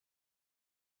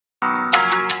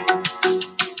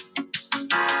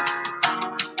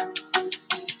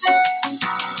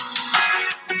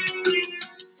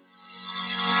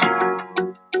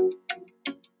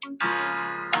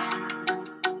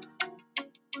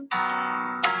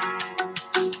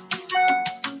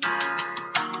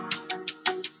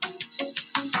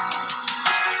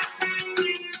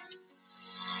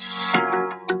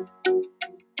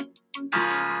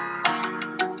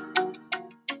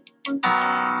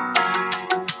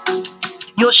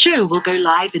Your show will go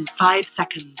live in 5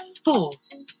 seconds. 4,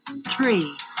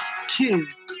 3, 2,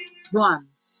 1.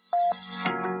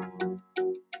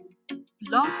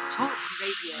 Blog Talk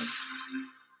Radio.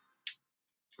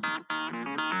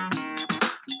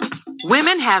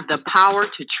 Women have the power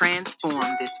to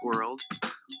transform this world.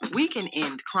 We can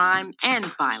end crime and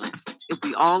violence if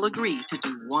we all agree to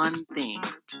do one thing: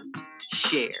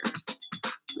 share.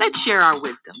 Let's share our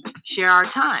wisdom, share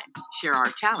our time, share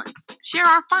our talents, share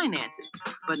our finances,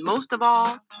 but most of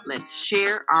all, let's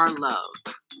share our love.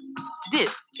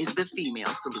 This is the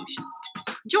Female Solution.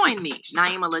 Join me,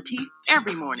 Naima Latif,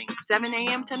 every morning, 7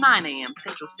 a.m. to 9 a.m.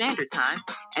 Central Standard Time,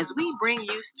 as we bring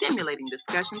you stimulating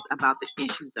discussions about the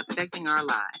issues affecting our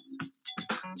lives.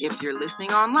 If you're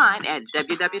listening online at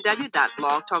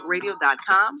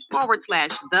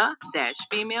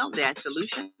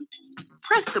www.blogtalkradio.com/the-female-solution,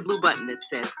 press the blue button that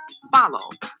says follow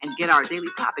and get our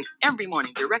daily topics every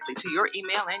morning directly to your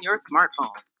email and your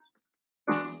smartphone.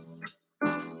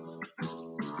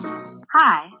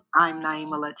 Hi, I'm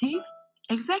Naima Latif,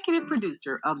 executive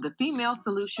producer of the Female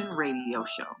Solution radio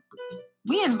show.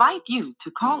 We invite you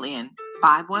to call in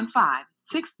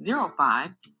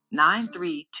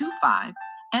 515-605-9325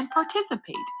 and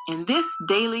participate in this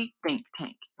daily think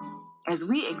tank as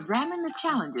we examine the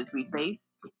challenges we face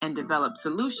and develop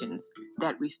solutions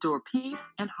that restore peace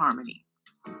and harmony.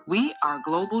 We are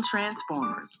global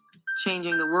transformers,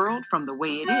 changing the world from the way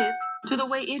it is to the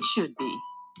way it should be.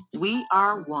 We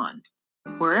are one.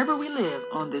 Wherever we live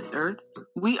on this earth,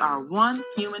 we are one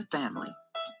human family.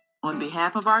 On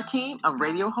behalf of our team of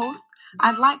radio hosts,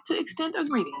 I'd like to extend a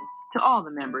greeting to all the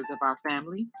members of our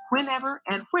family, whenever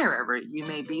and wherever you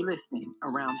may be listening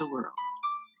around the world.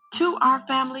 To our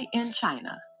family in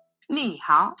China, Ni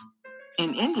Hao.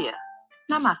 In India,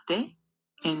 Namaste.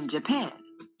 In Japan,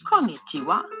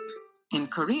 Konnichiwa. In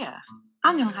Korea,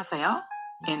 Annyeonghaseyo.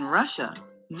 In Russia,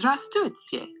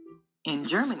 Здравствуйте. In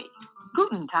Germany,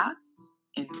 Guten Tag.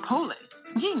 In Poland,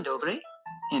 Dzień dobry.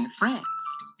 In France,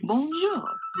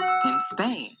 Bonjour. In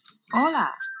Spain,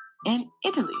 Hola. In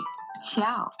Italy,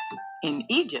 Ciao. In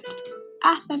Egypt,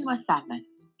 Ahlan wa sahlan.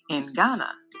 In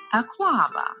Ghana,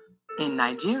 Akwaba. In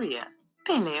Nigeria,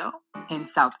 Peleo. In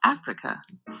South Africa,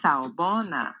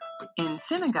 Sawubona. In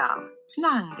Senegal,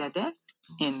 Nangadet.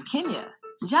 In Kenya,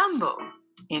 Jambo.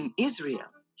 In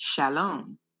Israel,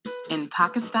 Shalom. In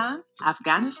Pakistan,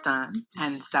 Afghanistan,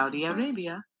 and Saudi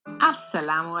Arabia,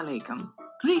 Assalamu alaikum.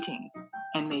 Greetings,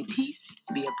 and may peace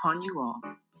be upon you all.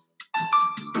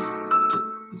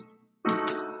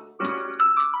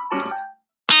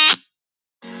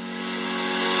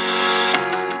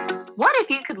 What if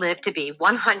you could live to be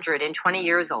 120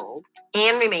 years old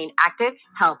and remain active,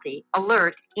 healthy,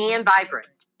 alert, and vibrant?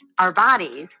 Our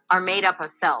bodies are made up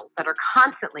of cells that are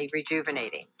constantly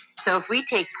rejuvenating. So if we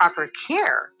take proper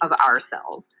care of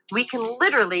ourselves, we can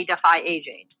literally defy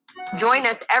aging. Join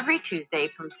us every Tuesday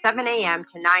from 7 a.m.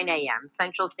 to 9 a.m.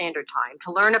 Central Standard Time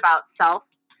to learn about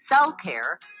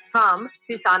self-care from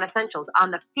Tucson Essentials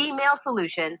on the Female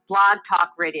Solution Blog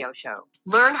Talk Radio Show.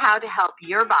 Learn how to help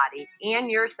your body and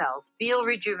your cells feel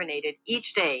rejuvenated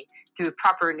each day through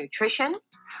proper nutrition,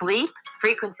 sleep,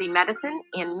 frequency medicine,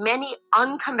 and many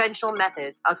unconventional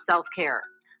methods of self-care.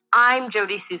 I'm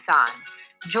Jody Susan.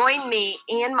 Join me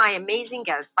and my amazing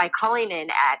guests by calling in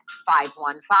at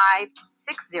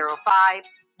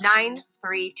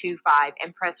 515-605-9325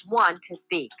 and press 1 to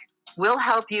speak. We'll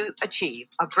help you achieve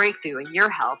a breakthrough in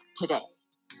your health today.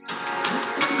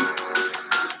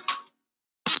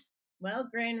 Well,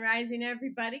 Grand Rising,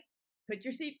 everybody. Put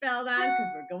your seatbelt on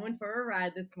because we're going for a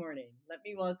ride this morning. Let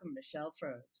me welcome Michelle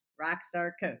Froese,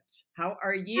 Rockstar Coach. How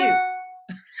are you?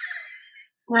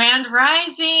 Grand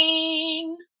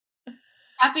Rising.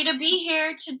 Happy to be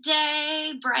here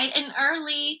today, bright and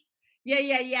early.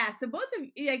 Yeah. So both of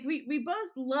we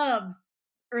both love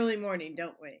early morning,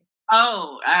 don't we?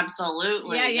 Oh,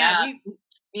 absolutely. Yeah.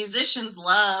 Musicians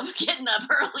love getting up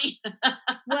early.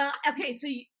 Well, okay, so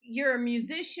you're a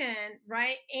musician,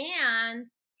 right? And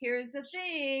here's the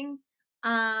thing,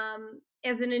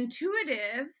 as an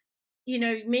intuitive,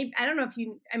 maybe, I don't know if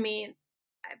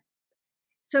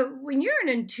so when you're an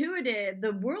intuitive,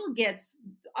 the world gets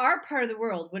our part of the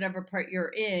world, whatever part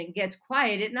you're in, gets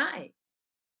quiet at night.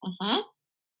 Mm-hmm.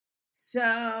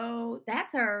 So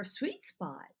that's our sweet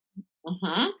spot.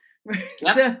 Mm-hmm.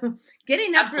 Yep. So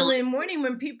getting up Absolutely. early in the morning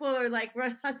when people are like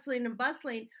hustling and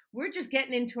bustling, we're just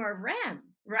getting into our REM,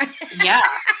 right? Yeah.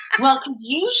 Well, because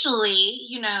usually,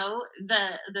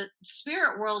 the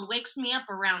spirit world wakes me up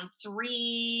around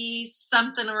 3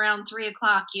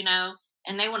 o'clock,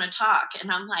 and they want to talk.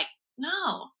 And I'm like,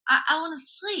 no, I want to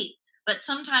sleep. But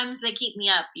sometimes they keep me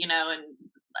up, and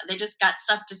they just got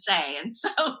stuff to say. And so.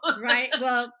 Right.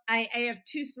 Well, I have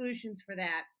two solutions for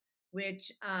that,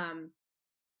 which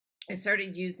I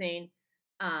started using.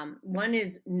 One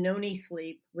is Noni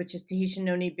Sleep, which is Tahitian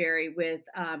noni berry with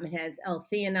it has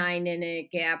L-theanine in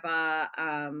it, GABA,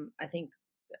 I think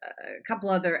a couple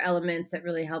other elements that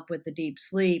really help with the deep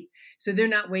sleep. So they're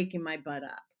not waking my butt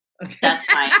up. Okay. That's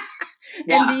nice.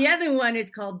 Yeah. And the other one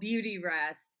is called Beauty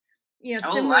Rest.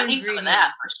 Similar I need some of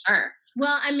that for sure.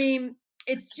 Well, I mean,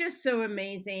 it's just so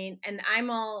amazing. And I'm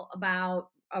all about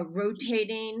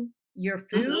rotating your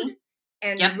food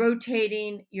and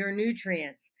rotating your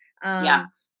nutrients.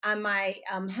 On my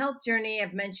health journey,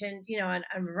 I've mentioned, on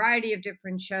a variety of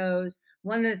different shows.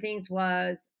 One of the things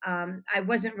was I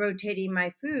wasn't rotating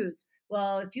my foods.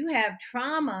 Well, if you have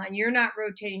trauma and you're not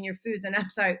rotating your foods, and I'm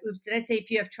sorry, oops, did I say if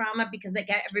you have trauma? Because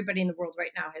everybody in the world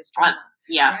right now has trauma.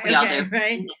 Yeah, right? We all do.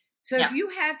 Right? So if you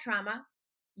have trauma,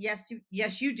 yes,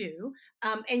 you do.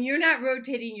 And you're not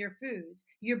rotating your foods,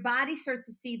 your body starts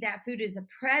to see that food as a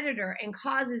predator and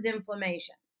causes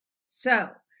inflammation. So,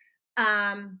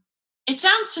 it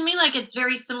sounds to me like it's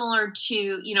very similar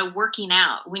to, working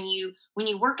out. When you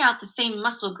work out the same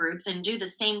muscle groups and do the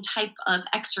same type of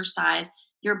exercise,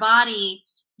 your body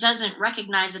doesn't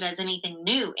recognize it as anything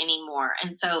new anymore.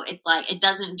 And so it's like it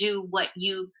doesn't do what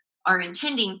you are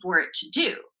intending for it to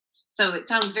do. So it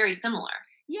sounds very similar.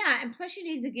 Yeah, and plus you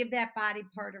need to give that body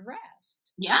part a rest.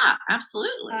 Yeah,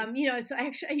 absolutely. So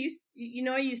actually I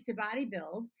used to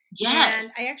bodybuild.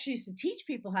 Yes. And I actually used to teach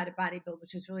people how to bodybuild,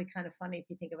 which is really kind of funny if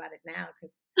you think about it now,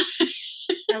 because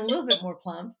I'm a little bit more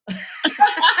plump.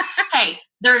 Hey,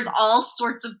 there's all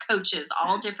sorts of coaches,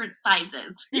 all different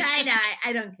sizes. Yeah,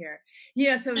 I don't care.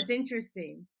 So it's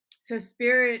interesting. So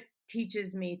spirit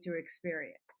teaches me through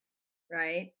experience,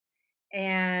 right?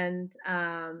 And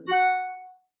I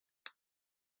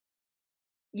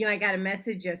got a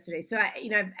message yesterday. So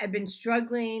I've been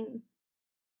struggling.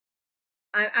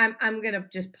 I'm gonna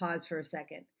just pause for a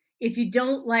second. If you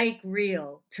don't like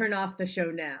real, turn off the show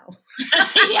now.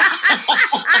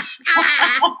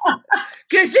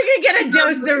 Because you're gonna get a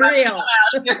dose of real.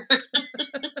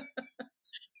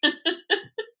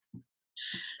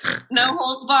 No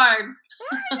holds barred.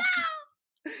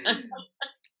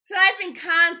 So I've been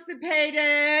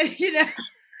constipated,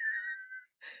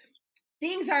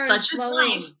 things aren't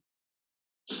flowing.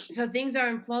 So things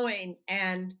aren't flowing,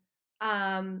 and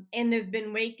there's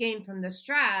been weight gain from the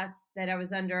stress that I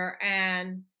was under,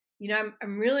 and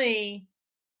I'm really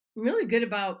good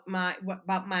about my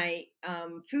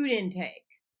food intake,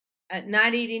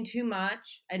 not eating too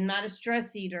much. I'm not a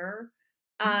stress eater,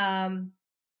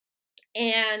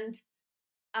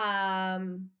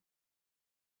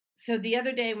 so the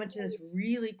other day I went to this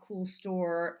really cool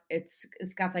store. It's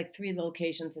got like 3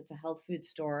 locations. It's a health food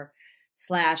store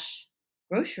 /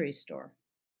 grocery store.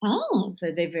 Oh.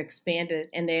 So they've expanded,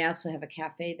 and they also have a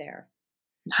cafe there.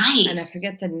 Nice. And I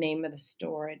forget the name of the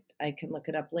store. I can look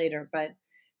it up later. But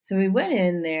so we went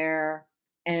in there,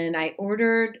 and I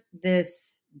ordered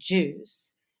this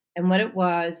juice. And what it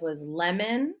was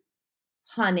lemon,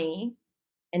 honey,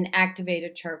 and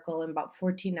activated charcoal, and about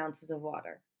 14 ounces of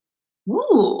water.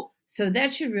 Ooh. So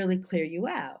that should really clear you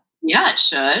out. Yeah, it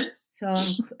should. So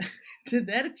I did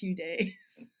that a few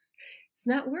days. It's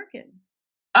not working.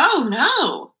 Oh,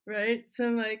 no. Right? So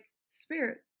I'm like,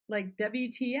 spirit, like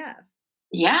WTF.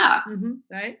 Yeah. Mm-hmm,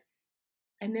 right?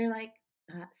 And they're like,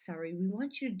 sorry, we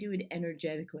want you to do it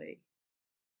energetically.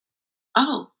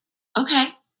 Oh, okay.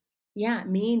 Yeah,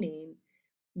 meaning,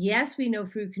 yes, we know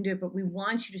food can do it, but we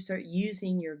want you to start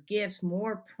using your gifts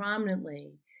more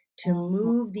prominently to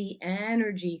move the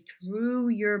energy through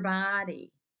your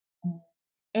body.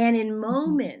 And in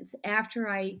moments after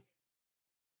I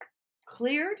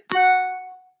cleared,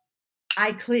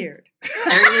 I cleared.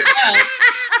 There you go.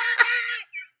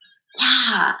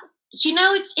 Yeah.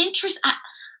 It's interesting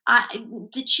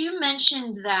that you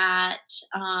mentioned that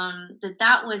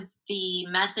that was the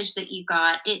message that you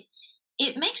got.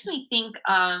 It makes me think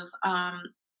of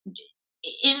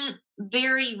in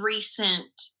very recent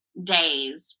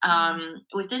days,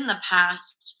 within the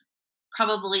past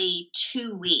probably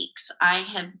 2 weeks, I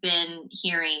have been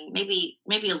hearing, maybe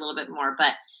a little bit more,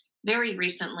 but very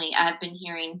recently, I've been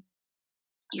hearing,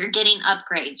 you're getting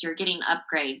upgrades, you're getting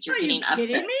upgrades, you're getting upgrades. Are you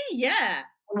kidding me? Yeah.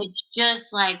 And it's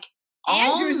just like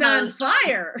Andrew's on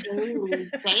fire. daily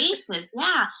basis.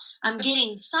 Yeah. I'm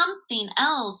getting something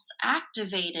else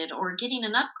activated or getting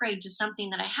an upgrade to something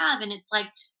that I have. And it's like,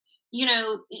 you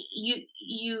know,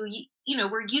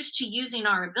 we're used to using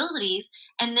our abilities,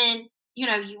 and then,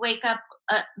 you wake up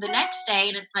the next day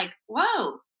and it's like,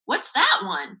 whoa, what's that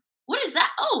one? What is that?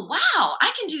 Oh, wow,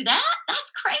 I can do that.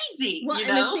 That's crazy. Well, and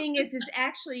the thing is, there's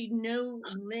actually no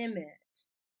limit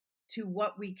to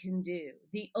what we can do.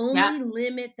 The only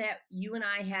limit that you and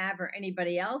I have, or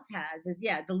anybody else has, is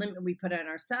the limit we put on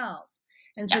ourselves.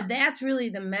 And so that's really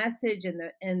the message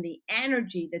and the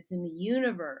energy that's in the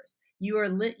universe.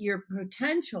 Your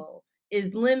potential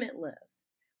is limitless.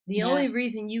 The only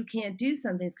reason you can't do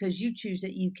something is because you choose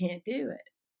that you can't do it.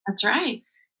 That's right.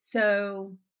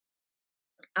 So,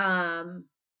 like,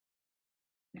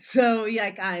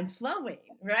 I'm flowing,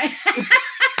 right?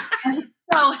 I'm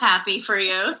so happy for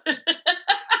you.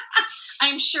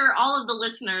 I'm sure all of the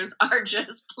listeners are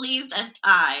just pleased as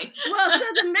pie. Well, so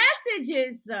the message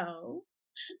is, though,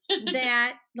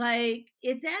 that, like,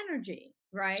 it's energy,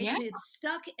 right? Yeah. It's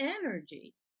stuck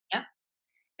energy. Yep.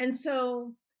 And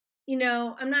so,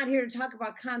 I'm not here to talk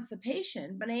about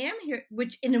constipation, but I am here,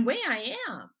 which in a way I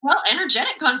am. Well,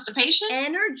 energetic constipation.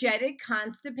 Energetic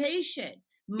constipation.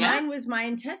 Mine was my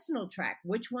intestinal tract.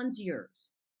 Which one's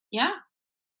yours? Yeah.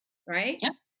 Right?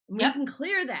 Yep. And we can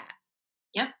clear that.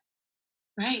 Yep.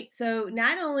 Right. So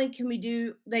not only can we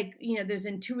do, like, there's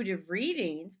intuitive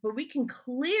readings, but we can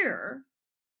clear,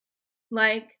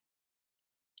 like,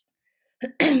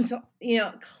 so,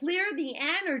 clear the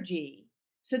energy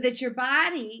so that your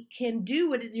body can do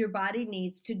what your body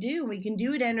needs to do. We can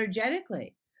do it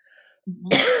energetically.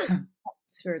 Mm-hmm.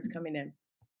 Spirit's coming in.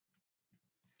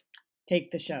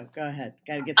 Take the show. Go ahead.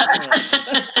 Got to get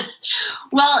the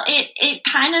Well, it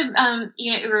kind of,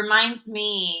 it reminds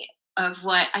me of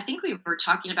what I think we were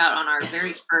talking about on our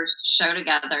very first show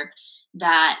together,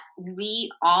 that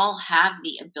we all have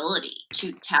the ability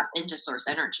to tap into source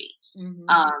energy. Mm-hmm.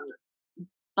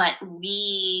 But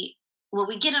we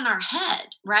get in our head,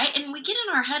 right? And we get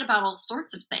in our head about all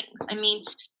sorts of things. I mean,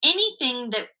 anything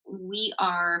that we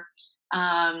are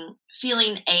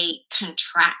feeling a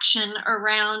contraction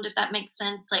around, if that makes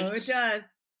sense. Like, it does.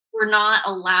 We're not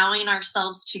allowing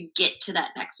ourselves to get to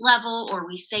that next level, or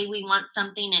we say we want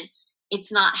something and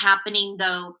it's not happening,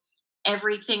 though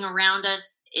everything around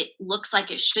us, it looks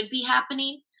like it should be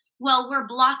happening. Well, we're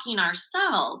blocking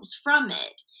ourselves from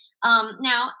it.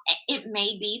 Now, it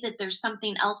may be that there's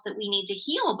something else that we need to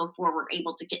heal before we're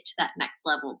able to get to that next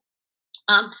level.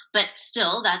 But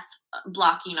still, that's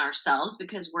blocking ourselves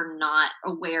because we're not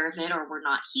aware of it or we're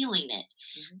not healing it.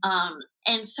 Mm-hmm.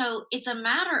 And so it's a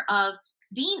matter of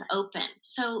being open.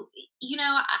 So,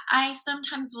 I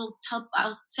sometimes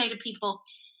I'll say to people,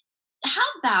 how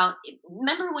about,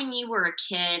 remember when you were a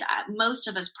kid, most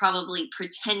of us probably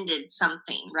pretended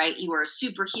something, right? You were a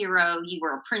superhero, you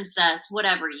were a princess,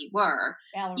 whatever you were.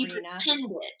 Ballerina. You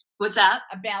pretended. What's that?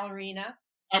 A ballerina.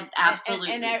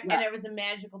 Absolutely. And I was a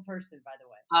magical person, by the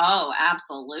way. Oh,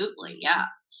 absolutely. Yeah.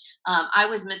 I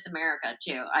was Miss America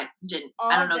too. I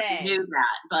don't know if you knew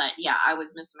that, but yeah, I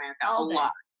was Miss America a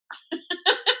lot.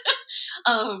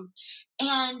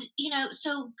 And,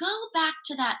 so go back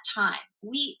to that time.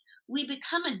 We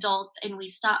become adults and we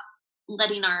stop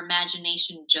letting our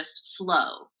imagination just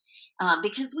flow.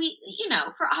 Because we,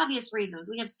 for obvious reasons,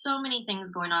 we have so many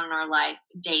things going on in our life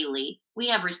daily. We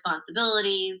have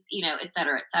responsibilities, et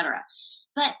cetera, et cetera.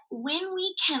 But when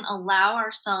we can allow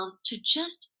ourselves to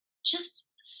just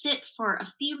sit for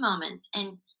a few moments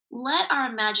and let our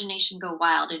imagination go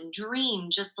wild and dream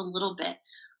just a little bit,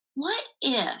 what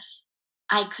if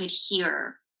I could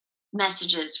hear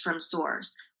messages from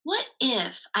source? What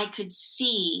if I could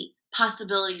see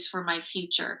possibilities for my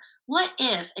future? What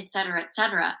if, et cetera, et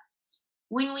cetera?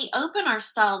 When we open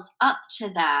ourselves up to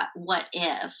that what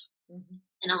if, mm-hmm.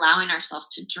 and allowing ourselves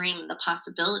to dream the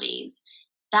possibilities,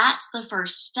 that's the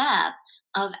first step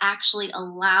of actually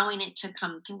allowing it to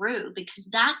come through, because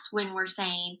that's when we're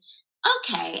saying,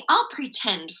 okay, I'll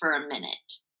pretend for a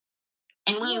minute.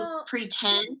 And we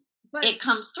pretend it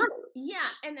comes through. Yeah.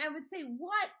 And I would say,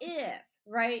 what if,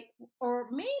 right? Or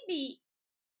maybe,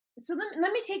 so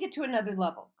let me take it to another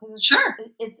level. Because sure.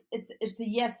 It's a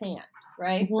yes and,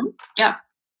 right? Mm-hmm. Yeah.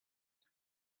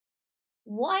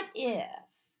 What if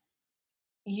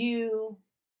you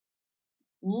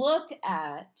looked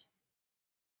at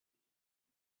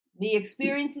the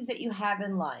experiences that you have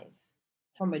in life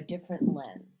from a different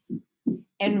lens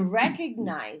and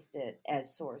recognized it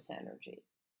as source energy?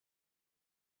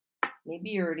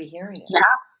 Maybe you're already hearing it. Yeah,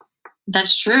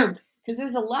 that's true. Because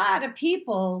there's a lot of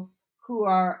people who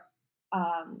are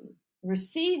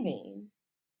receiving,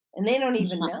 and they don't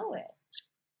even know it.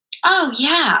 Oh,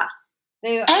 yeah.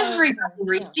 Everybody Yeah.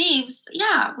 receives.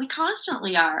 Yeah, we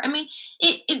constantly are. I mean,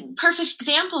 it perfect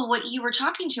example what you were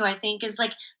talking to, I think, is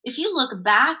like if you look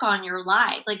back on your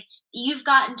life, like you've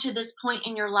gotten to this point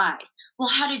in your life. Well,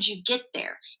 how did you get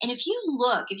there? And if you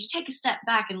take a step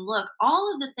back and look,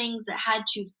 all of the things that had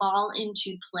to fall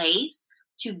into place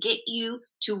to get you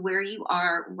to where you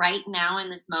are right now in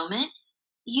this moment,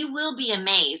 you will be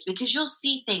amazed because you'll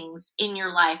see things in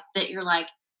your life that you're like,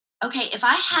 okay, if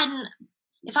I hadn't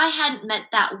met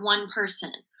that one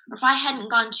person, or if I hadn't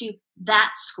gone to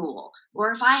that school,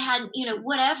 or if I hadn't,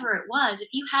 whatever it was,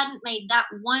 if you hadn't made that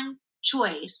one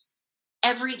choice,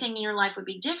 everything in your life would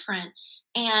be different.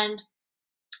 And,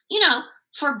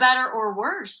 for better or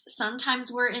worse,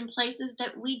 sometimes we're in places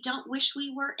that we don't wish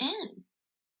we were in.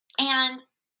 And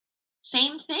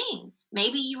same thing.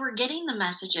 Maybe you were getting the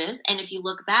messages, and if you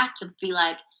look back, you'll be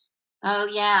like, oh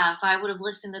yeah, if I would have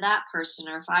listened to that person,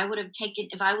 or if I would have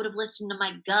listened to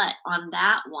my gut on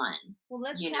that one. Well,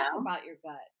 let's talk about your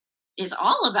gut. It's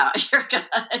all about your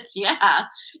gut, yeah,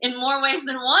 in more ways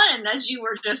than one, as you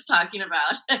were just talking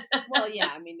about. Well,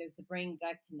 yeah, I mean, there's the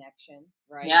brain-gut connection,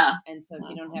 right? Yeah. And so if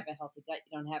you don't have a healthy gut,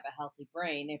 you don't have a healthy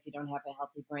brain. If you don't have a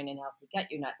healthy brain and healthy gut,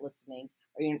 you're not listening,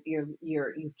 or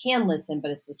you can listen,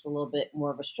 but it's just a little bit more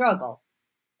of a struggle.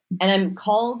 And I'm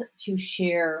called to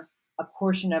share a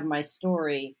portion of my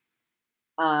story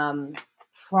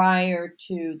prior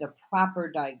to the proper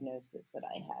diagnosis that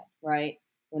I had, right?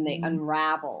 When they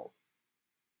unraveled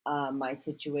my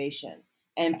situation.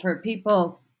 And for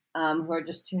people who are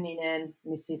just tuning in,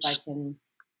 let me see if I can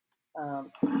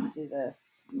do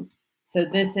this. So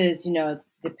this is, the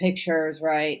pictures,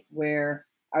 right, where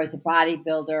I was a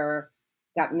bodybuilder,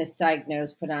 got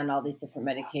misdiagnosed, put on all these different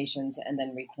medications, and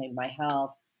then reclaimed my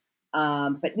health.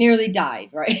 But nearly died,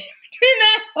 right? Between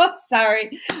that, oh,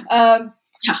 sorry. Yeah.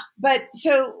 But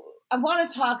so I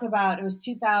want to talk about, it was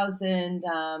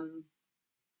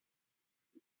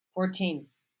 2014.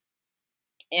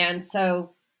 And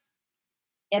so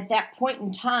at that point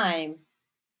in time,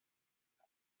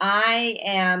 I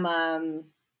am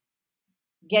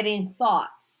getting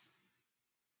thoughts.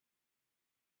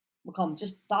 We'll call them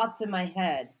just thoughts in my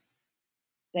head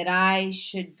that I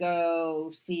should go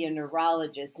see a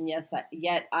neurologist. And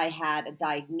yet I had a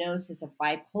diagnosis of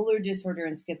bipolar disorder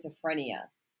and schizophrenia.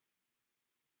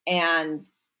 And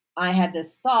I had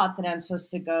this thought that I'm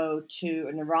supposed to go to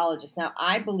a neurologist. Now,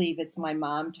 I believe it's my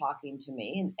mom talking to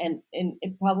me, and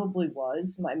it probably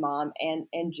was my mom and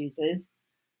Jesus.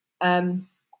 And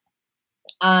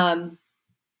I'm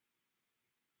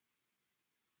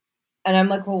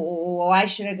like, well, why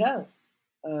should I go?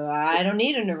 I don't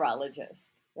need a neurologist,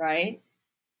 right?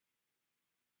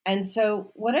 And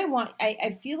so what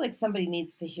I feel like somebody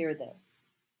needs to hear this.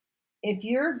 If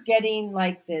you're getting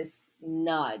like this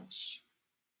nudge,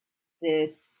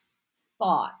 this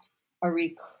thought, a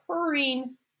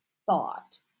recurring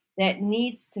thought that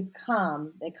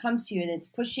comes to you, and it's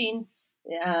pushing,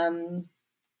 I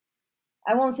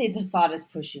won't say the thought is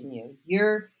pushing you.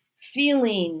 You're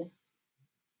feeling,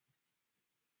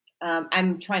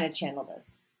 I'm trying to channel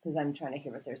this because I'm trying to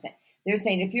hear what they're saying. They're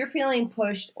saying if you're feeling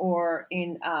pushed or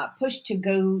pushed to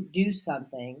go do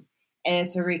something, and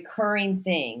it's a recurring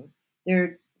thing,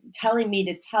 they're telling me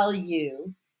to tell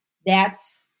you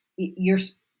that's your,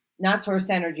 not source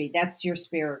energy, that's your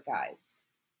spirit guides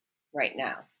right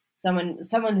now. Someone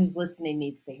who's listening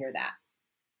needs to hear that.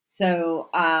 So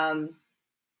and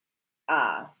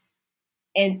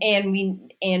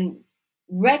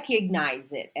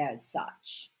recognize it as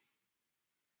such.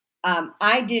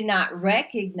 I did not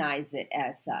recognize it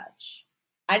as such.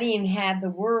 I didn't even have the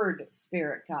word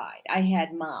spirit guide. I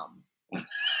had mom.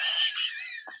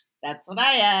 That's what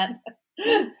I had.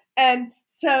 And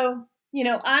so,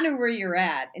 honor where you're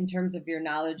at in terms of your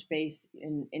knowledge base,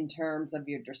 in terms of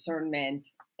your discernment,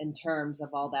 in terms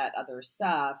of all that other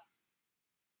stuff.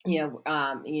 You're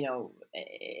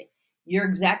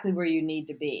exactly where you need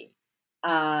to be.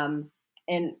 And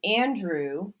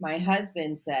Andrew, my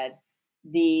husband, said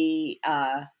the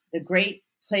great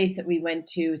place that we went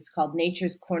to, it's called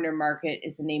Nature's Corner Market,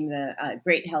 is the name of the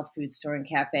great health food store and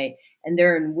cafe. And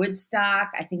they're in Woodstock.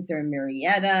 I think they're in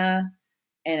Marietta.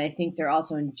 And I think they're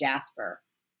also in Jasper,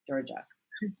 Georgia.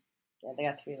 Yeah, they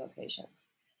got 3 locations.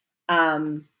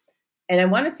 And I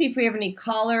want to see if we have any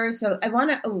callers. So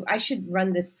I should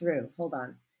run this through. Hold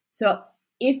on. So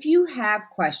if you have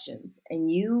questions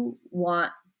and you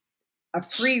want a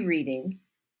free reading,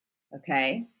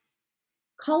 okay,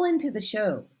 call into the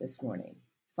show this morning,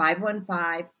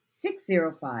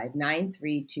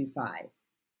 515-605-9325.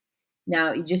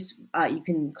 Now, you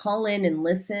can call in and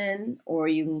listen, or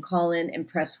you can call in and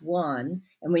press 1.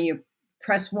 And when you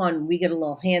press 1, we get a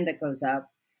little hand that goes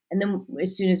up. And then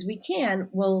as soon as we can,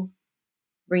 we'll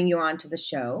bring you on to the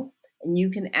show, and you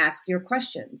can ask your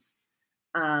questions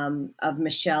of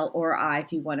Michelle or I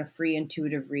if you want a free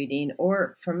intuitive reading,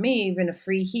 or from me, even a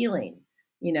free healing.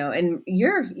 And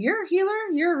you're a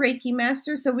healer, you're a Reiki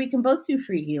master, so we can both do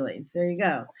free healings. There you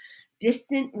go.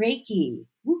 Distant Reiki.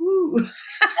 Woohoo!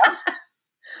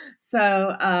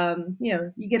 So,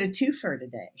 you get a twofer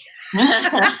today.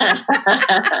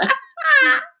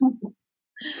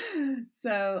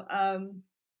 So,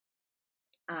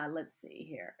 let's see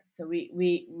here. So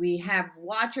we have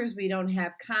watchers. We don't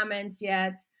have comments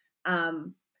yet.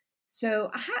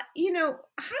 So how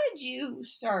did you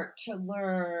start to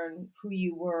learn who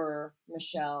you were,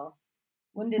 Michelle?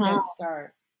 When did that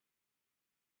start?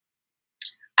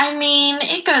 I mean,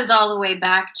 it goes all the way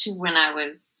back to when I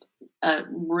was a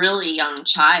really young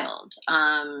child.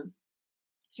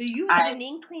 So you had an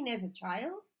inkling as a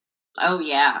child? Oh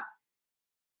yeah.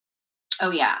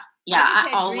 Yeah.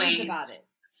 I always dreams about it.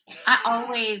 I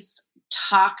always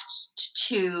talked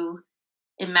to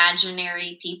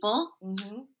imaginary people.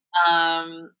 Mm-hmm.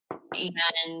 And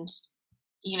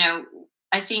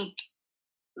I think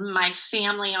my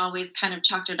family always kind of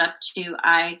chalked it up to,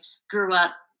 I grew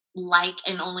up like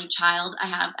an only child. I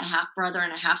have a half brother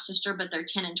and a half sister, but they're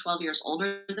 10 and 12 years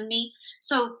older than me.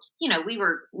 So, we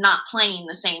were not playing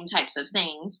the same types of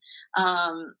things.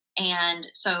 And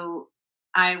so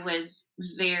I was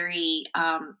very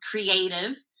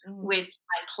creative with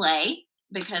my play,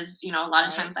 because, a lot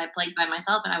of times I played by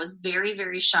myself, and I was very,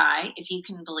 very shy, if you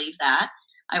can believe that.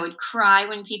 I would cry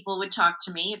when people would talk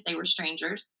to me if they were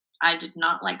strangers. I did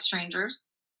not like strangers.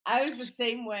 I was the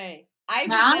same way. I was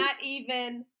not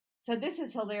even... So this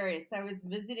is hilarious. I was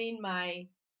visiting my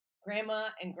grandma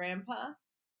and grandpa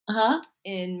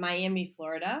in Miami,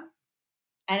 Florida,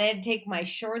 and I had to take my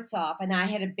shorts off, and I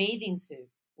had a bathing suit.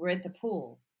 We're at the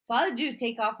pool. So all I had to do is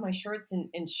take off my shorts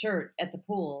and shirt at the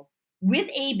pool with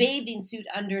a bathing suit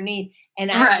underneath,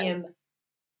 and I am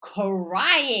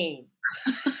crying.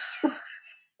 Did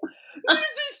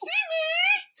they see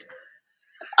me?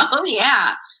 Oh,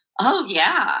 yeah. Oh,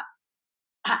 yeah.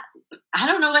 I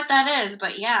don't know what that is,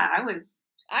 but yeah, I was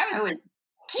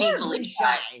painfully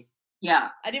shy. Yeah.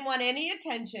 I didn't want any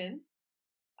attention.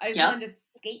 I just wanted to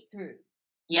skate through.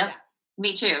 Yep. Yeah.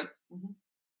 Me too. Mm-hmm.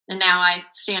 And now I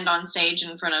stand on stage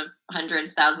in front of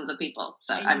hundreds, thousands of people.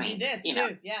 So and you do this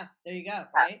too. Yeah. There you go.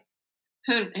 Right.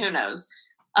 Who knows?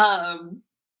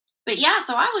 But yeah,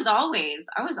 so I was always,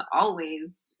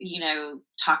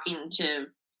 talking to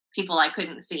people I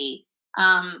couldn't see.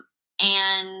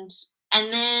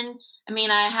 And then, I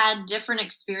mean, I had different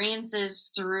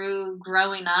experiences through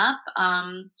growing up,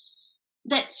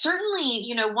 that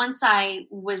certainly, once I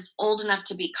was old enough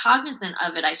to be cognizant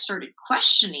of it, I started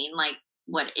questioning, like,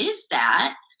 what is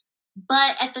that?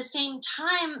 But at the same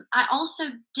time, I also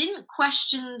didn't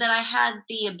question that I had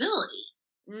the ability.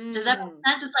 Does that make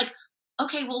sense? It's like,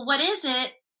 okay, well, what is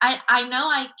it? I know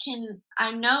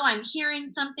I'm hearing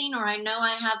something, or I know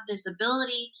I have this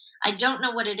ability. I don't know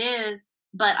what it is,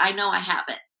 but I know I have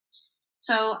it.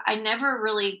 So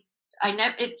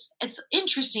it's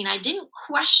interesting. I didn't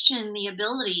question the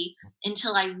ability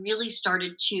until I really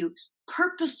started to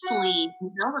purposefully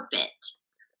develop it.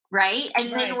 Right.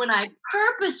 And then when I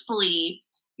purposefully,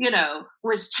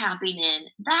 was tapping in,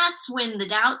 that's when the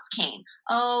doubts came.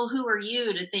 Oh, who are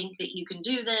you to think that you can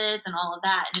do this and all of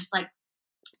that? And it's like,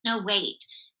 no, wait,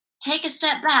 take a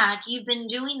step back. You've been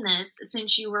doing this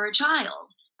since you were a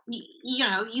child.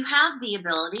 You have the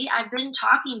ability. I've been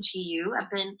talking to you.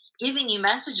 I've been giving you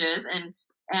messages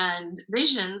and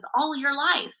visions all your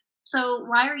life. So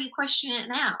why are you questioning it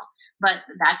now? But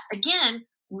that's, again,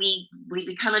 we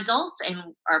become adults,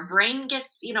 and our brain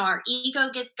gets, our ego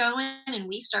gets going, and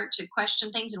we start to question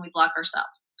things, and we block ourselves.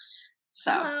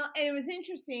 So, well, it was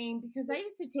interesting because I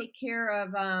used to take care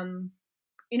of, I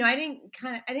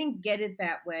didn't get it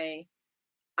that way.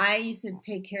 I used to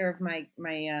take care of my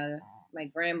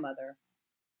grandmother,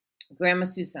 Grandma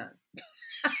Susan.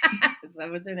 That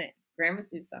was her name, Grandma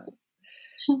Susan.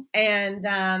 And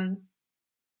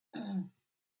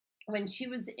when she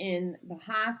was in the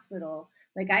hospital,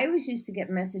 like, I always used to get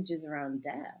messages around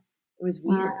death. It was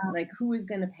weird. Wow. Like, who was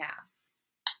going to pass?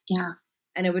 Yeah.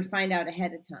 And I would find out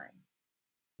ahead of time.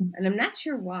 Mm-hmm. And I'm not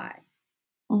sure why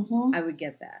I would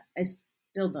get that. I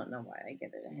still don't know why I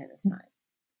get it ahead of time.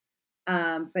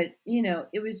 But,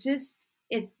 it was just,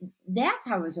 that's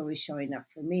how it was always showing up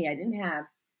for me. I didn't have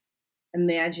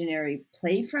imaginary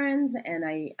play friends, and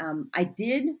I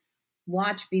did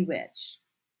watch Bewitched,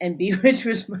 and Bewitched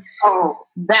was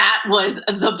that was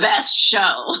the best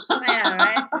show.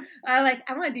 Yeah, right.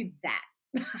 I want to do that.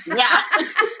 Yeah.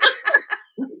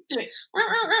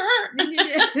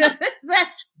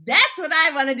 That's what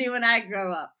I want to do when I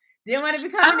grow up. Didn't want to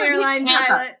become an airline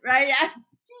pilot, right? Yeah.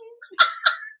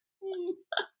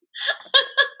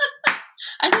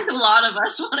 I think a lot of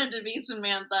us wanted to be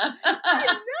Samantha. I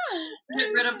know.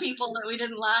 Get rid of people that we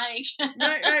didn't like.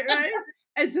 Right.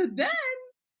 And so then,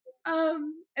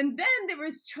 there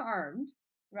was Charmed,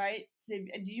 right? So,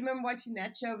 do you remember watching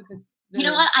that show with the? You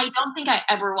know what? I don't think I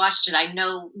ever watched it. I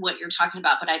know what you're talking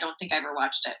about, but I don't think I ever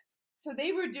watched it. So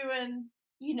they were doing,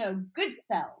 good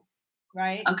spells,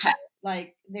 right? Okay.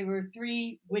 Like they were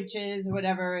 3 witches or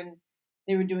whatever, and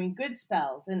they were doing good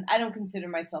spells. And I don't consider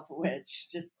myself a witch,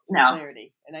 just for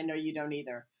clarity. And I know you don't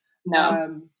either.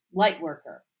 No. Light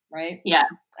worker, right? Yeah.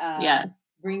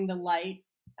 Bring the light,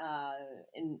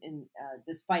 in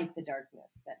despite the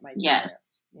darkness that might be there.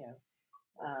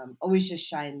 Always just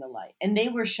shine the light. And they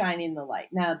were shining the light.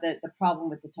 Now, the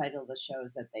problem with the title of the show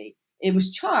is that it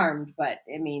was Charmed, but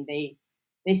I mean, they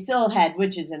still had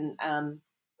witches, and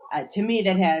to me,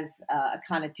 that has a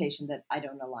connotation that I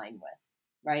don't align with,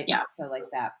 right? Yeah. So like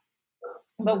that.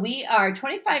 But we are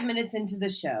 25 minutes into the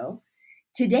show.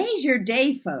 Today's your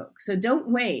day, folks. So don't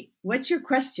wait. What's your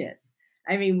question?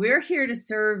 I mean, we're here to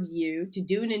serve you, to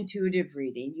do an intuitive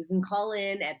reading. You can call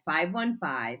in at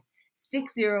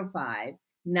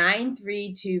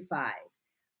 515-605-9325.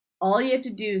 All you have to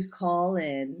do is call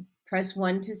in, press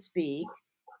 1 to speak,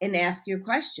 and ask your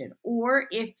question. Or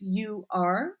if you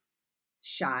are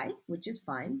shy, which is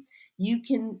fine, you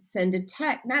can send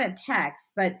not a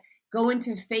text, but go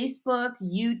into Facebook,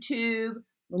 YouTube,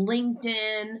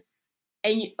 LinkedIn,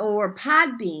 or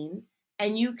Podbean,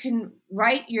 and you can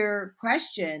write your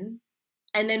question,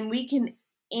 and then we can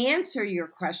answer your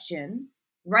question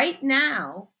right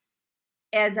now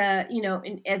as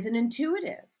as an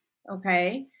intuitive.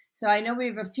 Okay. So I know we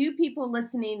have a few people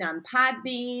listening on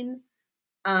Podbean.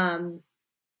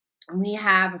 We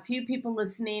have a few people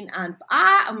listening on,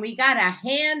 and we got a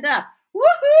hand up.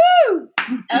 Woohoo!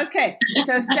 Okay.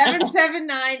 So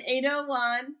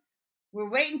 779-801. We're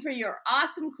waiting for your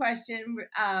awesome question.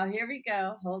 Here we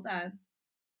go. Hold on.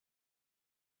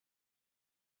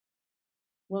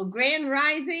 Well, Grand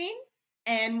Rising,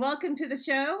 and welcome to the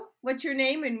show. What's your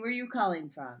name and where are you calling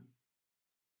from?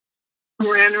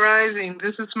 Grand Rising.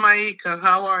 This is Maika.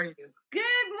 How are you? Good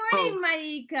morning,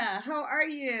 Maika. How are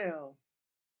you?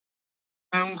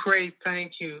 I'm great,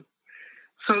 thank you.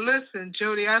 So listen,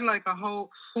 Jody, I'd like a whole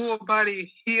full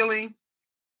body healing.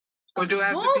 Or do I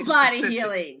have full body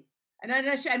healing? And I'm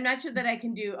not sure that I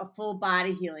can do a full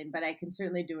body healing, but I can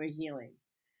certainly do a healing.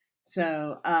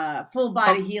 So full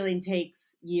body healing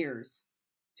takes years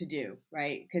to do,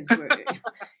 right? Because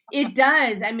it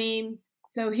does. I mean,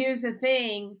 so here's the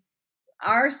thing.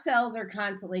 Our cells are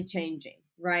constantly changing,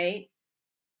 right?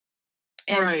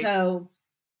 And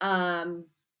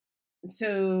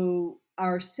so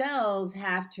our cells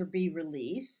have to be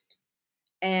released,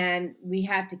 and we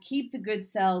have to keep the good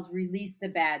cells, release the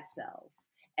bad cells.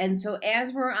 And so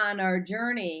as we're on our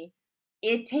journey,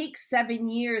 it takes 7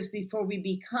 years before we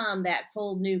become that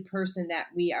full new person that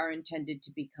we are intended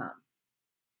to become.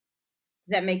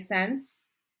 Does that make sense?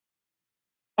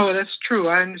 Oh, that's true.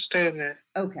 I understand that.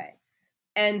 Okay.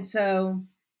 And so,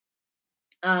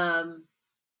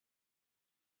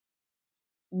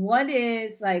 what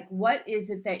is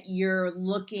it that you're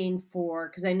looking for?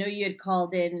 Because I know you had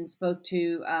called in and spoke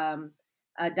to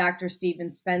Dr.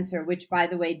 Steven Spencer, which, by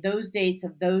the way, those dates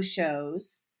of those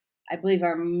shows, I believe,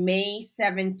 are May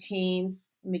 17th.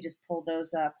 Let me just pull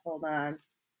those up. Hold on.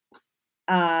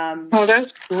 Oh,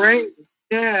 that's great.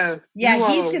 Yeah. Yeah,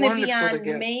 he's going to be on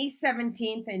May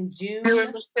 17th and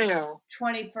June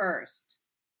 21st.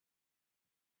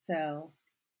 So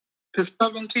the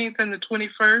 17th and the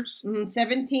 21st?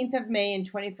 17th of May and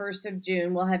 21st of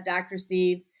June. We'll have Dr.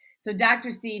 Steve. So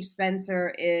Dr. Steve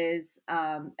Spencer is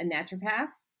a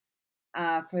naturopath,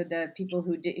 for the people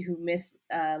who missed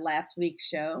last week's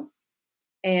show.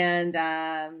 And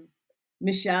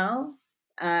Michelle,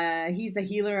 he's a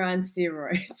healer on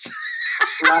steroids.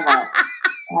 Love it.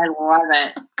 I love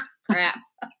it. Crap.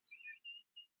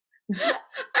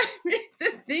 I mean,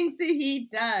 the things that he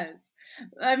does.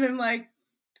 I'm like,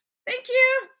 thank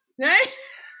you. Right?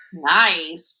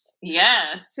 Nice.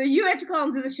 Yes. So you have to call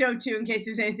into the show too in case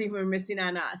there's anything we're missing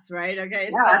on us, right? Okay.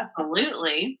 Yeah,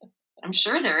 absolutely. I'm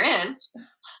sure there is.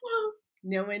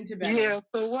 No into better. Yeah.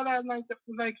 So what I'd like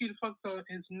you to focus on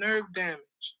is nerve damage.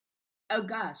 Oh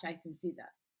gosh, I can see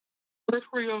that.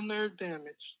 Peripheral nerve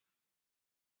damage.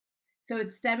 So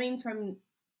it's stemming from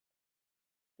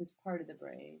this part of the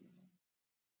brain.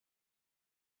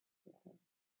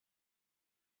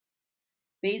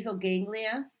 Basal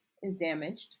ganglia is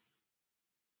damaged.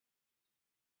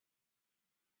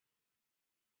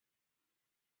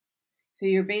 So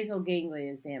your basal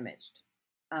ganglia is damaged.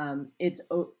 It's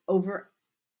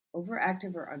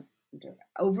overactive or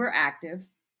overactive.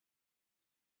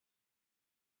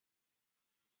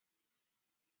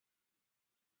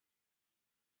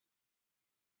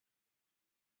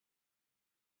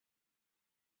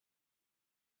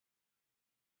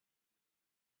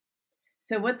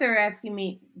 So what they're asking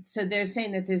me, so they're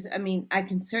saying that I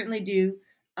can certainly do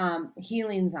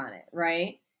healings on it,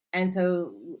 right? And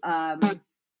so,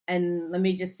 and let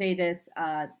me just say this,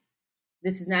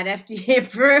 this is not FDA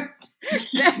approved,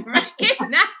 not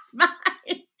recognized by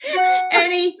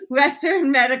any Western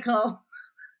medical,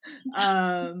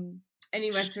 anything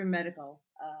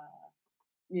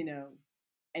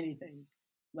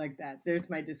like that. There's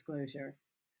my disclosure.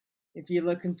 If you're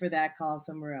looking for that, call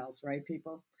somewhere else, right,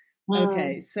 people?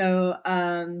 Okay, so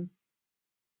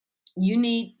you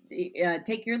need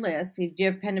take your list. Do you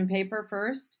have pen and paper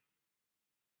first,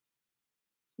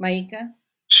 Maika?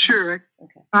 Sure.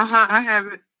 Okay. I have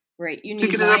it. Great. You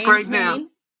need lion's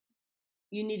mane.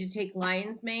 You need to take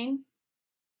lion's mane.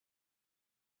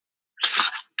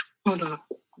 Hold on.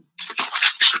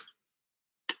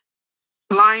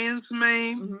 Lion's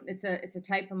mane. Mm-hmm. It's a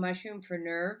type of mushroom for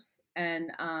nerves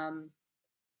and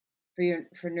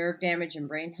for nerve damage and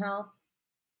brain health.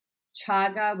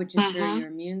 Chaga, which is for your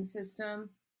immune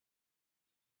system.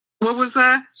 What was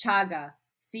that? Chaga,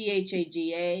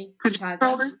 CHAGA.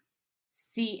 Chaga,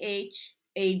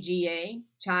 CHAGA.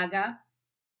 Chaga.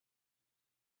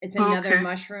 It's another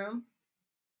mushroom.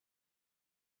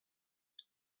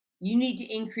 You need to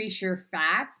increase your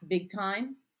fats big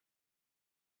time.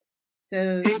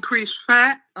 So increase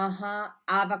fat.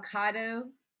 Avocado,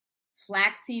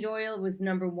 flaxseed oil was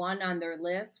number 1 on their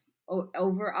list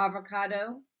over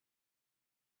avocado.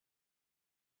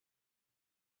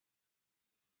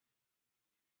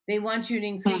 They want you to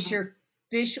increase your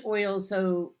fish oil,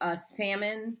 so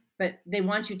salmon, but they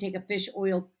want you to take a fish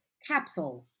oil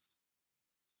capsule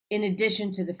in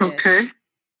addition to the fish. Okay.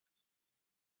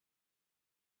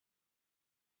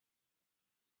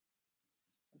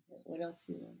 What else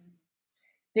do you want?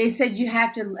 They said you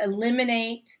have to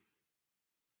eliminate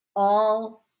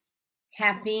all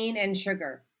caffeine and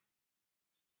sugar.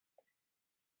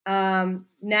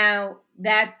 Now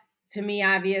that's to me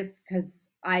obvious because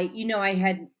I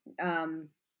had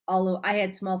I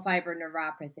had small fiber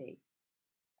neuropathy.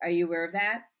 Are you aware of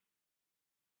that?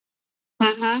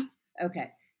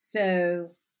 Okay, so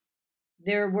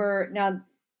there were now.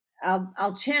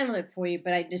 I'll channel it for you,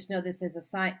 but I just know this is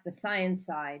the science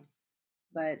side.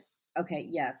 But okay,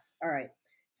 yes, all right.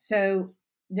 So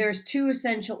there's 2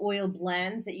 essential oil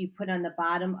blends that you put on the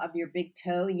bottom of your big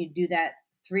toe. You do that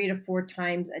 3 to 4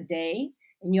 times a day,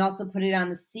 and you also put it on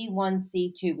the C1,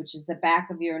 C2, which is the back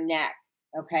of your neck.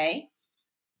 Okay.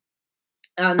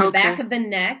 The back of the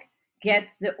neck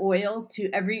gets the oil to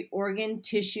every organ,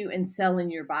 tissue, and cell in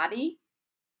your body.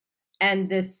 And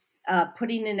this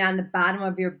putting it on the bottom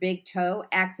of your big toe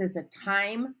acts as a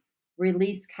time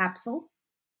release capsule.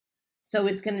 So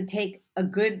it's going to take a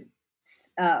good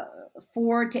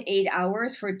 4 to 8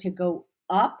 hours for it to go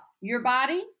up your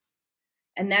body.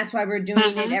 And that's why we're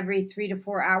doing it every 3 to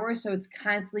 4 hours. So it's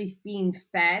constantly being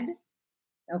fed.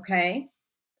 Okay.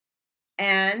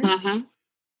 And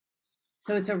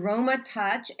so it's aroma,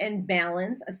 touch, and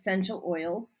balance essential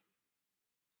oils.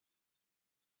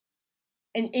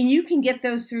 And you can get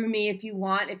those through me if you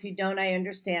want. If you don't, I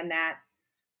understand that.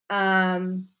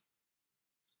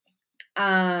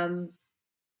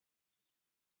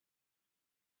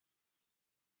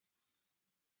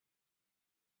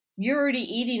 You're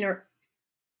eating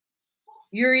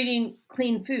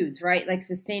clean foods, right? Like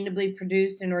sustainably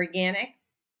produced and organic?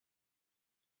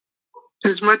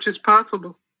 As much as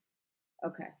possible.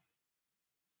 Okay.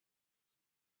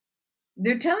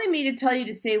 They're telling me to tell you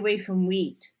to stay away from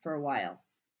wheat for a while.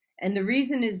 And the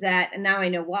reason is that, and now I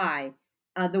know why,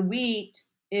 the wheat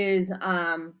is,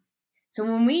 so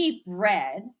when we eat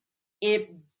bread,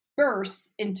 it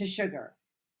bursts into sugar.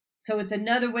 So it's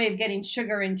another way of getting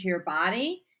sugar into your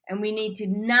body, and we need to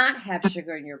not have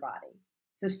sugar in your body.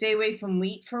 So stay away from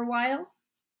wheat for a while.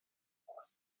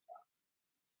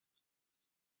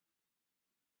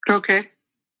 Okay.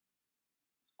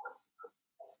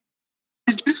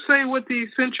 Did you say what the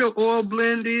essential oil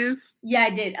blend is? Yeah,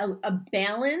 I did. A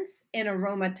balance and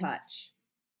aroma touch.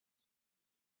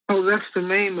 Oh, that's the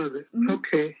name of it.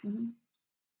 Okay.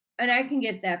 And I can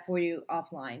get that for you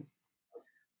offline.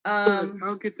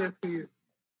 I'll get that for you.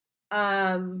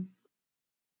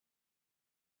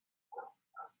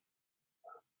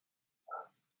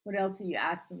 What else are you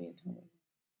asking me?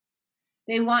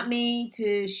 They want me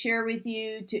to share with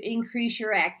you to increase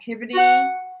your activity.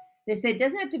 They say it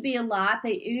doesn't have to be a lot.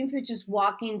 Even if it's just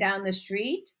walking down the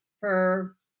street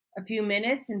for a few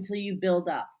minutes until you build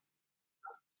up.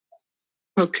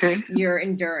 Okay. Your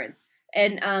endurance.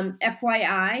 And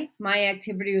FYI, my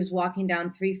activity was walking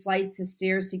down 3 flights of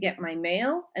stairs to get my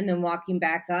mail and then walking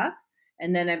back up.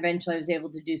 And then eventually I was able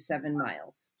to do 7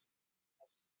 miles.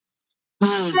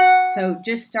 So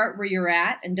just start where you're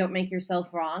at and don't make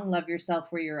yourself wrong. Love yourself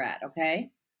where you're at,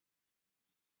 okay?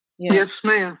 Yeah. Yes,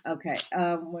 ma'am. Okay.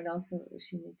 What else does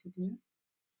she need to do?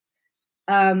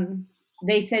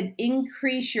 They said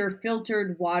increase your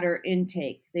filtered water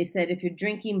intake. They said if you're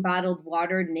drinking bottled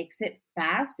water, nix it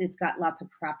fast. It's got lots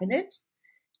of crap in it.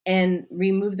 And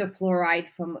remove the fluoride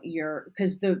from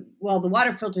because the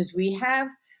water filters we have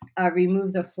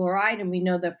remove the fluoride, and we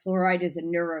know that fluoride is a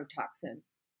neurotoxin.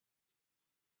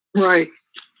 Right.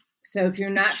 So if you're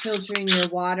not filtering your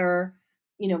water,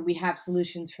 we have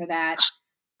solutions for that.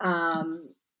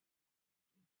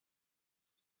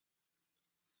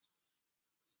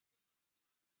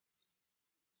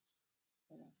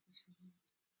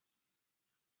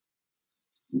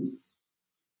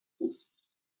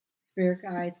 Spirit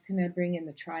guides, can I bring in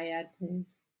the triad,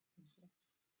 please?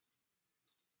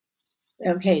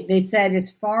 Okay, they said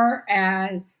as far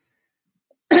as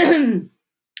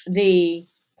the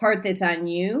part that's on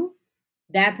you,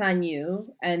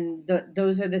 and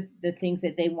those are the things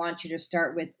that they want you to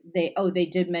start with. They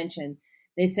did mention,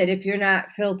 they said if you're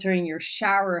not filtering your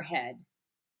shower head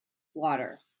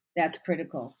water, that's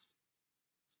critical.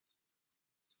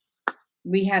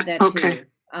 We have that too.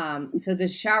 So the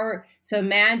shower, so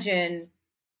imagine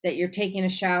that you're taking a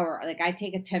shower. Like I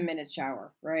take a 10-minute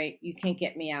shower, right? You can't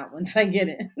get me out once I get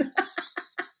in.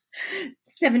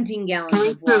 17 gallons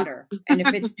of water. And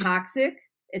if it's toxic,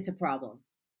 it's a problem.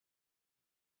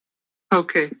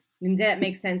 Okay. Does that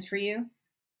make sense for you?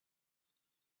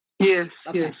 Yes,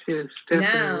 okay. yes,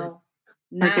 definitely.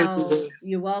 Now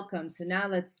you're welcome. So now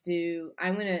let's do,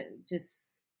 I'm going to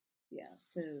just,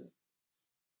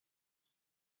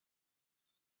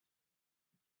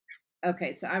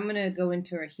 okay, so I'm going to go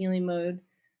into our healing mode.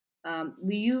 Will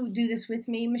you do this with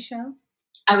me, Michelle?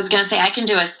 I was going to say, I can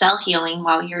do a cell healing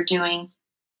while you're doing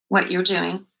what you're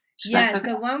doing. Yeah, okay.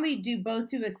 So why don't we do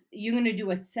you're going to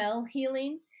do a cell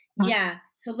healing? Mm-hmm. Yeah,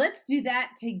 so let's do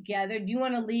that together. Do you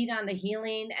want to lead on the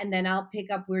healing and then I'll pick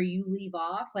up where you leave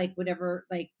off? Like whatever,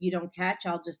 like you don't catch,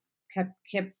 I'll just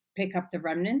pick up the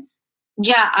remnants?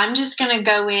 Yeah, I'm just going to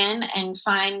go in and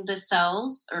find the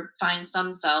cells or find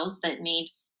some cells that need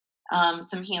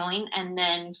some healing and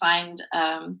then find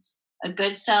a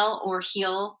good cell or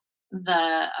heal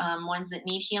the ones that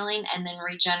need healing and then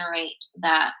regenerate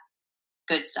that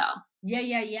good cell.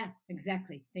 Yeah.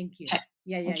 Exactly. Thank you. Okay.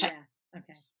 Yeah. Okay.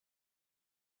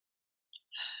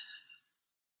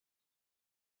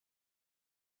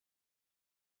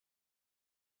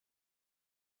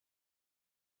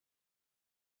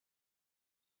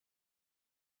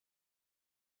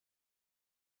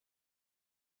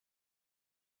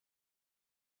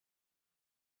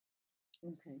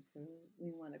 Okay, so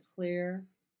we want to clear.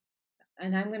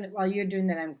 And while you're doing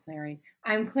that,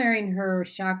 I'm clearing her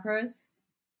chakras.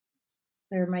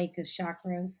 Clear Maika's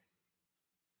chakras.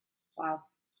 Wow.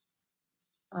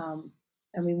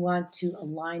 And we want to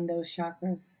align those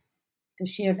chakras. Does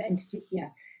she have entity? Yeah.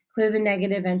 Clear the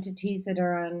negative entities that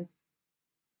are on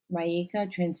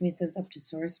Maika. Transmute those up to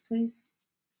source, please.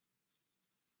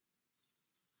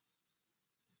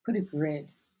 Put a grid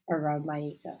around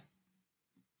Maika.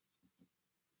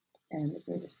 And the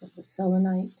grid is filled with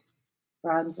selenite,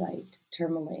 bronzite,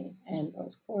 tourmaline, and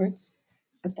rose quartz.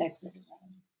 Put that grid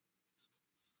around.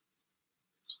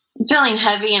 I'm feeling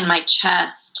heavy in my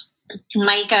chest.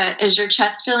 Maika, is your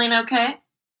chest feeling okay?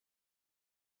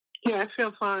 Yeah, I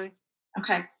feel fine.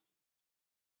 Okay.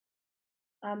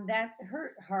 That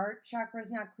her heart chakra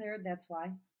is not cleared. That's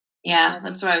why. Yeah,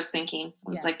 that's what I was thinking. I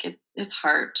was like, it's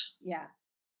heart. Yeah.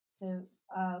 So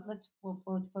we'll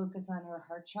both focus on her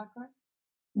heart chakra.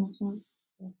 Mm-hmm.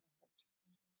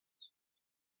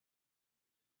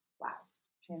 Wow.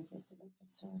 Transmit the liquid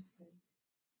source, please.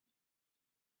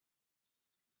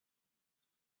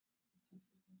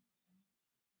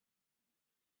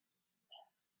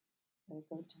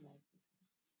 Go tonight.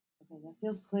 Okay, that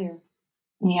feels clear.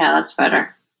 Yeah, that's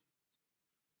better.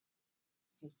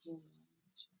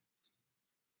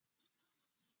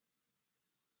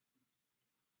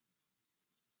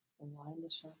 Align the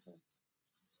chakras.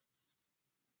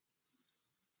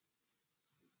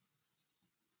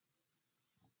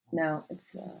 No,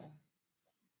 it's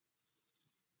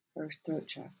first throat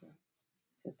chakra.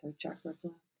 Is it throat chakra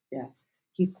blocked? Yeah.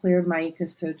 You cleared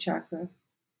Maika's throat chakra.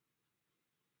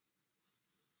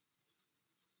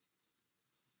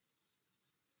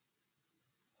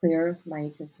 Clear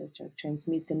Maika's throat chakra.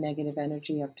 Transmute the negative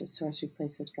energy up to source.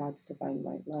 Replace with God's divine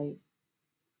white light.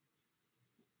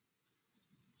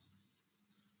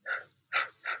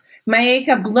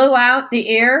 Maika, blow out the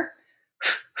air.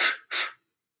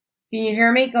 Can you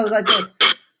hear me? Go like this.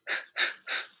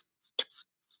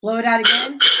 Blow it out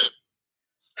again.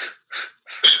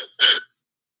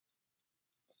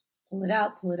 Pull it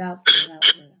out, pull it out, pull it out,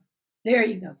 pull it out. There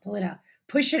you go. Pull it out.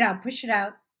 Push it out, push it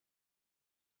out.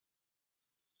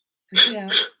 Push it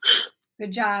out.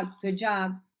 Good job, good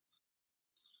job.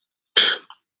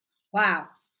 Wow.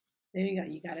 There you go.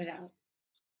 You got it out.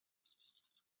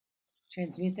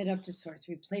 Transmute that up to source.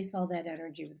 Replace all that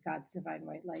energy with God's divine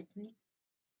white light, please.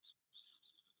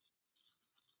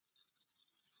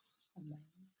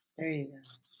 There you go.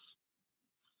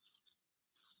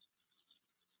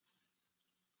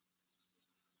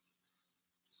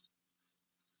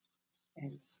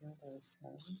 And heal those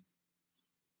cells.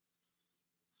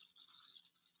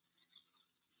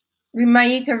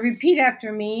 Maika, repeat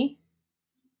after me.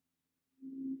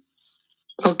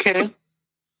 Okay.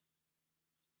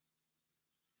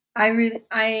 I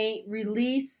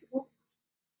release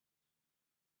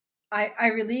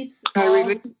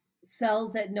all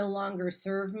cells that no longer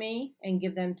serve me and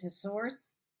give them to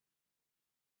source.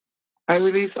 I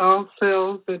release all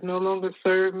cells that no longer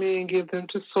serve me and give them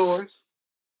to source.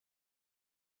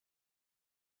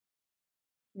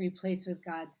 Replace with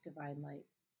God's divine light,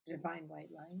 divine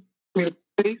white light.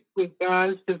 Replace with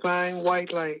God's divine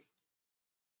white light.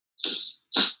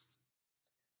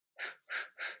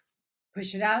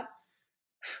 Push it out.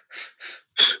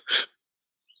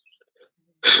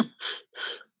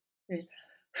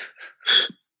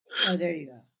 Oh, there you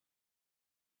go.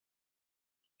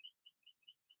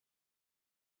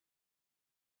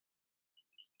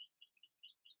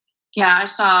 Yeah, I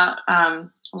saw a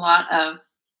lot of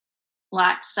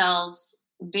black cells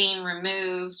being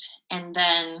removed, and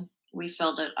then we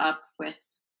filled it up with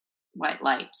white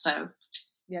light. So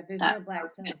yeah, there's no black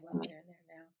cells left there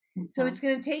now. So it's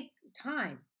going to take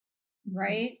time,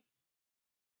 right?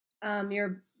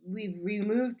 We've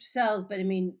removed cells, but I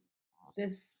mean,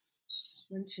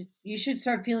 you should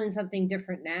start feeling something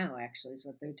different now. Actually, is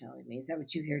what they're telling me. Is that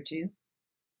what you hear too?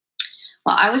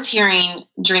 Well, I was hearing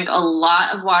drink a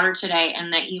lot of water today,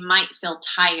 and that you might feel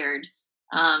tired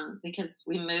because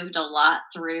we moved a lot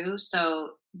through.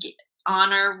 So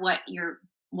honor what you're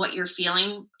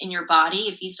feeling in your body.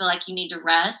 If you feel like you need to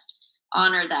rest,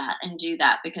 honor that and do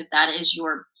that, because that is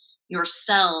your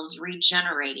cells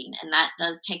regenerating, and that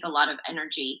does take a lot of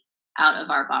energy out of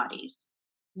our bodies.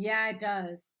 Yeah, it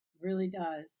does. It really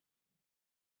does.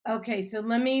 Okay, so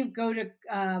let me go to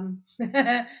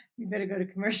you better go to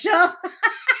commercial.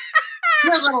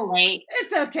 We're a little late.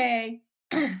 It's okay.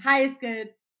 High is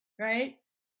good, right?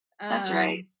 That's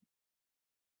right.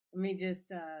 Let me just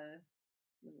see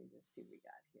what we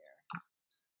got here.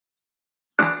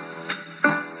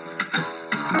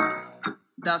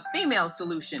 The Female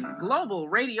Solution Global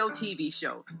Radio TV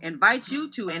Show invites you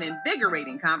to an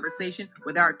invigorating conversation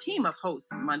with our team of hosts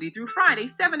Monday through Friday,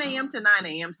 7 a.m. to 9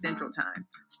 a.m. Central Time.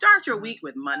 Start your week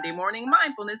with Monday Morning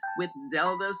Mindfulness with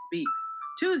Zelda Speaks.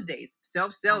 Tuesdays,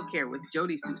 Self-Cell Care with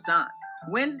Jody Susan.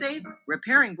 Wednesdays,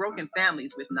 Repairing Broken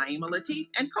Families with Naima Latif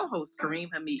and co-host Kareem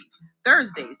Hamid.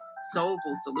 Thursdays,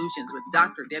 Soulful Solutions with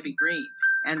Dr. Debbie Green.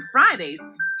 And Fridays,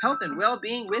 Health and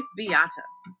Wellbeing with Beata.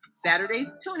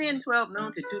 Saturdays, tune in 12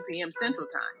 noon to 2 p.m. Central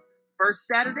Time. First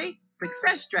Saturday,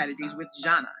 Success Strategies with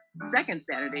Jana. Second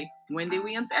Saturday, Wendy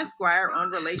Williams Esquire on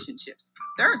relationships.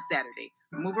 Third Saturday,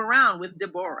 Move Around with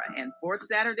Deborah. And fourth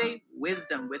Saturday,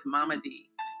 Wisdom with Mama D.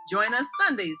 Join us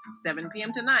Sundays, 7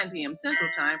 p.m. to 9 p.m.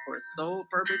 Central Time for Soul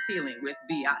Purpose Healing with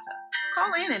Beata.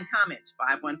 Call in and comment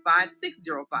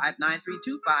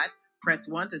 515-605-9325. Press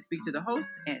 1 to speak to the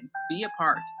host and be a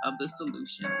part of the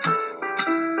solution.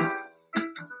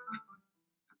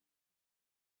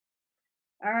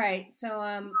 All right, so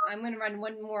I'm going to run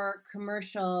one more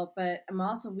commercial, but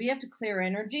we have to clear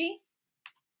energy.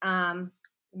 Let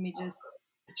me just.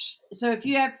 So if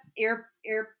you have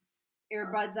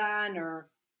earbuds on or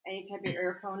any type of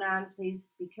earphone on, please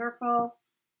be careful.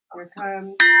 Here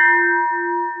comes.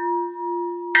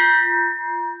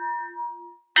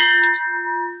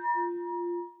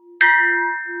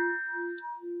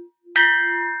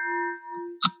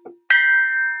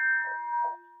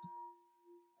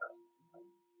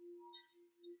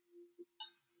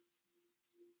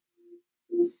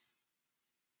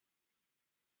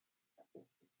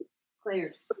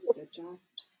 cleared. Good job. I'm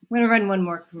going to run one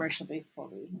more commercial before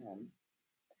we.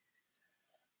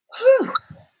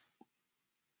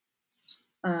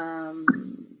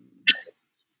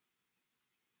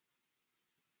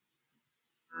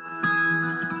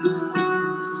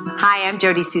 Hi, I'm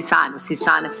Jody Susan with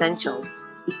Susan Essentials.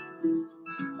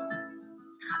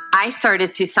 I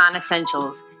started Susan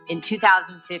Essentials in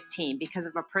 2015 because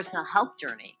of a personal health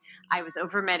journey. I was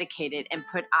over-medicated and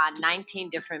put on 19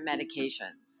 different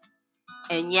medications.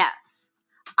 And yes,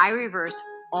 I reversed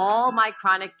all my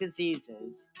chronic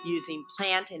diseases using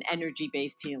plant and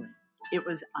energy-based healing. It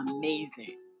was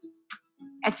amazing.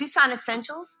 At Susan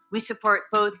Essentials, we support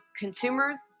both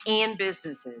consumers and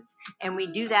businesses, and we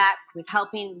do that with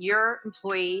helping your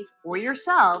employees or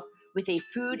yourself with a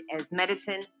food as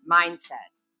medicine mindset.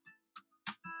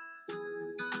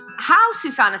 How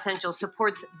Susan Essentials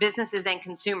supports businesses and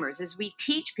consumers is we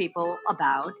teach people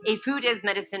about a food as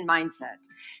medicine mindset.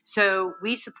 So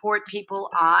we support people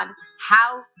on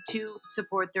how to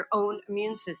support their own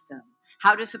immune system,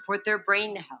 how to support their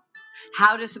brain health,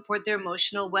 how to support their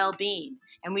emotional well-being.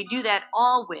 And we do that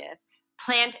all with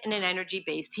plant and an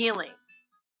energy-based healing.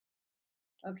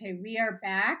 Okay, we are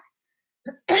back.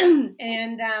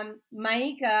 And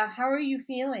Maika, how are you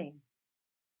feeling?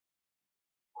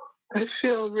 I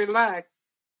feel relaxed.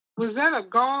 Was that a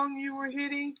gong you were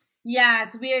hitting?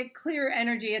 Yes, we had clear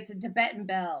energy. It's a Tibetan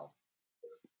bell.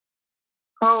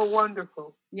 Oh,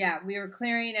 wonderful. Yeah, we were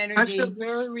clearing energy. I feel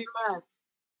very relaxed.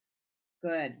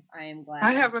 Good. I am glad.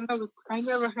 I have another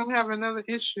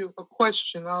issue, a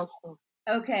question also.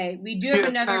 Okay, we do have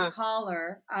another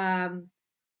caller.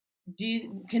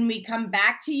 Can we come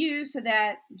back to you so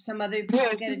that some other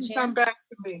people get a chance? Come back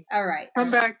to me. All right. Come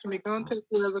back to me. Don't take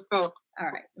the other call. All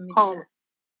right. Let me call. Do that.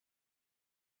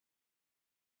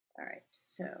 All right.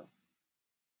 So,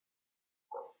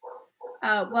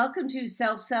 welcome to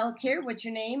Self Cell Care. What's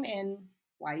your name and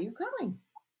why are you calling?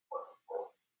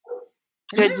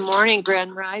 Good morning,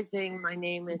 Grand Rising. My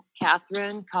name is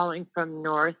Catherine, calling from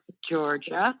North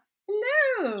Georgia.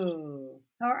 Hello.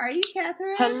 How are you,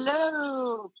 Catherine?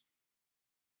 Hello.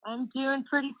 I'm doing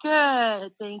pretty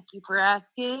good. Thank you for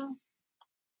asking.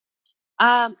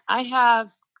 I have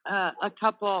I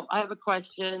have a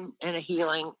question and a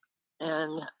healing.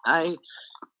 And I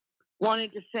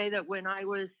wanted to say that when I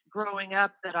was growing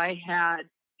up that I had,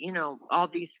 all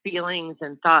these feelings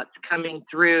and thoughts coming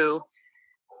through,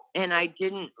 and I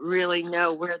didn't really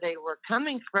know where they were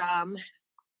coming from,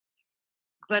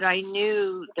 but I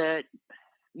knew that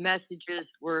messages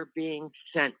were being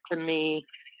sent to me,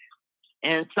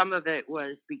 and some of it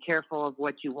was be careful of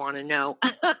what you want to know,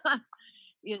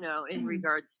 in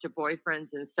regards to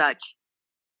boyfriends and such.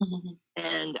 Mm-hmm.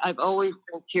 And I've always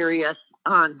been curious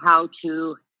on how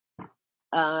to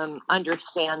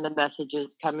understand the messages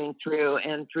coming through,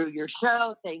 and through your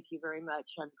show, thank you very much.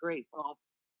 I'm grateful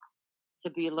to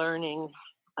be learning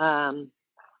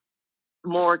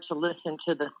more to listen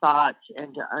to the thoughts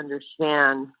and to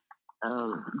understand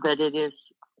that it is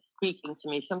speaking to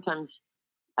me. Sometimes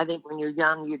I think when you're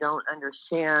young, you don't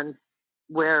understand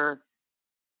where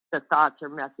the thoughts or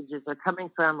messages are coming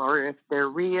from, or if they're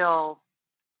real,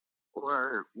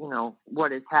 or,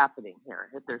 what is happening here,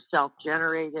 if they're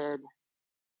self-generated,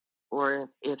 or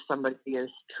if somebody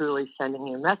is truly sending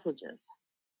you messages.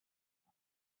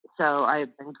 So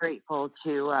I've been grateful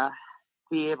to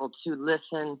be able to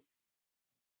listen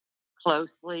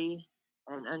closely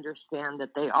and understand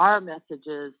that they are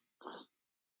messages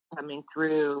coming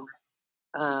through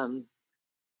to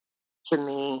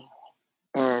me,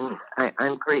 and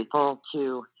I'm grateful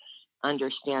to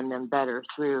understand them better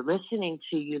through listening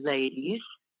to you ladies.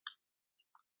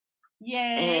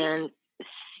 Yay! And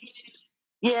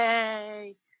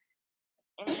yay!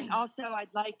 And also,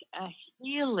 I'd like a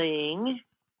healing.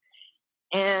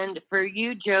 And for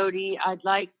you, Jody, I'd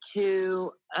like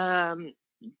to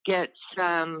get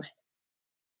some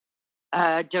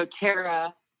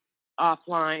doTERRA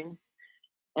offline.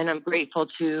 And I'm grateful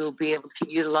to be able to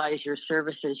utilize your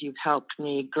services. You've helped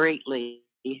me greatly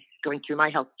going through my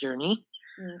health journey.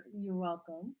 You're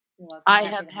welcome. You're welcome. I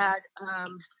have had,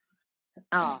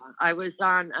 I was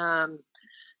on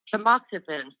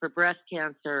tamoxifen for breast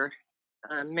cancer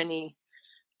many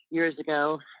years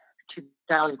ago,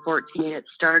 2014 it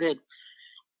started.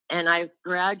 And I've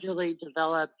gradually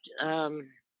developed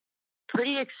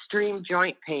pretty extreme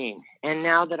joint pain. And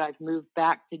now that I've moved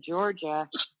back to Georgia,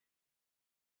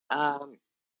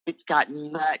 it's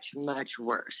gotten much, much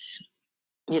worse.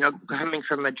 Coming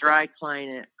from a dry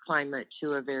climate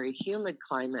to a very humid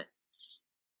climate.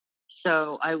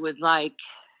 So I would like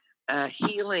a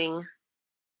healing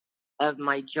of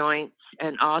my joints,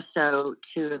 and also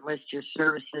to enlist your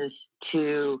services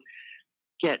to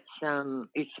get some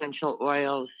essential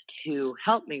oils to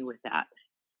help me with that.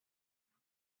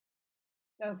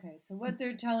 Okay, so what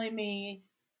they're telling me,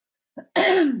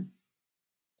 I'm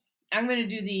going to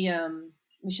do the,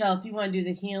 Michelle, if you want to do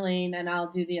the healing, and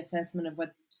I'll do the assessment of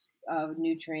what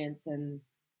nutrients and.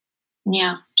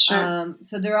 Yeah, sure.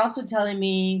 So they're also telling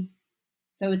me,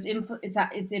 so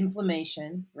it's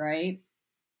inflammation, right?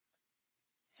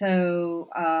 So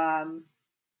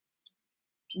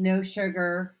no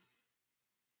sugar.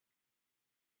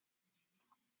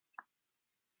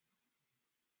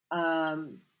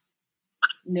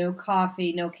 No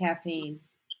coffee, no caffeine.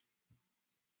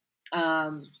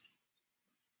 That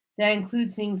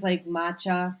includes things like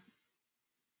matcha.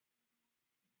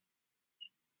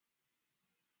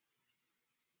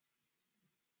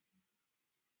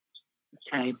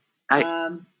 Okay.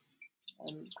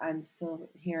 I'm still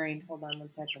hearing. Hold on one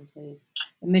second, please.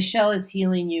 And Michelle is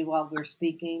healing you while we're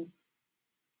speaking.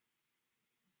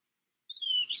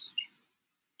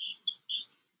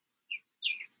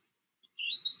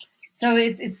 So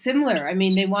it's similar. I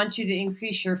mean, they want you to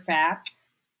increase your fats,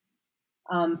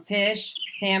 fish,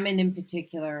 salmon in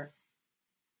particular.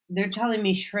 They're telling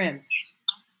me shrimp.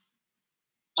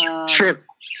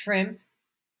 Shrimp.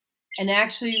 And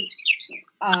actually,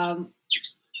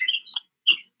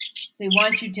 they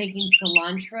want you taking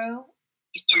cilantro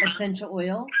essential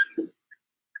oil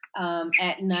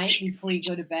at night before you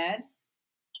go to bed.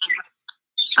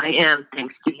 I am,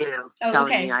 thanks to you telling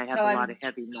me I have a lot of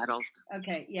heavy metals.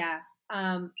 Okay, yeah.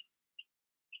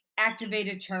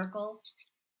 Activated charcoal.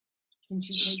 Can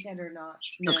she take that or not?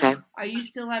 No. Okay. Are you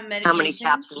still on medications? How many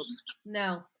capsules?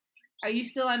 No. Are you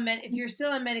still on if you're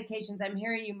still on medications, I'm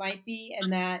hearing you might be,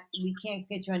 and that we can't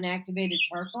get you on activated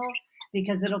charcoal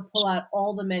because it'll pull out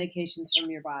all the medications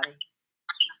from your body.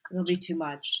 It'll be too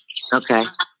much. Okay.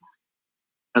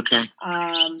 Okay.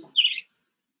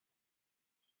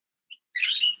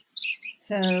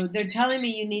 So they're telling me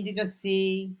you need to go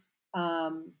see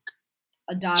a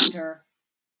doctor,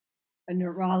 a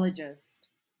neurologist,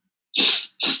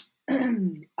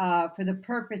 for the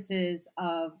purposes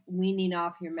of weaning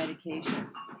off your medications.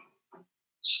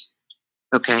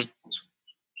 Okay.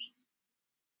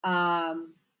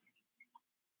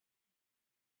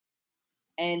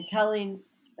 And telling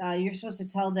you're supposed to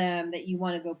tell them that you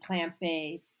want to go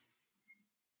plant-based,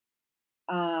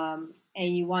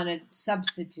 and you want to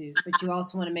substitute, but you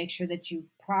also want to make sure that you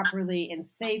properly and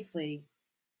safely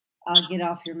get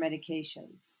off your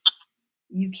medications.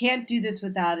 You can't do this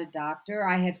without a doctor.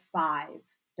 I had 5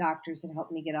 doctors that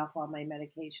helped me get off all my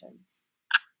medications.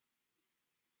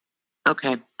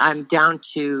 Okay. I'm down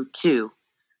to 2.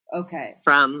 Okay.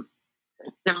 From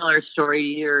a similar story to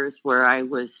yours where I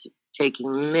was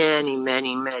taking many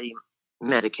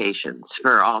medications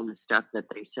for all the stuff that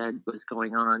they said was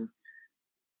going on.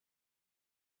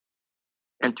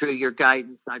 And through your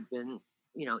guidance, I've been,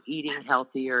 eating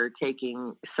healthier,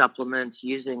 taking supplements,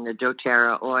 using the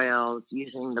doTERRA oils,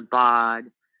 using the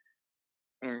BOD,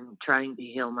 and trying to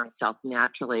heal myself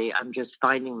naturally. I'm just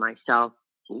finding myself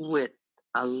with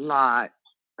a lot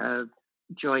of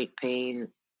joint pain,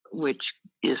 which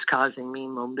is causing me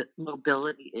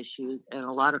mobility issues and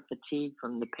a lot of fatigue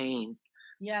from the pain.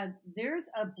 Yeah, there's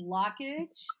a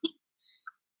blockage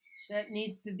that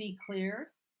needs to be cleared.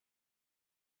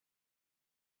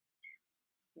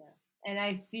 Yeah. And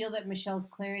I feel that Michelle's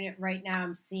clearing it right now.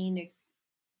 I'm seeing it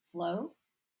flow.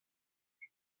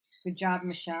 Good job,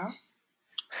 Michelle.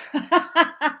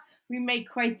 We make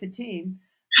quite the team.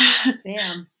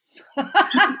 Damn.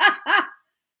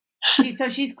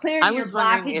 She's clearing your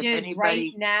blockages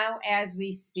right now as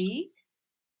we speak.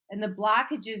 And the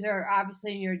blockages are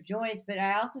obviously in your joints, but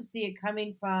I also see it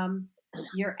coming from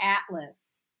your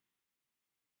atlas.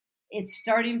 It's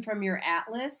starting from your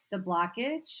atlas, the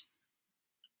blockage.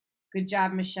 Good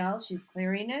job, Michelle. She's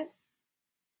clearing it.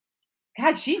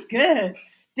 God, she's good.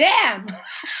 Damn.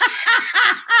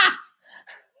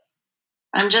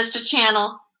 I'm just a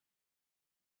channel.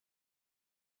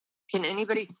 Can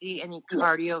anybody see any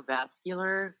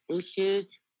cardiovascular issues?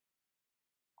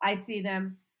 I see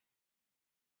them.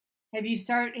 Have you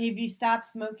stopped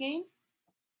smoking?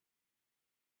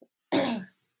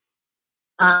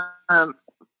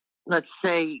 Let's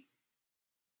say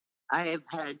I have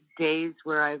had days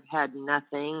where I've had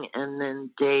nothing, and then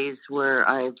days where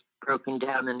I've broken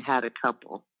down and had a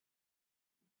couple.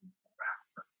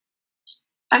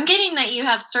 I'm getting that you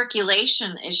have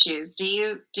circulation issues. Do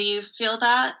you feel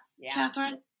that,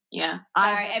 Catherine? Yeah.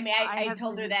 Sorry, I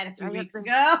told her that a few weeks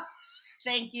ago.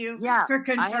 Thank you for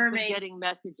confirming. I have been getting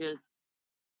messages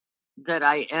that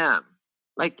I am.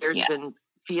 Like there's been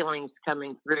feelings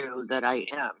coming through that I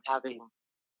am having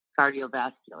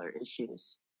cardiovascular issues.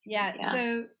 Yeah.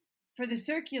 So for the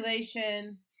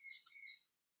circulation,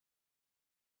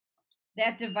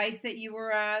 that device that you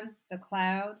were on, the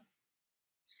cloud,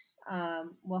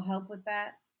 will help with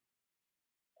that.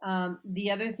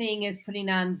 The other thing is putting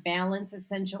on Balance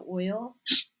essential oil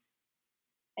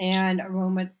and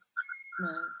aroma.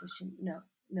 No.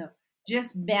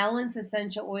 Just Balance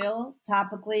essential oil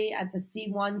topically at the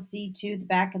C1, C2, the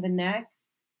back of the neck,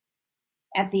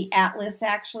 at the atlas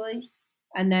actually.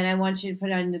 And then I want you to put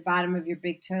it on the bottom of your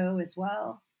big toe as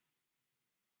well.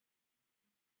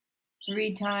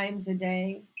 3 times a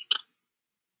day.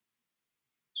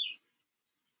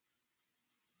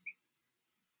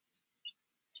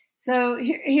 So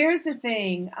here's the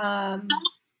thing.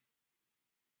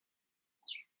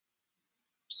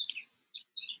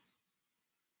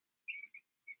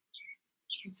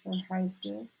 It's for high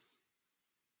school.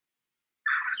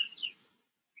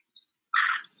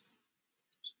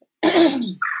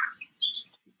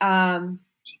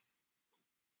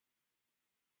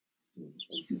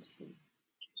 Interesting.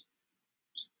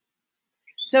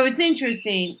 So it's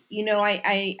interesting. You know,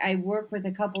 I work with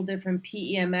a couple different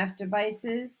PEMF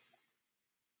devices.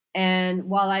 And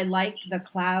while I like the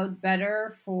cloud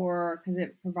better because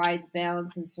it provides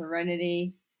balance and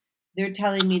serenity, they're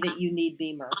telling me that you need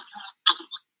Beamer.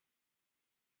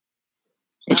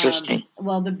 Interesting.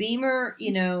 Well, the Beamer,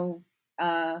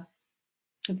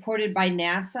 supported by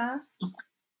NASA,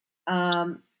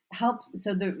 helps.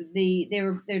 So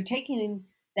they're taking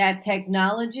that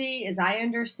technology, as I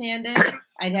understand it.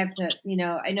 I'd have to,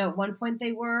 I know at one point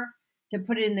they were to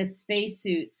put it in the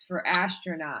spacesuits for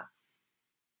astronauts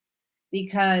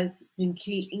because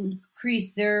to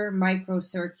increase their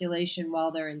microcirculation while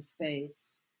they're in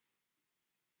space.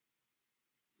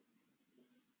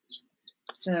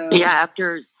 So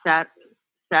after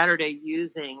Saturday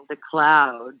using the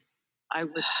cloud, I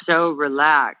was so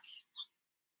relaxed,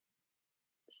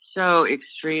 so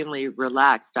extremely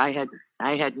relaxed. I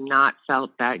had not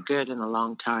felt that good in a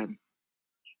long time.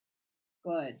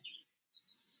 Good.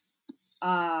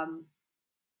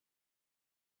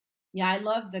 Yeah, I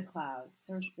love the cloud.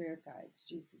 Source Spirit Guides.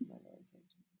 Jesus, my Lord.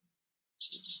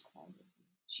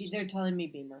 They're telling me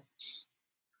Beamer.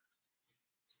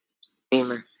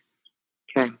 Beamer.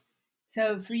 Okay.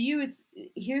 So for you,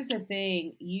 here's the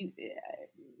thing. You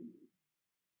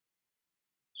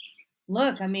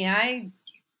look. I mean,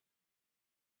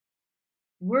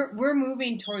 we're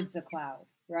moving towards the cloud,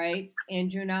 right?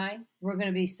 Andrew and I. We're going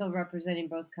to be still representing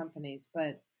both companies,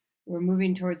 but we're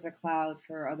moving towards the cloud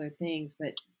for other things.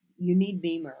 But you need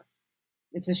Beamer.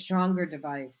 It's a stronger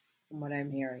device, from what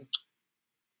I'm hearing.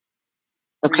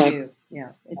 For you,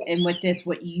 yeah. That's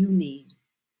what you need.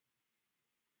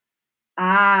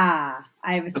 I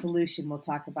have a solution. We'll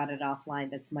talk about it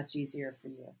offline. That's much easier for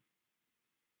you.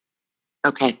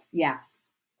 Okay. Yeah.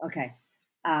 Okay.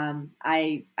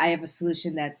 I have a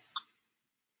solution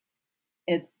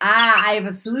I have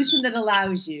a solution that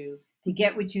allows you to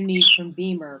get what you need from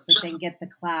Beamer, but then get the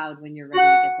cloud when you're ready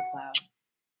to get the cloud.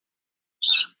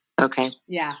 Okay.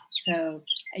 Yeah. So,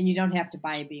 and you don't have to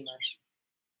buy a Beamer.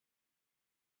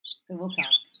 So we'll talk.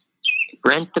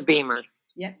 Rent the Beamer.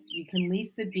 Yep. You can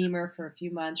lease the Beamer for a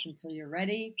few months until you're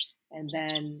ready. And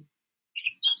then,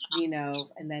 and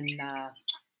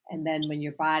then when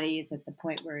your body is at the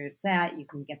point where it's at, you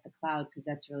can get the cloud because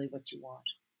that's really what you want.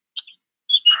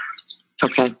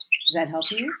 Okay. Does that help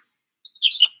you?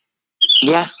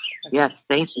 Yes. Okay. Yes.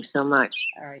 Thank you so much.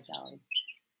 All right, darling.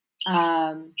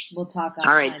 We'll talk offline.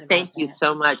 All right. Thank you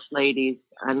so much, ladies.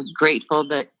 I'm grateful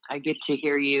that I get to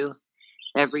hear you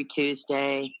every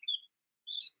Tuesday.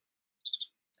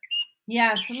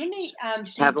 Yeah. So let me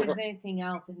see if there's anything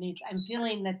else that needs. I'm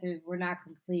feeling that we're not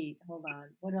complete. Hold on.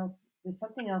 What else? There's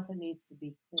something else that needs to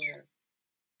be clear.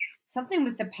 Something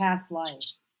with the past life.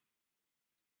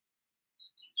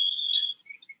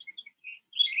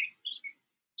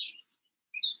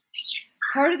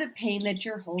 Part of the pain that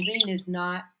you're holding is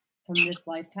not from this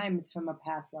lifetime, it's from a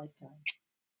past lifetime.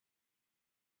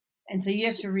 And so you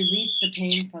have to release the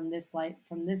pain from this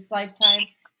lifetime.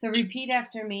 So repeat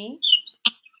after me.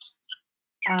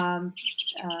 Can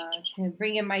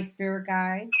bring in my spirit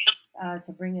guides.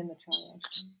 So bring in the triangles.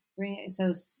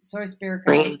 So Source Spirit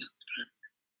Guides.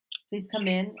 Please come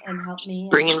in and help me.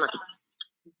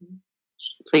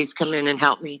 Please come in and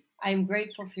help me. I am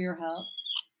grateful for your help.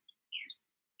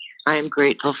 I am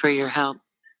grateful for your help.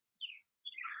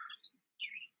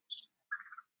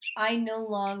 I no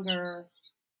longer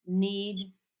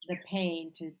need the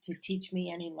pain to teach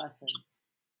me any lessons.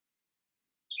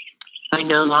 I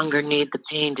no longer need the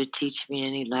pain to teach me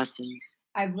any lessons.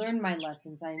 I've learned my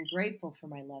lessons. I am grateful for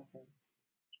my lessons.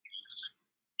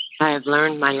 I have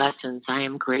learned my lessons. I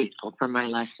am grateful for my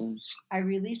lessons. I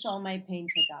release all my pain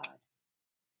to God.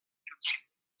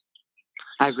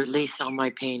 I release all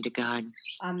my pain to God.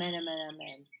 Amen, amen,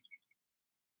 amen.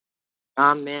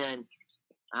 Amen.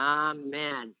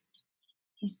 Amen.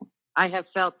 I have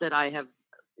felt that I have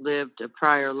lived a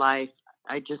prior life.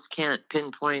 I just can't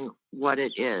pinpoint what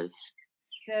it is.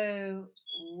 So,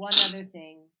 one other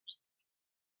thing.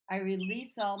 I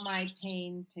release all my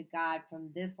pain to God from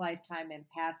this lifetime and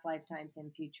past lifetimes and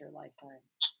future lifetimes.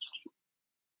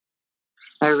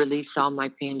 I release all my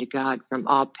pain to God from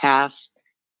all past,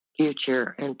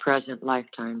 future, and present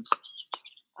lifetimes.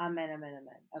 Amen, amen,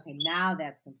 amen. Okay, now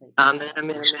that's complete. Amen,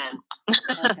 amen, amen.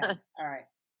 Okay, all right.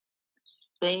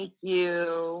 Thank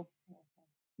you.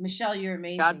 Michelle, you're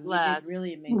amazing. God bless. You did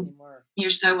really amazing work.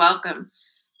 You're so welcome.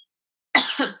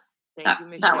 Thank you,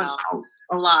 Michelle. That was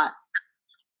a lot.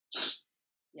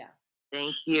 Yeah.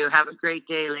 Thank you. Have a great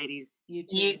day, ladies. You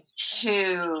too. You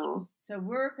too. So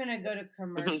we're going to go to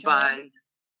commercial. Bye.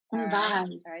 All right. Bye.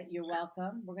 All right. You're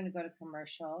welcome. We're going to go to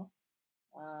commercial.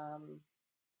 I'm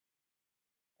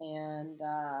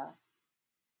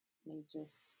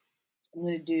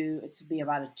going to do, it's be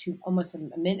about almost a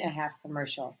minute and a half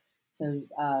commercial. So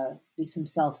do some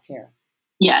self-care.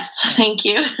 Yes. Thank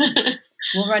you.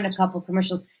 We'll run a couple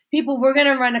commercials. People, we're going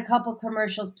to run a couple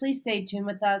commercials. Please stay tuned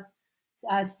with us.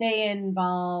 Stay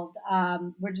involved.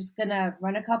 We're just going to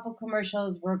run a couple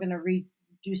commercials. We're going to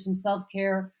do some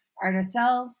self-care on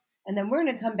ourselves. And then we're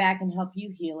going to come back and help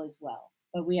you heal as well.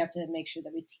 But we have to make sure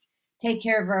that we take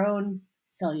care of our own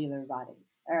cellular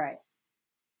bodies. All right.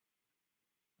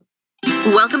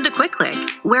 Welcome to Quick Click,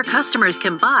 where customers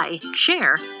can buy,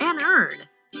 share, and earn.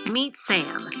 Meet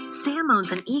Sam. Sam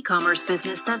owns an e-commerce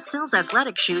business that sells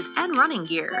athletic shoes and running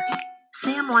gear.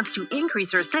 Sam wants to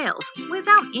increase her sales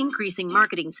without increasing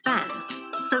marketing spend,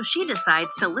 so she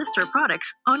decides to list her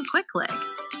products on Quick Click.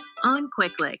 On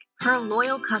Quick Click, her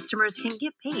loyal customers can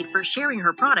get paid for sharing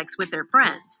her products with their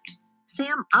friends.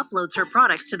 Sam uploads her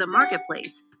products to the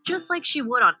marketplace, just like she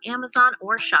would on Amazon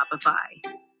or Shopify.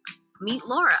 Meet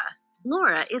Laura.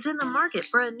 Laura is in the market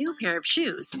for a new pair of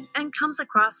shoes and comes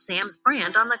across Sam's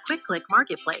brand on the Quick Click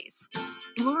marketplace.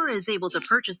 Laura is able to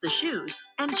purchase the shoes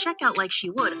and check out like she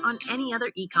would on any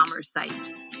other e-commerce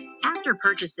site. After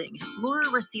purchasing, Laura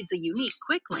receives a unique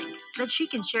Quick Link that she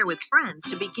can share with friends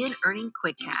to begin earning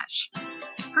quick cash.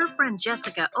 Her friend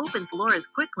Jessica opens Laura's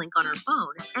Quick Link on her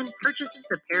phone and purchases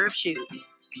the pair of shoes.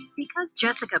 Because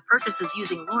Jessica purchases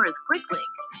using Laura's Quick Link,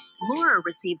 Laura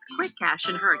receives quick cash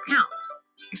in her account.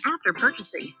 After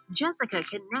purchasing, Jessica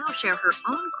can now share her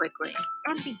own Quick Link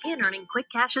and begin earning quick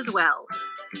cash as well.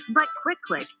 But Quick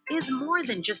Click is more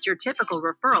than just your typical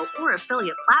referral or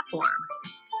affiliate platform.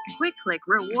 Quick Click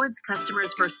rewards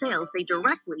customers for sales they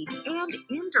directly and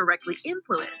indirectly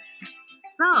influence.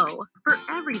 So, for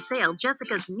every sale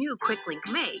Jessica's new Quick Link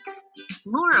makes,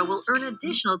 Laura will earn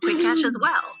additional quick cash as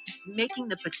well, making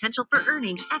the potential for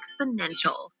earning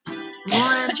exponential.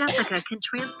 Laura and Jessica can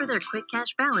transfer their quick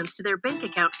cash balance to their bank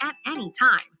account at any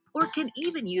time, or can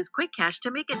even use quick cash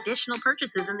to make additional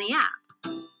purchases in the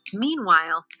app.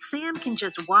 Meanwhile, Sam can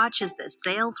just watch as the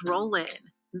sales roll in.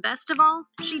 Best of all,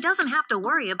 she doesn't have to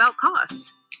worry about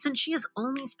costs, since she is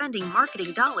only spending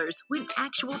marketing dollars when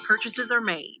actual purchases are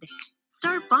made.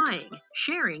 Start buying,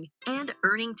 sharing, and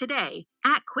earning today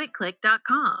at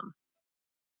QuickClick.com.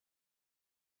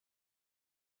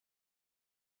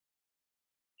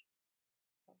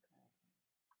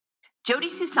 Jody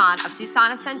Susan of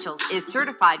Susan Essentials is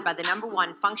certified by the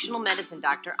 #1 functional medicine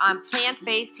doctor on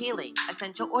plant-based healing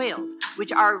essential oils,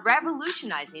 which are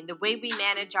revolutionizing the way we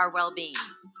manage our well-being.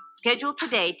 Schedule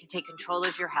today to take control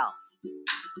of your health.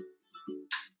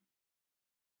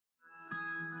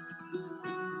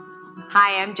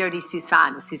 Hi, I'm Jody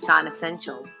Susan with Susan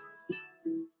Essentials.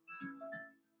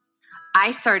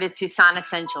 I started Susan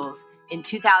Essentials in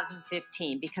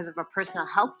 2015 because of a personal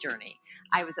health journey.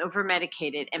 I was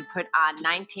over-medicated and put on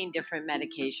 19 different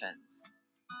medications.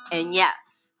 And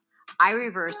yes, I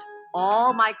reversed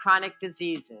all my chronic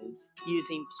diseases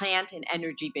using plant and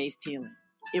energy-based healing.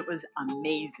 It was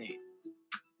amazing.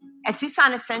 At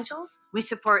Susan Essentials, we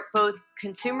support both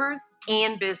consumers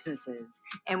and businesses,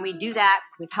 and we do that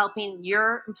with helping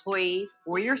your employees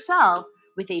or yourself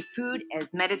with a food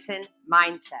as medicine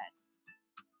mindset.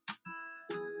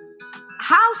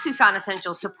 How Susan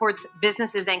Essentials supports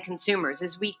businesses and consumers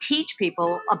is we teach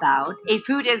people about a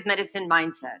food as medicine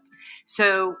mindset.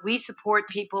 So we support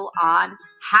people on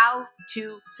how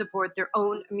to support their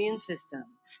own immune system,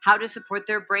 how to support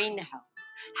their brain health,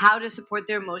 how to support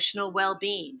their emotional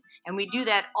well-being. And we do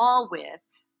that all with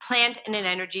plant and an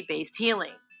energy-based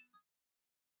healing.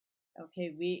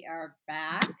 Okay, we are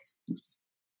back.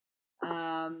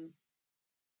 And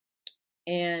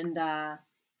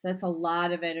so that's a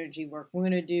lot of energy work. We're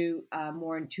going to do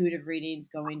more intuitive readings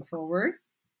going forward.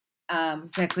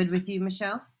 Is that good with you,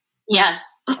 Michelle?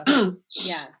 Yes. Okay.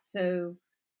 Yeah. So,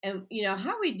 and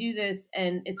how we do this,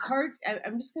 and it's hard.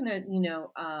 I'm just going to,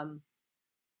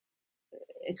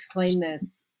 explain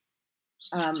this.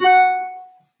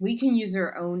 We can use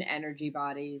our own energy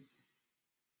bodies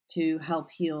to help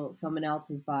heal someone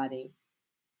else's body.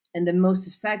 And the most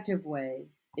effective way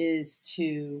is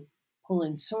to pull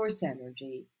in source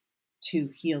energy to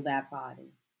heal that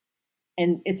body.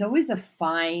 And it's always a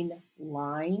fine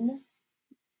line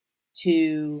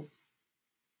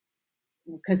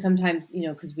because sometimes,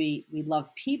 because we love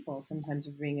people, sometimes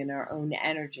we bring in our own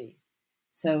energy.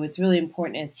 So it's really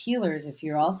important as healers, if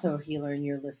you're also a healer and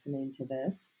you're listening to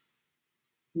this,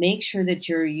 make sure that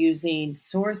you're using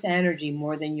source energy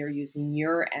more than you're using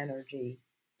your energy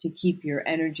to keep your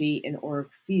energy and auric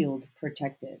field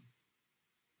protected.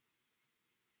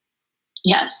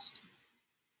 Yes.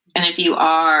 And if you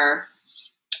are,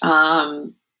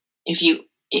 if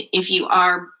you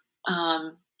are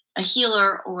a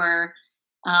healer or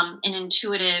an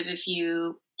intuitive, if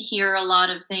you hear a lot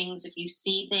of things, if you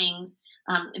see things,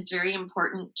 it's very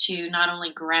important to not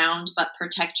only ground but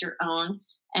protect your own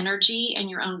energy and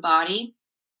your own body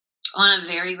on a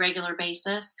very regular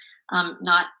basis.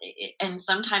 And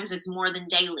sometimes it's more than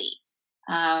daily.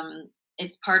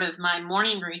 It's part of my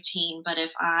morning routine. But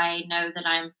if I know that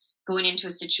I'm going into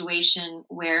a situation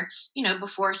where,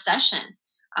 before a session,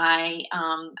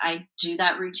 I do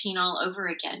that routine all over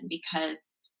again, because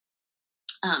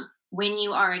when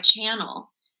you are a channel,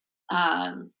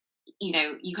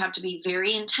 you have to be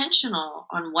very intentional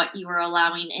on what you are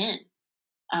allowing in,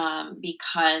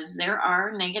 because there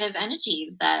are negative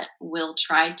entities that will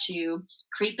try to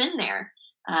creep in there.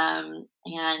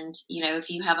 And if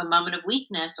you have a moment of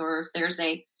weakness, or if there's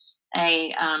a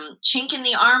chink in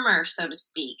the armor, so to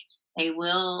speak, they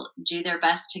will do their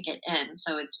best to get in.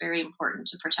 So it's very important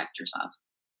to protect yourself.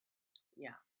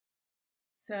 Yeah.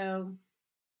 So,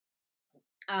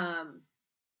 I'm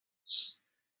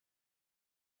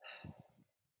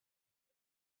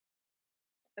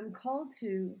called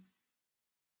to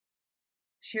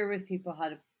share with people how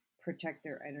to protect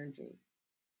their energy.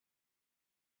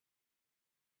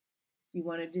 Do you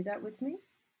want to do that with me?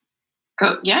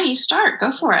 Go. Yeah, you start.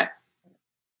 Go for it.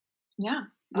 Yeah.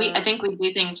 I think we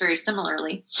do things very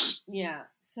similarly. Yeah.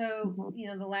 So,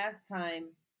 the last time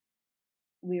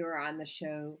we were on the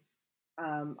show,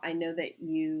 I know that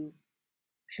you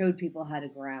showed people how to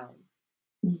ground.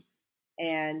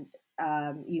 And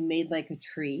you made like a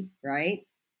tree, right?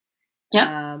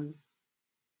 Yeah.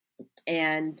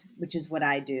 And which is what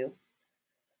I do.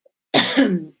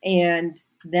 And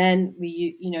then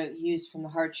we, use from the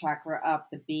heart chakra up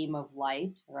the beam of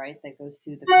light, right? That goes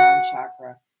through the crown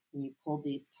chakra, and you pull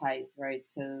these tight, right?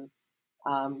 So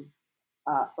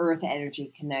earth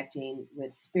energy connecting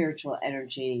with spiritual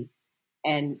energy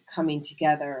and coming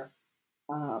together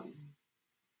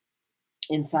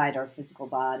inside our physical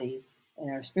bodies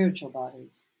and our spiritual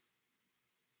bodies.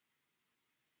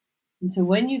 And so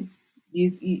when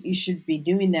you should be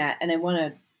doing that, and I want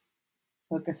to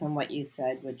focus on what you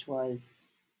said, which was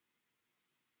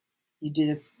you do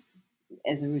this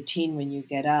as a routine when you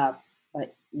get up,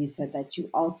 but you said that you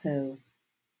also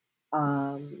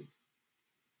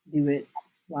do it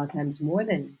a lot of times more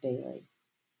than daily.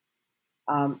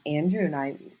 Andrew and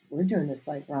I, we're doing this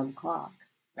like round the clock.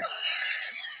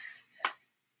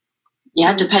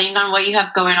 Yeah, so, depending on what you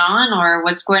have going on or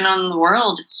what's going on in the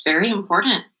world, it's very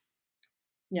important.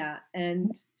 Yeah,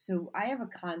 and so I have a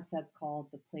concept called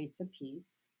the Place of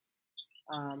Peace,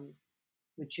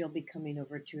 which you'll be coming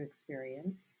over to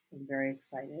experience. I'm very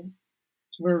excited.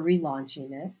 We're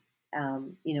relaunching it.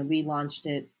 We launched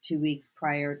it 2 weeks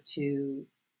prior to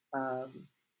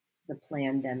the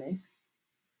pandemic,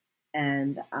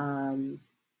 and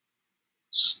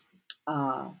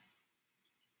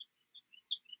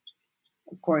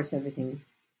of course everything,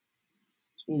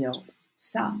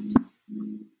 stopped.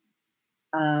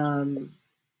 And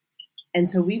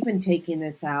so we've been taking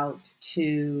this out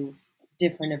to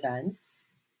different events,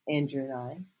 Andrew and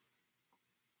I.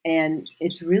 And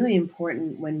it's really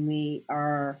important when we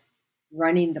are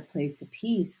running the Place of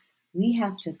Peace, we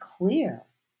have to clear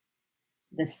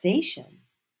the station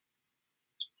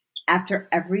after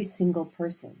every single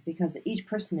person, because each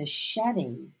person is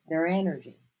shedding their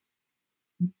energy,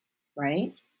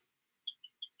 right?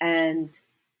 And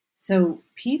so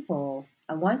people,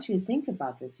 I want you to think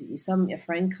about this. A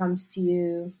friend comes to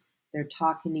you, they're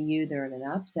talking to you, they're in an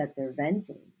upset, they're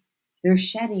venting, they're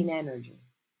shedding energy.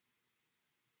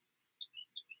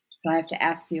 So I have to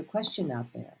ask you a question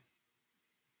out there.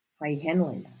 How are you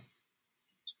handling that?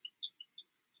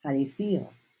 How do you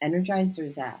feel? Energized or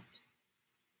zapped?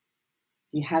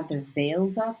 Do you have the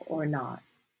veils up or not?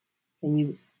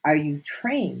 Are you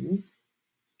trained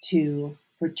to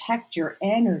protect your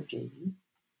energy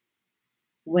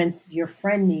when your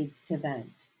friend needs to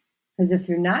vent? Because if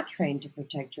you're not trained to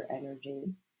protect your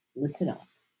energy, listen up.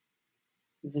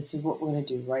 Because this is what we're going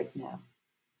to do right now.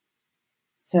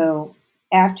 So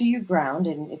after you ground,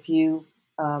 and if you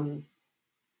don't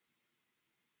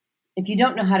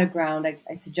know how to ground,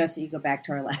 I suggest that you go back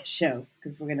to our last show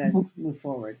because we're going to move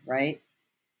forward, right?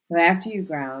 So after you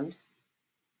ground,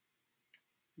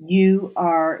 you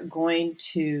are going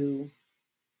to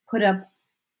put up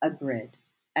a grid.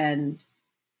 And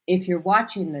if you're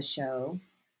watching the show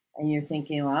and you're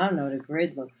thinking, well, I don't know what a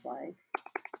grid looks like,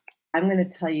 I'm going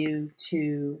to tell you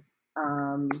to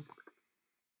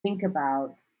think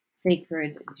about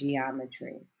sacred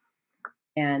geometry.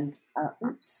 And,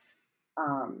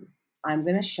 I'm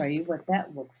going to show you what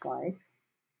that looks like.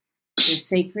 There's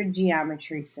sacred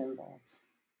geometry symbols.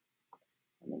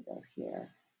 Let me go here.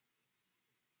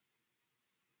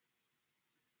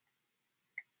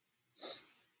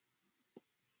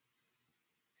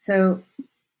 So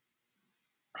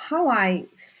how I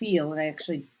feel, and I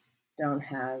actually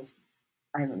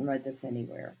I haven't read this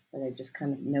anywhere, but I just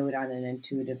kind of know it on an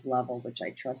intuitive level, which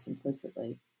I trust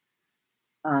implicitly.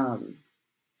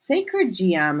 Sacred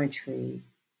geometry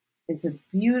is a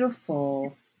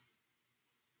beautiful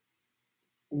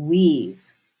weave,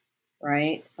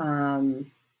 right?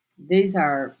 This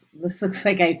looks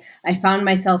like I found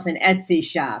myself an Etsy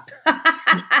shop.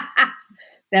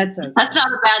 That's okay. That's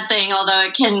not a bad thing, although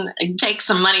it can take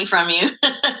some money from you.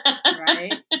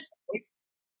 Right?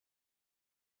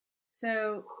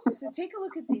 So take a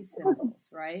look at these symbols,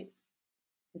 right?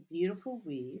 It's a beautiful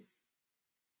weave.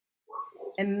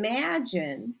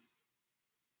 Imagine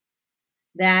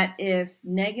that if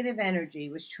negative energy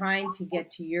was trying to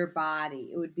get to your body,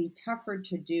 it would be tougher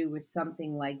to do with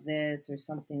something like this or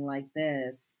something like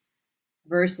this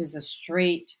versus a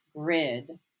straight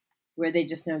grid where they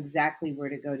just know exactly where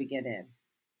to go to get in,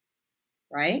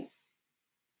 right?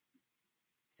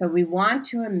 So we want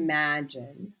to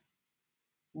imagine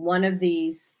one of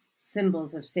these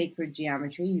symbols of sacred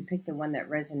geometry. You pick the one that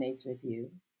resonates with you,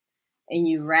 and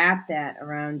you wrap that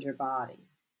around your body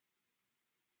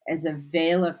as a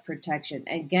veil of protection.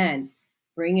 Again,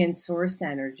 bring in source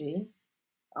energy.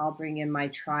 I'll bring in my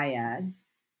triad.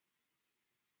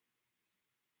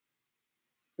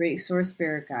 Great source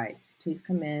spirit guides, please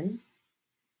come in.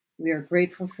 We are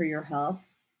grateful for your help.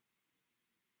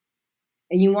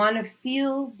 And you want to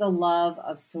feel the love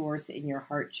of source in your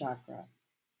heart chakra.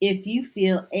 If you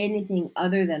feel anything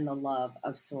other than the love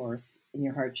of source in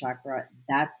your heart chakra,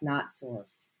 that's not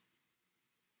source.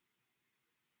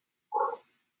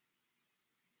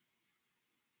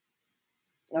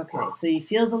 Okay, so you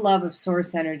feel the love of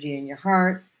source energy in your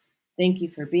heart. Thank you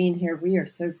for being here. We are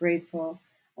so grateful.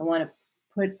 I want to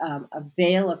put a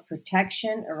veil of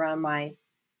protection around my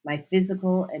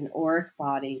physical and auric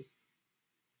body.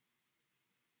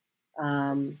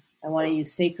 I want to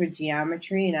use sacred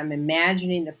geometry, and I'm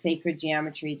imagining the sacred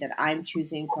geometry that I'm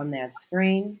choosing from that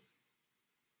screen.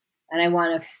 And I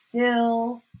want to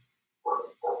fill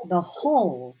the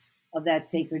holes of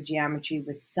that sacred geometry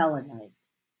with selenite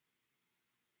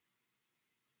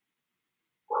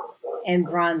and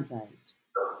bronzite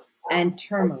and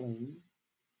tourmaline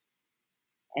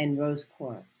and rose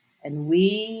quartz, and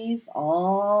weave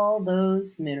all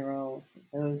those minerals,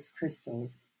 those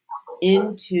crystals,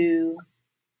 into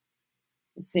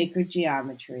the sacred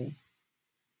geometry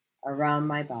around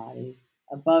my body,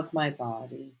 above my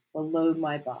body, below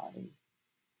my body,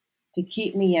 to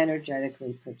keep me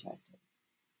energetically protected.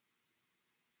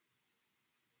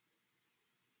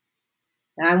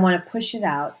 Now I want to push it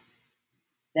out,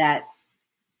 that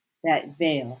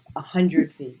veil,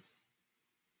 100 feet.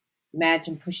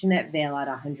 Imagine pushing that veil out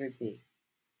 100 feet.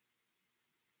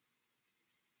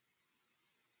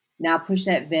 Now push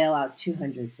that veil out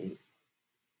 200 feet.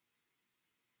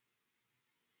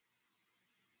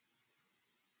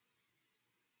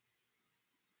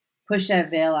 Push that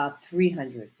veil out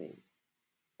 300 feet.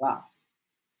 Wow.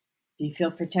 Do you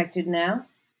feel protected now?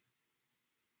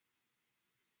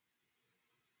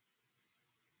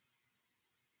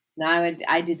 Now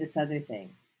I do this other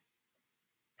thing.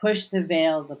 Push the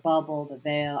veil, the bubble, the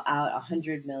veil out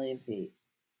 100 million feet.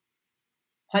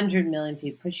 100 million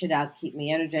feet. Push it out. Keep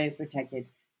me energetically protected.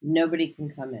 Nobody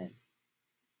can come in.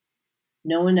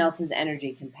 No one else's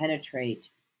energy can penetrate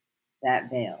that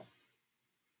veil,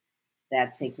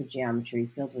 that sacred geometry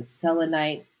filled with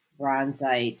selenite,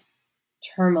 bronzite,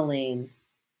 tourmaline,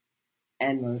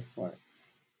 and rose quartz.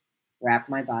 Wrap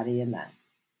my body in that.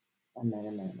 Amen,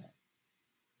 amen, amen.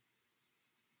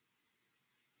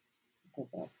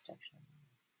 Protection.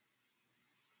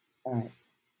 All right.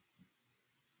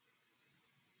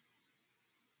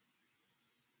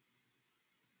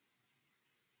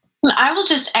 I will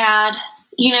just add,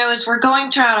 as we're going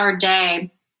throughout our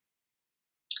day,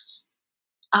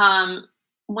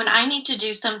 when I need to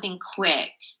do something quick,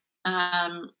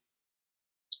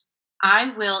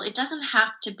 it doesn't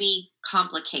have to be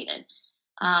complicated.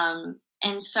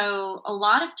 And so a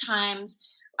lot of times,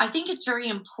 I think it's very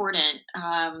important,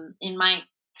 in my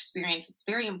experience, it's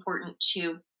very important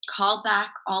to call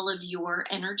back all of your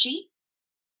energy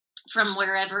from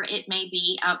wherever it may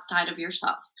be outside of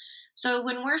yourself. So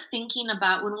when we're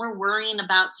worrying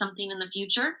about something in the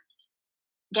future,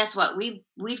 guess what?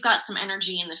 We've got some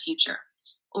energy in the future.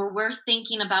 Or we're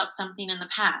thinking about something in the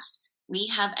past. We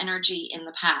have energy in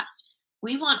the past.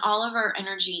 We want all of our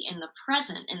energy in the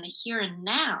present, in the here and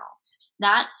now.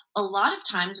 That's a lot of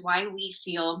times why we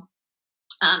feel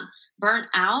burnt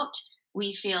out.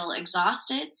 We feel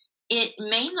exhausted. It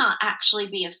may not actually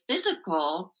be a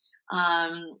physical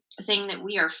thing that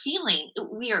we are feeling.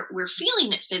 We're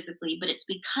feeling it physically, but it's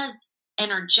because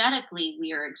energetically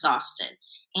we are exhausted,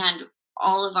 and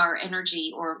all of our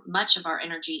energy, or much of our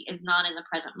energy, is not in the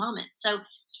present moment. So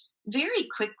very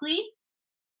quickly,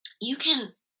 you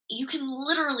can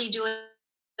literally do it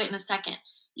in a second.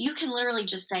 You can literally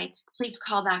just say, please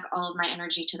call back all of my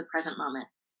energy to the present moment.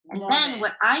 And then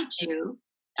what I do,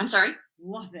 I'm sorry?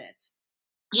 Love it.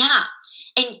 Yeah.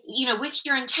 And, with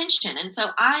your intention. And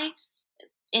so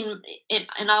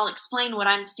and I'll explain what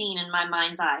I'm seeing in my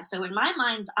mind's eye. So in my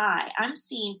mind's eye, I'm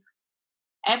seeing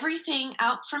everything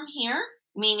out from here,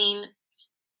 meaning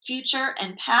future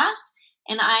and past.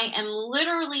 And I am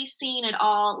literally seeing it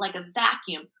all like a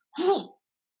vacuum,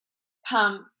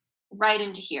 come right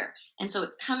into here. And so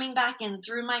it's coming back in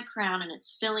through my crown, and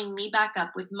it's filling me back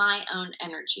up with my own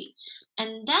energy.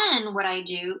 And then what I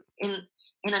do in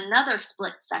another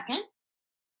split second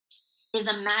is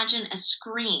imagine a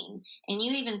screen. And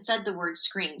you even said the word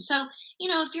screen. So,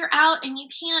 if you're out and you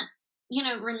can't,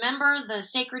 remember the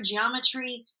sacred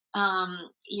geometry,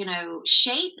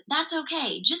 shape, that's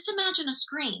okay. Just imagine a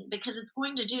screen, because it's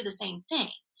going to do the same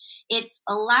thing. It's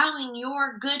allowing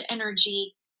your good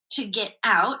energy to get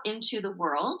out into the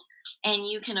world, and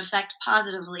you can affect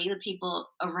positively the people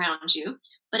around you,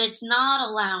 but it's not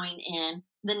allowing in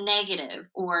the negative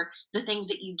or the things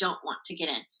that you don't want to get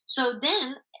in. So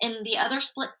then in the other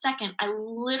split second, I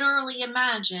literally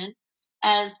imagine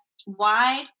as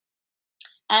wide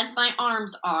as my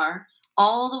arms are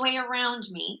all the way around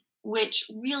me, which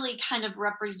really kind of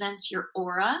represents your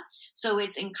aura. So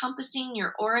it's encompassing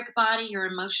your auric body, your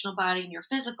emotional body, and your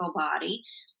physical body.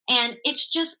 And it's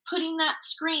just putting that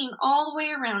screen all the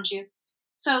way around you.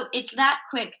 So it's that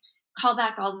quick. Call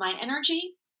back all my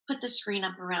energy, put the screen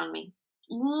up around me.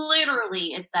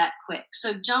 Literally, it's that quick.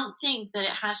 So don't think that it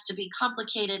has to be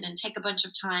complicated and take a bunch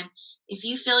of time. If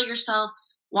you feel yourself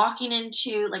walking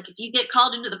into, like if you get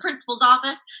called into the principal's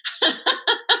office,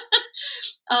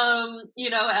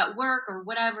 at work or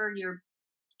whatever,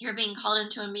 you're being called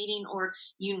into a meeting, or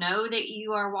that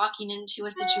you are walking into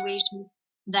a situation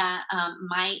that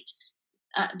might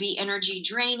be energy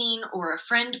draining, or a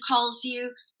friend calls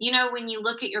you, when you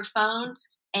look at your phone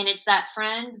and it's that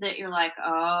friend that you're like,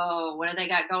 oh, what do they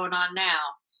got going on now?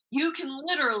 You can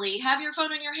literally have your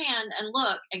phone in your hand and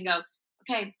look and go,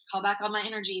 okay, call back all my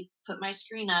energy, put my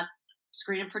screen up,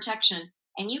 screen of protection,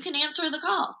 and you can answer the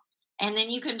call. And then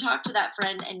you can talk to that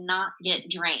friend and not get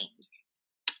drained.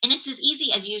 And it's as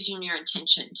easy as using your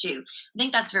intention too. I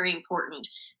think that's very important,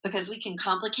 because we can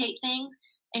complicate things,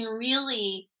 and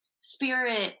really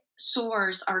spirit,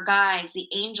 source, our guides, the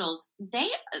angels, they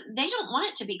don't want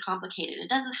it to be complicated. It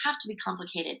doesn't have to be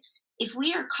complicated. If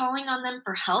we are calling on them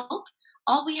for help,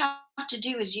 all we have to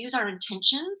do is use our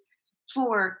intentions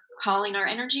for calling our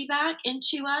energy back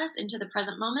into us, into the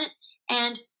present moment,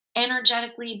 and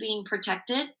energetically being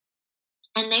protected.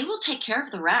 And they will take care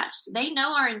of the rest. They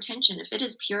know our intention. If it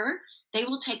is pure, they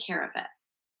will take care of it.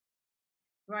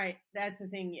 Right. That's the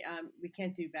thing. We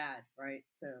can't do bad, right?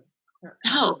 So not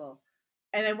possible. No.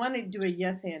 And I want to do a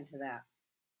yes and to that.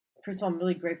 First of all, I'm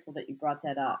really grateful that you brought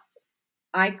that up.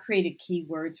 I created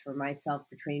keywords for myself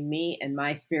between me and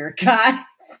my spirit guides.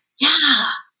 Yeah,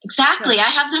 exactly. So, I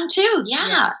have them too.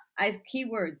 Yeah. I have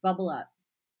keywords, bubble up.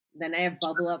 Then I have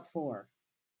bubble up 4.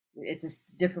 It's a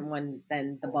different one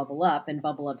than the bubble up and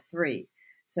bubble up 3.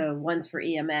 So one's for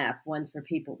EMF, one's for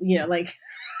people, like.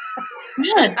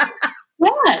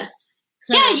 Yes. So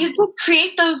So, yeah, you can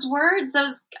create those words,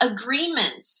 those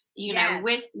agreements, you Yes. know,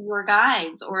 with your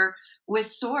guides or with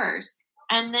Source.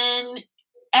 And then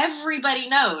everybody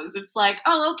knows. It's like,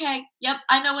 oh, okay, yep,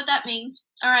 I know what that means.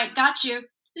 All right, got you.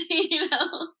 You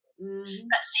know,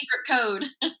 that secret code.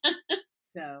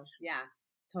 So yeah,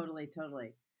 totally.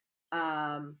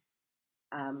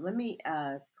 Let me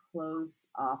close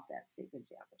off that sacred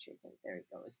geometry thing. There we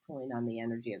go. It's pulling on the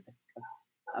energy of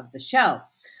the show.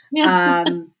 Yeah.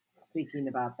 Speaking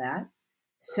about that,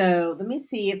 so let me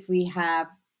see if we have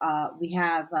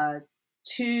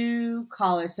two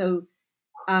callers. So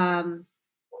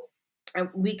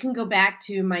we can go back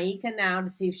to Maika now to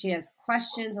see if she has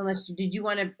questions. Unless did you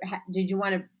want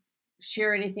to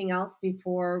share anything else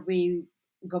before we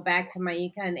go back to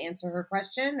Maika and answer her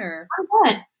question? Or I'm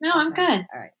good. No, okay. I'm good.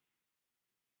 All right.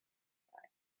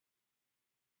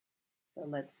 So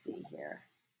let's see here.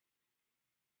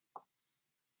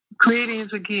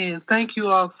 Greetings again. Thank you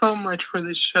all so much for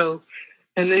this show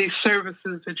and these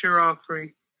services that you're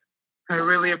offering. I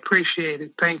really appreciate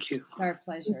it. Thank you. It's our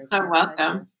pleasure. You're so welcome.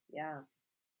 Pleasure. Yeah.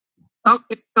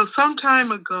 Okay, so some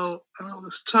time ago, I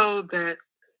was told that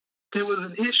there was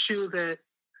an issue that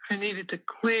I needed to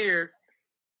clear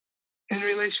in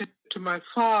relation to my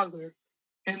father,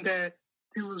 and that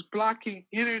it was blocking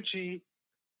energy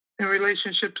in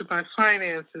relationship to my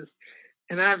finances.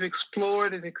 And I've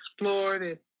explored and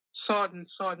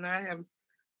sought, and I have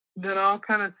done all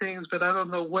kind of things, but I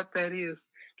don't know what that is.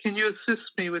 Can you assist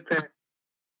me with that?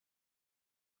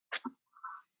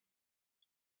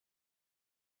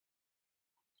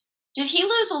 Did he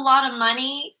lose a lot of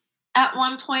money at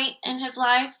one point in his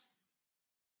life?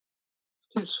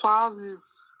 His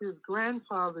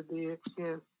grandfather did,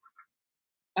 yes.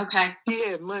 Okay. He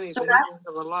had money, so but he didn't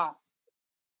have a lot.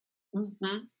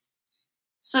 Mm-hmm.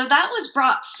 So that was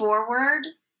brought forward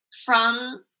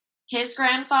from his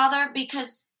grandfather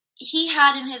because he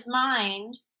had in his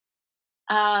mind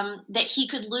that he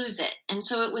could lose it. And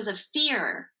so it was a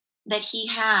fear that he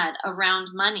had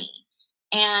around money.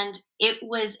 And it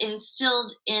was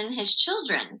instilled in his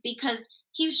children because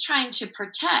he was trying to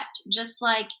protect, just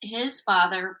like his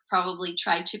father probably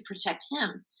tried to protect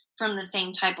him from the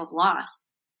same type of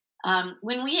loss.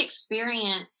 When we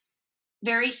experience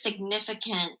very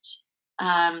significant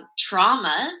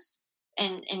traumas,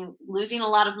 and losing a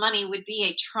lot of money would be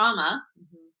a trauma.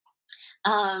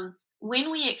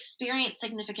 When we experience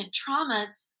significant traumas,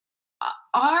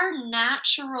 our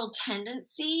natural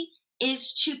tendency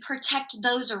is to protect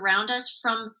those around us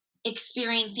from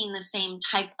experiencing the same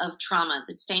type of trauma,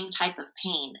 the same type of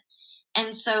pain.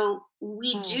 And so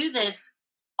we do this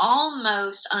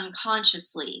almost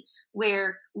unconsciously,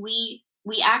 where we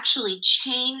actually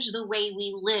change the way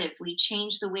we live, we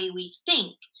change the way we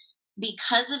think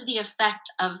because of the effect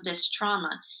of this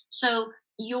trauma. So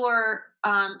your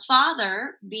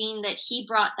father, being that he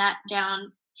brought that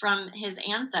down from his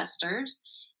ancestors,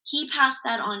 he passed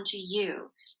that on to you.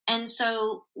 And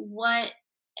so what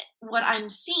I'm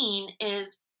seeing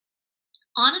is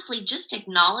honestly just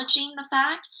acknowledging the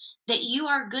fact that you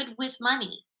are good with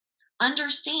money.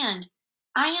 Understand,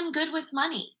 I am good with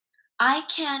money. I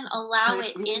can allow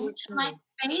it into my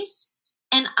space,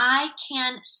 and I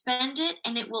can spend it,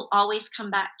 and it will always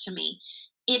come back to me.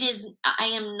 I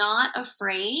am not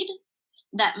afraid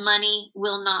that money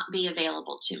will not be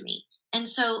available to me. And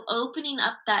so opening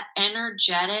up that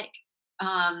energetic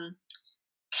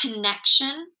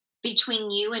connection between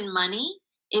you and money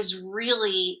is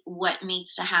really what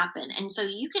needs to happen. And so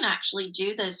you can actually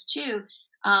do this too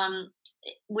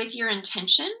with your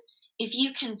intention. If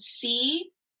you can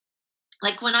see,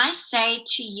 like when I say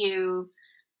to you,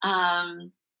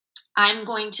 I'm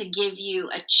going to give you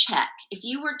a check. If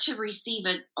you were to receive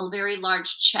a very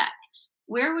large check,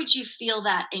 where would you feel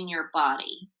that in your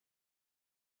body?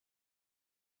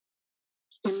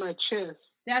 In my chest.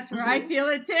 That's where I feel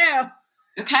it too.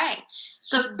 Okay.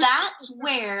 So that's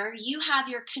where you have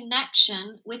your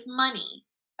connection with money.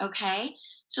 Okay.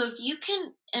 So if you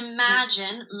can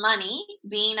imagine money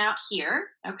being out here,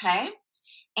 okay,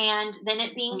 and then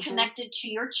it being connected to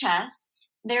your chest,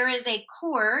 there is a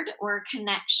cord or a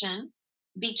connection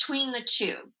between the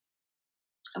two.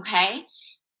 Okay.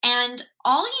 And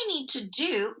all you need to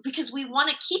do, because we want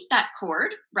to keep that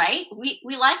cord, right? We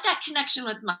like that connection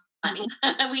with money.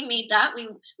 We need that.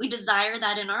 We desire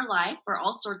that in our life for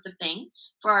all sorts of things,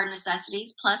 for our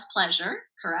necessities plus pleasure,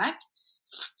 correct?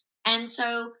 And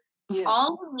so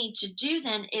all we need to do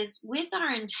then is, with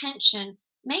our intention,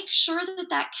 make sure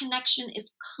that connection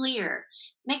is clear.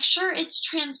 Make sure it's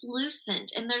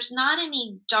translucent and there's not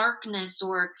any darkness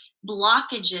or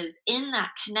blockages in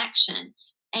that connection.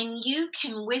 And you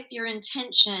can, with your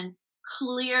intention,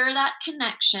 clear that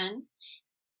connection,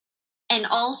 and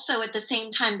also at the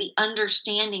same time be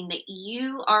understanding that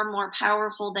you are more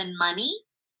powerful than money.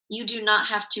 You do not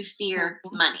have to fear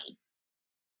money.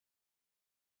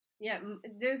 Yeah,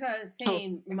 there's a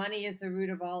saying, money is the root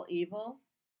of all evil.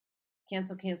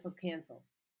 Cancel, cancel, cancel.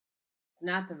 It's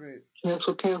not the root.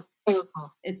 Cancel.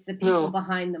 It's the people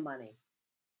behind the money.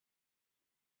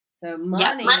 So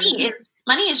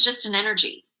money is just an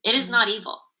energy. It is not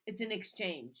evil. It's an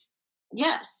exchange.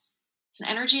 Yes. It's an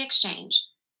energy exchange.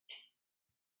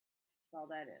 That's all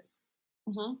that is.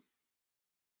 Mm-hmm.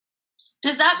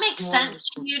 Does that make sense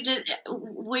to you?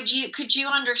 Could you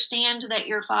understand that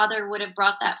your father would have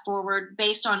brought that forward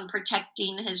based on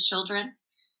protecting his children?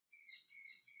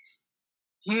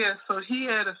 Yeah, so he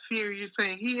had a fear. You're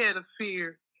saying he had a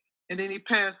fear, and then he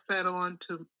passed that on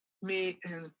to me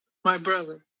and my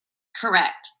brother.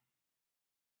 Correct.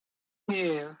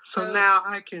 Yeah, so now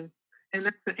I can, and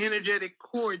that's the energetic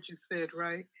cord you said,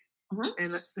 right? Mm-hmm.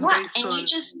 And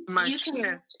you can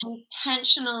just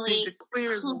intentionally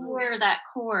clear that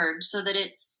cord so that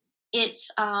it's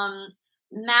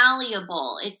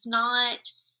malleable. It's not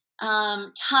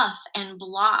tough and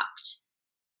blocked,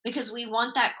 because we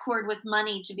want that cord with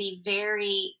money to be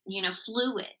very,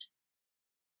 fluid.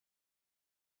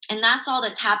 And that's all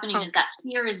that's happening is that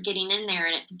fear is getting in there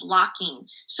and it's blocking.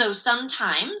 So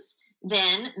sometimes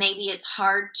then maybe it's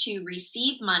hard to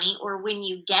receive money, or when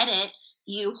you get it,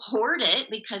 you hoard it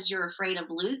because you're afraid of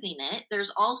losing it.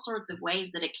 There's all sorts of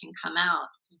ways that it can come out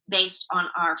based on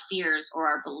our fears or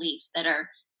our beliefs that are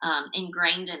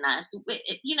ingrained in us.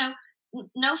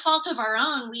 No fault of our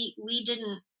own. We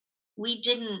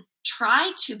didn't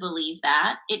try to believe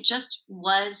that. It just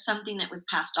was something that was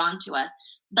passed on to us.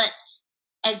 But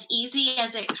as easy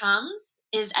as it comes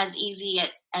is as easy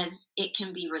as it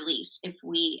can be released if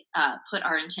we put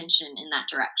our intention in that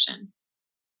direction.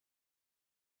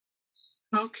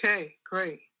 Okay,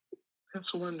 great.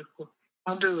 That's wonderful.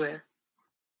 I'll do that.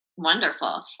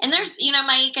 Wonderful. And there's,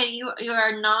 Maika, you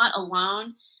are not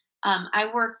alone. I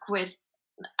work with,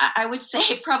 I would say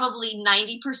probably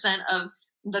 90% of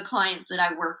the clients that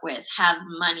I work with have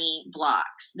money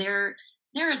blocks. There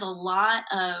is a lot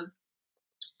of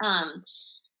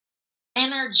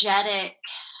energetic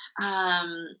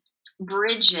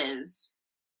bridges,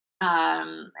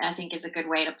 I think is a good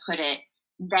way to put it,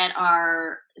 that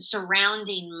are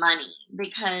surrounding money,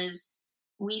 because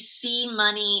we see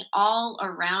money all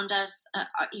around us,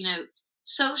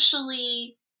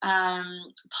 socially,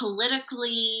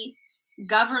 politically,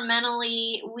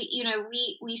 governmentally.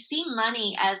 We see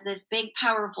money as this big,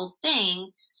 powerful thing,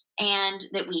 and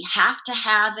that we have to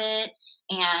have it.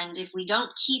 And if we don't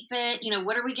keep it,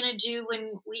 what are we going to do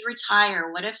when we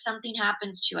retire? What if something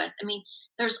happens to us? I mean,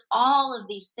 there's all of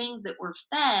these things that we're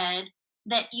fed,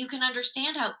 that you can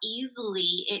understand how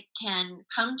easily it can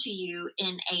come to you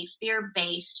in a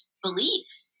fear-based belief.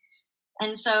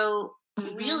 And so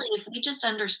really, if we just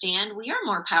understand we are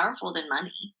more powerful than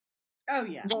money. Oh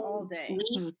yeah, all day.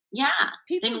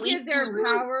 People give their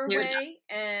power away,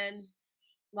 and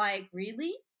like,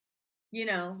 really?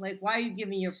 Like, why are you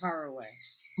giving your power away?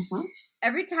 Mm-hmm.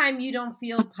 Every time you don't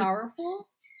feel powerful,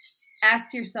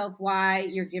 ask yourself why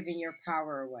you're giving your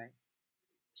power away.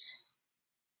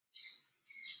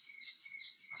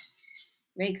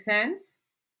 Make sense?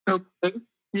 Okay.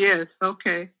 Yes.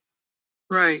 Okay.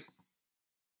 Right.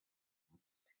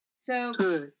 So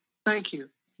good. Thank you.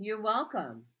 You're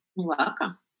welcome. You're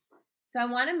welcome. So I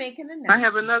want to make an announcement. I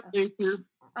have another issue.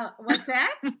 What's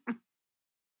that?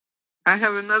 I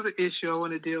have another issue I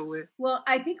want to deal with. Well,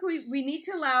 I think we need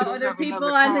to allow other people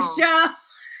on the show.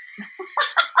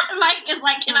 Mike is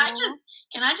like, can I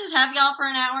just have y'all for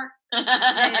an hour?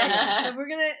 Yeah. So we're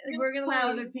gonna allow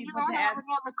other people to ask.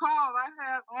 On the call,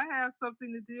 I have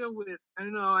something to deal with.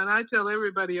 And I tell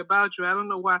everybody about you. I don't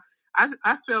know why.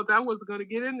 I felt I wasn't going to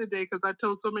get in today because I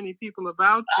told so many people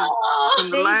about you. Oh,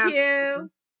 thank you.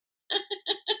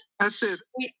 I said,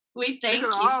 we thank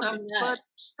you so much.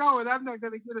 No, and I'm not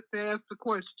going to get it to ask the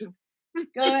question.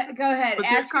 Go ahead.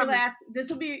 Ask your last. This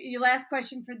will be your last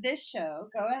question for this show.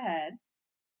 Go ahead.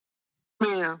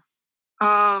 Yeah.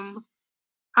 I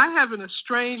have an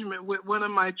estrangement with one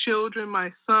of my children,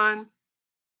 my son,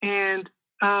 and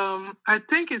I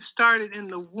think it started in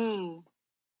the womb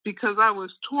because I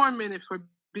was tormented for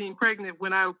being pregnant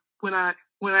when I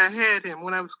had him,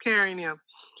 when I was carrying him,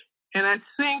 and I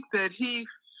think that he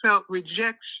felt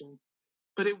rejection,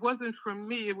 but it wasn't from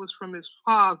me; it was from his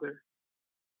father,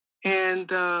 and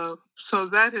so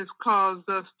that has caused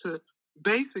us to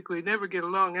basically never get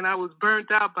along. And I was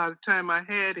burnt out by the time I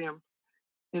had him,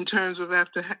 in terms of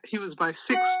after he was my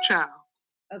sixth child.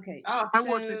 Okay. I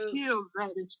want to heal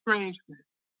that estrangement.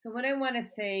 So what I want to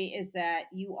say is that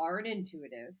you are an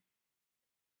intuitive.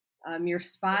 You're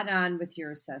spot on with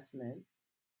your assessment.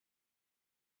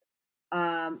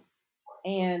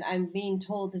 And I'm being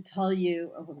told to tell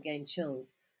you, oh, I'm getting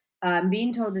chills. I'm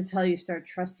being told to tell you, start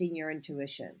trusting your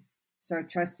intuition. Start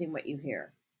trusting what you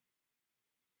hear.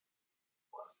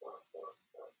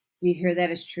 Do you hear that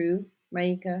is true,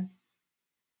 Maika?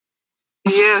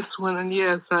 Yes,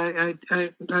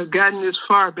 I've gotten this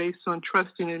far based on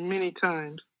trusting it many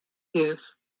times. Yes.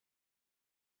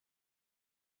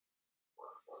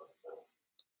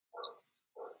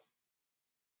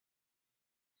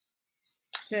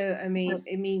 So, I mean,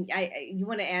 you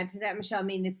want to add to that, Michelle? I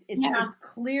mean, it's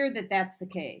clear that that's the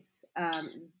case.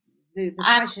 The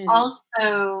question I'm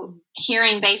also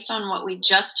hearing, based on what we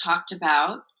just talked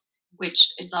about,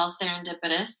 which it's all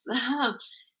serendipitous,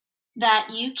 that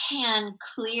you can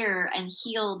clear and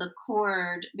heal the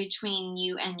cord between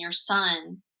you and your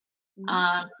son.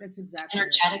 That's exactly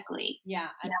energetically. Right. Yeah,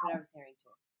 that's what I was hearing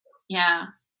too. Yeah.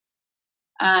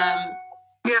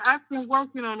 Yeah, I've been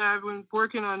working on that. I've been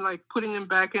working on like putting him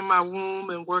back in my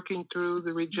womb and working through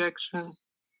the rejection,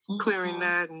 clearing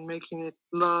that and making it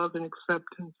love and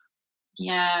acceptance.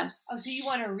 Yes. Oh, so you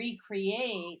want to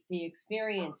recreate the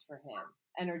experience for him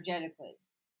energetically.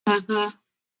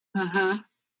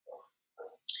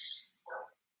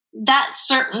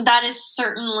 That is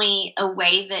certainly a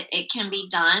way that it can be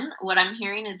done. What I'm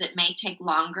hearing is it may take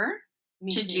longer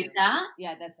to do that.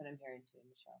 Yeah, that's what I'm hearing too,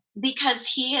 Michelle. Because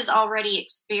he has already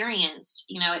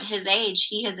experienced, at his age,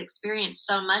 he has experienced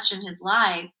so much in his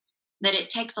life that it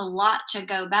takes a lot to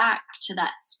go back to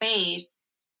that space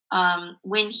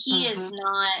when he is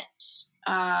not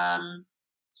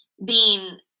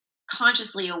being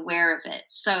consciously aware of it.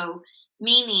 So,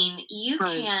 meaning you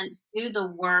can do the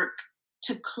work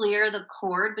to clear the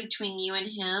cord between you and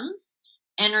him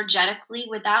energetically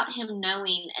without him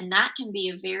knowing, and that can be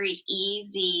a very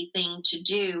easy thing to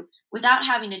do without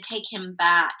having to take him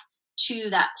back to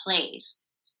that place.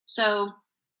 So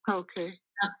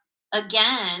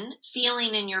again,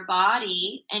 feeling in your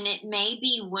body, and it may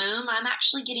be womb. I'm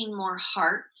actually getting more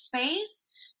heart space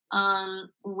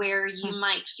where you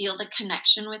might feel the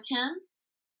connection with him.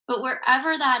 But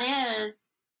wherever that is,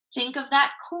 think of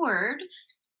that cord.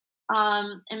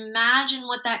 Imagine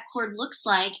what that cord looks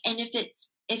like, and if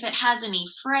it has any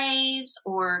phrase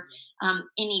or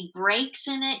any breaks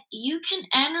in it, you can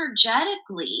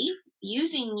energetically,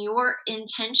 using your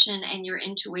intention and your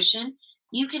intuition,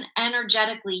 you can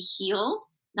energetically heal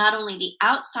not only the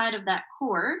outside of that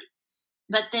cord,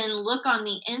 but then look on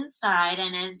the inside,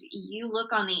 and as you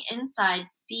look on the inside,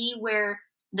 see where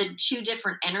the two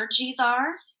different energies are.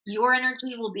 Your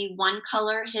energy will be one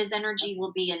color, his energy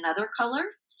will be another color.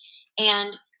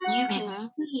 And you can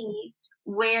see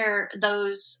where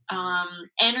those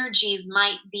energies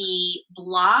might be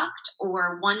blocked,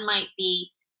 or one might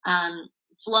be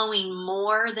flowing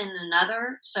more than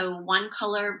another. So one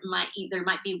color might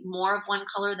be more of one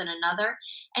color than another.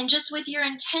 And just with your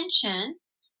intention,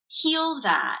 heal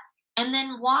that. And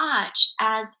then watch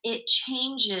as it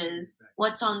changes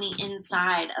what's on the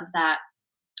inside of that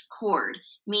cord,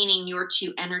 meaning your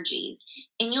two energies.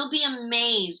 And you'll be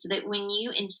amazed that when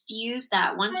you infuse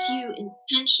that, once you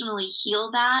intentionally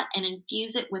heal that and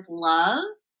infuse it with love,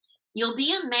 you'll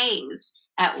be amazed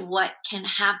at what can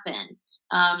happen.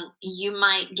 You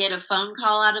might get a phone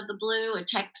call out of the blue, a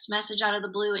text message out of the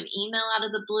blue, an email out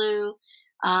of the blue.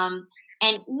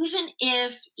 And even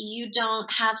if you don't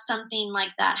have something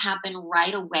like that happen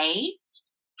right away,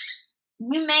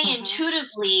 you may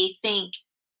intuitively think,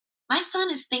 my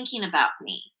son is thinking about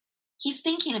me. He's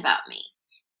thinking about me.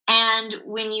 And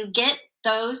when you get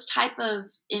those type of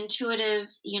intuitive,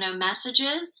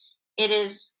 messages, it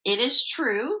is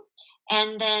true.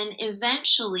 And then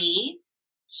eventually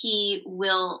he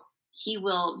will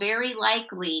very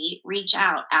likely reach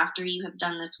out after you have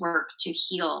done this work to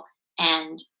heal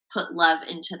and put love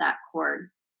into that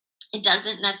cord. It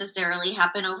doesn't necessarily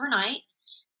happen overnight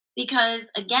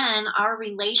because, again, our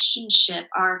relationship,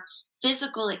 our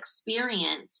physical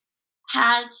experience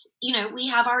has, we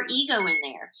have our ego in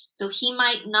there. So he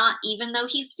might not, even though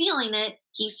he's feeling it,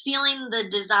 he's feeling the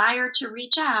desire to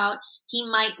reach out, he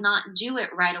might not do it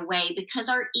right away because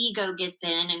our ego gets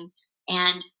in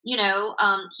and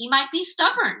he might be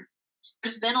stubborn.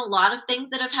 There's been a lot of things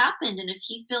that have happened, and if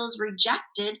he feels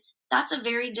rejected, that's a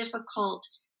very difficult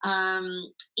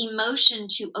emotion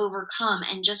to overcome,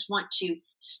 and just want to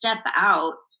step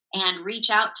out and reach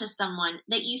out to someone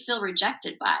that you feel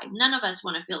rejected by. None of us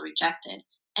want to feel rejected.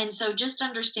 And so just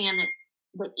understand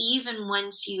that even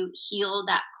once you heal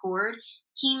that cord,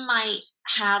 he might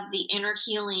have the inner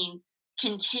healing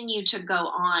continue to go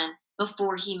on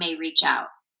before he may reach out.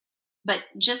 But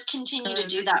just continue to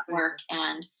do that work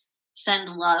and send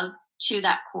love to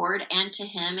that cord and to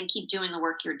him, and keep doing the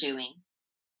work you're doing.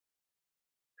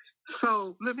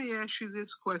 So let me ask you this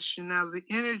question now: the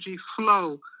energy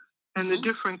flow and the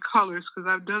different colors, because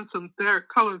I've done some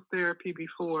color therapy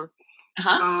before.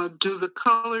 Do the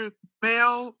colors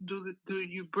meld? Do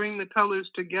you bring the colors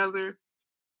together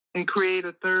and create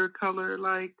a third color?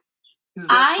 Like, is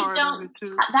that part of it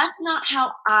too? That's not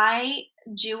how I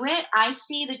do it. I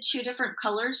see the two different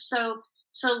colors.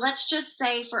 So let's just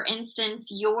say, for instance,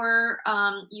 your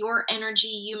energy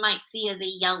you might see as a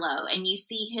yellow, and you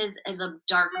see his as a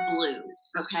dark blue.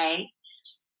 Okay,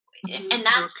 and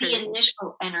that's the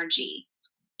initial energy.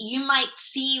 You might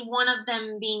see one of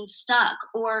them being stuck,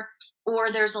 or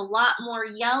there's a lot more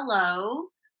yellow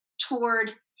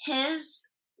toward his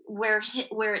where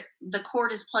the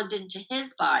cord is plugged into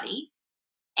his body,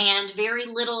 and very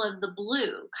little of the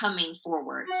blue coming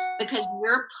forward, because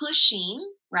you're pushing,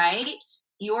 right,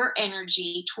 your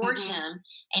energy toward him,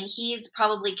 and he's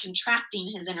probably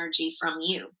contracting his energy from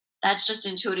you. That's just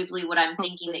intuitively what I'm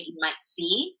thinking that you might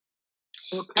see.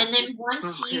 And then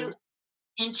once you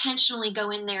intentionally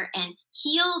go in there and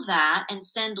heal that and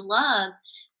send love,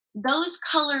 those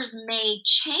colors may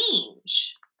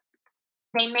change.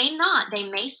 They may not. They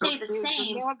may stay the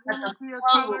same. But the flow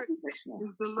will be different.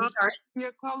 Is the love energy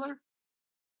a color?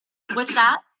 What's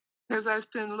that? As I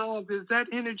send love, is that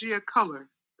energy a color?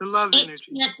 The love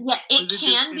energy. It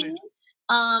can be.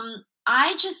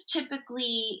 I just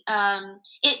typically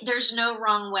there's no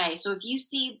wrong way. So if you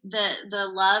see the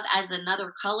love as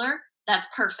another color, that's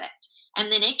perfect.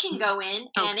 And then it can go in,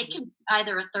 and it can be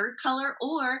either a third color,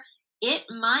 or it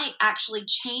might actually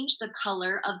change the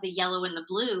color of the yellow and the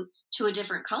blue to a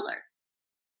different color.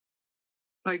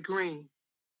 Like green.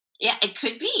 Yeah, it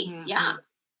could be. Yeah.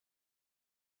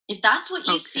 If that's what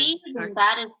you see, then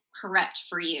that is correct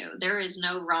for you. There is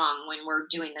no wrong when we're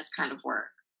doing this kind of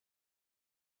work.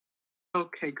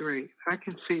 Okay, great. I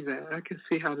can see that. I can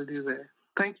see how to do that.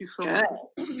 Thank you so much.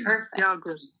 Perfect. Y'all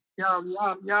good.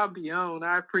 Y'all be on.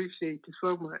 I appreciate you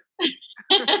so much.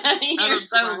 You're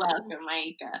so welcome,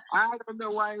 Maika. I don't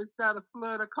know why it's got a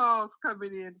flood of calls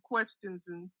coming in, questions,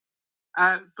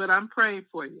 but I'm praying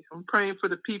for you. I'm praying for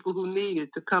the people who need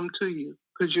it to come to you,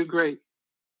 because you're great.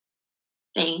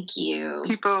 Thank you.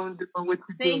 Keep on doing what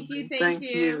you're doing. Thank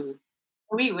you.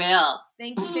 We will.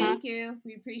 Thank you.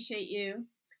 We appreciate you.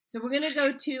 So we're going to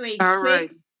go to a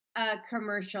quick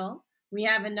commercial. We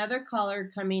have another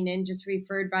caller coming in, just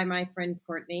referred by my friend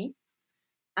Courtney.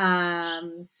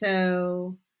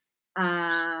 So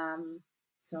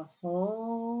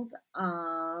hold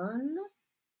on.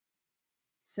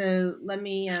 So let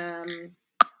me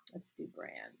let's do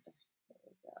brand. There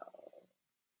we go.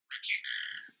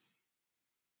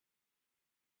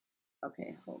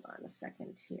 Okay, hold on a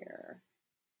second here.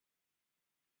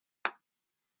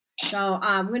 So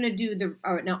I'm going to do the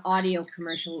audio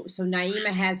commercial. So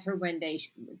Naima has her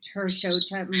her show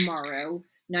tomorrow.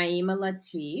 Naima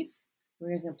Latif.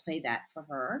 We're going to play that for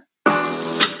her.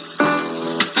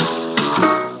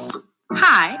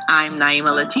 Hi, I'm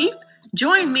Naima Latif.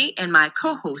 Join me and my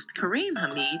co-host Kareem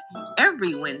Hamid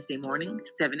every Wednesday morning,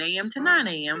 7 a.m. to 9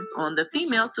 a.m. on the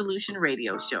Female Solution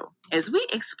Radio Show, as we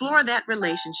explore that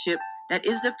relationship that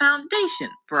is the foundation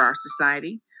for our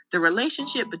society, the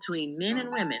relationship between men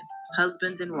and women,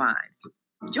 husbands and wives.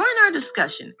 Join our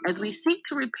discussion as we seek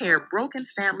to repair broken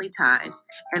family ties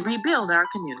and rebuild our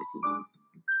community.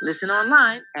 Listen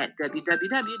online at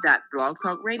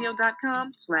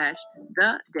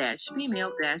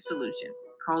www.blogtalkradio.com/the-female-solution.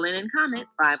 Call in and comment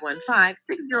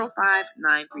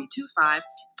 515-605-9325.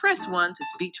 Press 1 to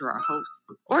speak to our host.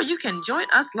 Or you can join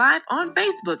us live on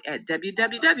Facebook at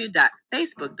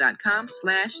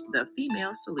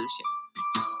www.facebook.com/the-female-solution.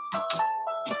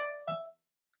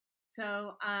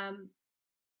 So,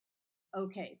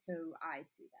 okay, so I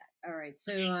see that. All right,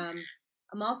 so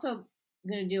I'm also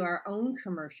going to do our own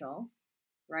commercial,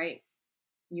 right?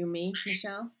 You, me,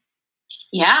 Michelle?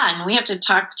 Yeah, and we have to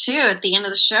talk too at the end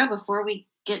of the show before we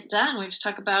get done. We have to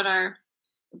talk about our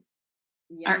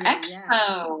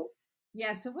expo.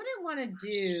 Yeah, so what I want to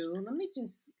do, let me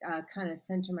just kind of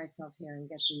center myself here and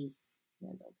get these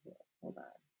handled here. Hold on.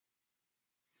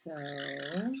 So,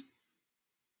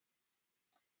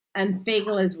 and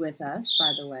Fagel is with us,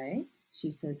 by the way. She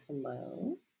says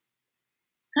hello.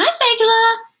 Hi,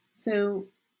 Fagel. So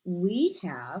we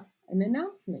have an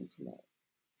announcement to make.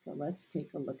 So let's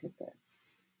take a look at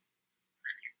this.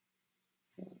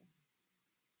 So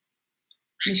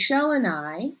Michelle and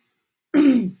I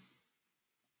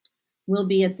will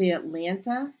be at the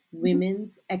Atlanta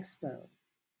Women's Expo.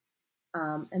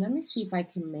 And let me see if I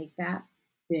can make that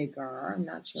bigger. I'm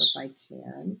not sure if I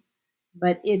can.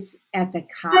 But it's at the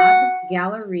Cobb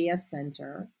Galleria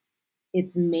Center.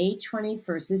 It's May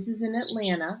 21st. This is in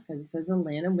Atlanta because it says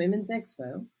Atlanta Women's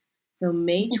Expo. So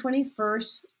May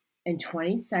 21st and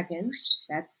 22nd,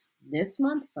 that's this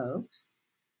month, folks.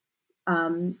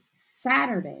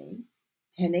 Saturday,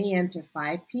 10 a.m. to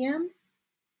 5 p.m.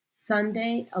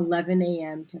 Sunday, 11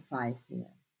 a.m. to 5 p.m.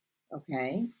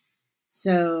 Okay?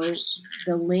 So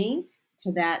the link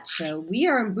to that show, we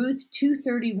are in booth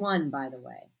 231, by the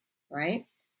way, right?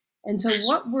 And so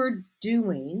what we're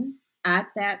doing at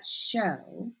that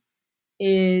show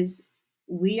is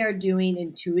we are doing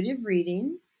intuitive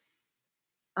readings,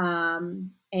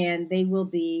 and they will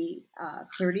be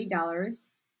 $30,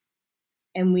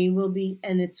 and we will be,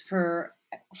 and it's for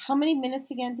how many minutes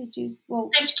again did you? Well,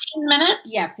 15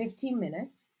 minutes. Yeah, 15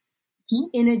 minutes. Mm-hmm.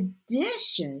 In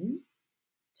addition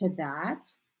to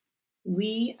that,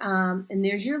 we and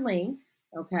there's your link,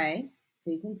 okay,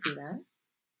 so you can see that.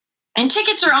 And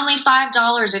tickets are only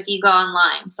 $5 if you go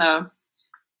online. So,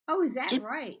 oh, is that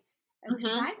right?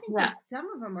 Because I think that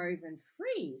some of them are even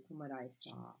free, from what I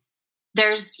saw.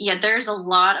 There's a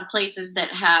lot of places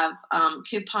that have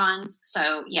coupons.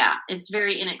 So yeah, it's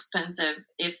very inexpensive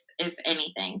if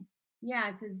anything. Yeah,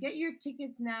 it says get your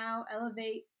tickets now.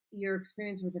 Elevate your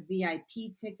experience with a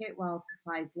VIP ticket while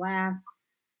supplies last.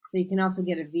 So you can also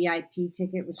get a VIP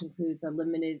ticket, which includes a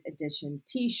limited edition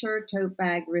T-shirt, tote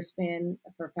bag, wristband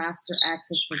for faster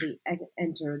access to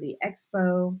enter the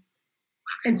expo.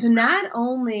 And so not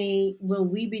only will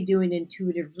we be doing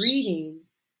intuitive readings,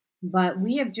 but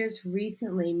we have just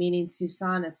recently, meaning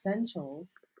Susan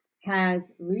Essentials,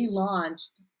 has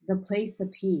relaunched the Place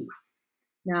of Peace.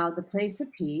 Now, the Place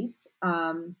of Peace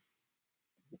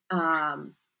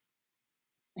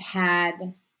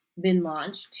had been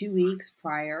launched 2 weeks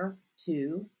prior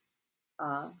to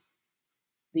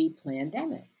the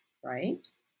pandemic, right?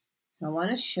 So I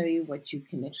want to show you what you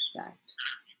can expect.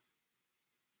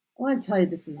 I want to tell you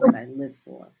this is what I live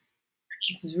for.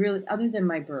 This is really, other than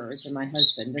my birds and my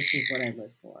husband, this is what I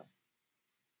live for.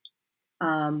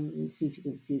 Let me see if you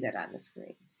can see that on the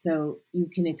screen. So you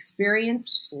can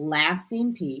experience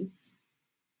lasting peace.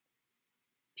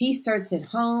 Peace starts at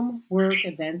home, work,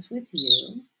 events with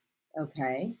you.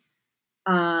 Okay.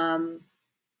 And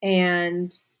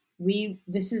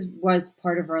this was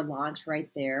part of our launch right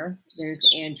there. There's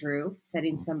Andrew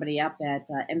setting somebody up at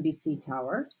NBC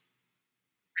Tower.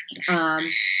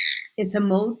 It's a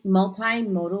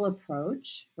multimodal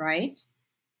approach, right?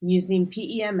 Using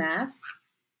PEMF,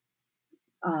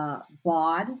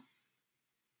 BOD,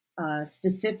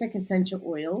 specific essential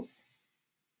oils,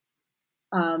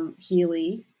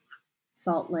 Healy,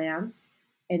 salt lamps,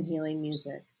 and healing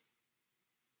music.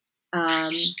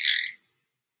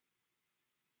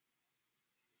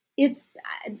 It's,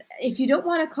 if you don't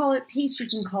want to call it peace, you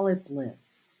can call it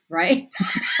bliss, right?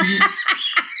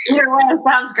 Either way,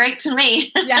 sounds great to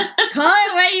me. Yeah, call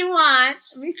it what you want.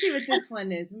 Let me see what this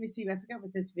one is. Let me see. I forgot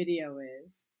what this video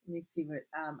is. Let me see what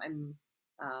I'm.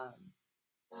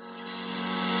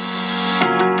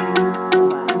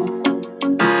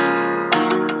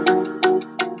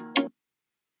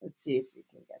 Let's see if we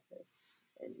can get this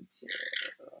into.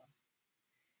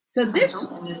 So this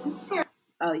is Sarah.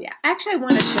 Oh yeah, actually, I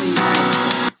want to show you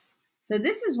guys this. So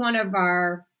this is one of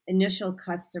our initial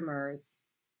customers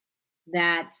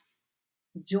that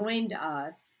joined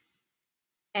us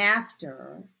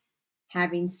after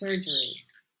having surgery.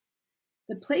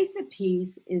 The Place of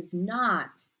Peace is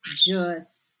not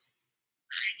just,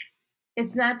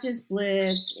 it's not just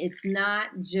bliss. It's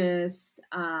not just,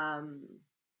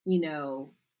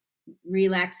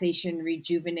 relaxation,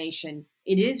 rejuvenation.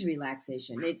 It is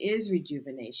relaxation. It is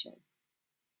rejuvenation.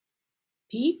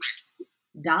 Peeps,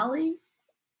 Dolly,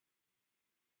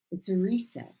 it's a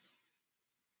reset.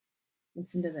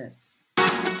 Listen to this.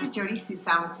 This is Jody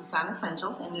Susan with Susan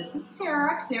Essentials, and this is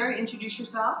Sarah. Sarah, introduce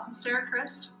yourself. I'm Sarah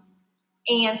Christ.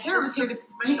 And Sarah was here to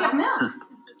pick up milk.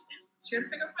 It's here to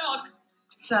pick up milk.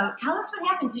 So tell us what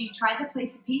happened. So you tried the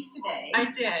Place of Peace today. I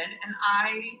did, and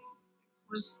I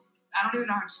don't even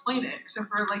know how to explain it, except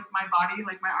for like my body,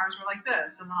 like my arms were like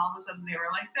this, and then all of a sudden they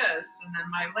were like this, and then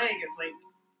my leg is like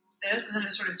this, and then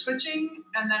it started twitching,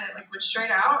 and then it like went straight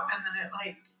out, and then it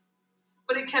like,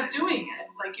 but it kept doing it.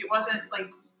 Like it wasn't like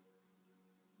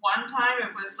one time,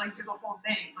 it was like through the whole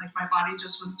thing. Like my body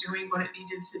just was doing what it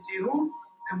needed to do.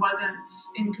 I wasn't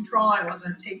in control. I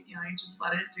wasn't taking, I just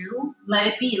let it do. Let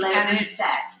it be, let it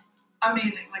reset.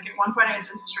 Amazing. Like at one point I had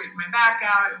to straighten my back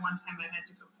out. At one time I had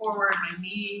to go forward, my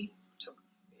knee.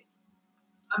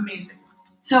 Amazing.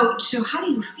 So how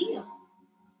do you feel?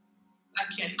 I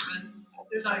can't even.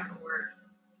 There's not even a word.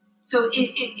 So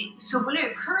so what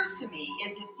it occurs to me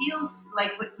is it feels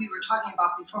like what we were talking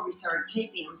about before we started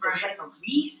taping. It was like a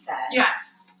reset.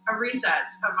 Yes, a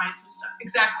reset of my system.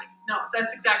 Exactly. No,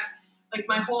 that's exactly like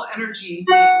my whole energy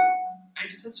thing. I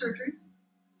just had surgery,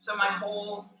 so my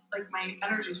whole my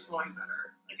energy is flowing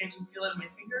better. Like I can feel it in my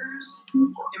fingers,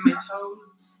 in my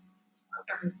toes,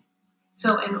 everything.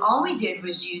 So, and all we did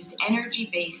was used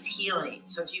energy-based healing.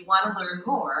 So if you want to learn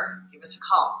more, give us a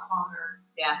call. Call her.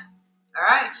 Yeah. All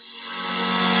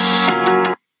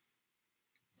right.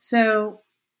 So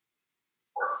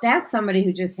that's somebody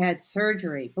who just had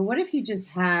surgery. But what if you just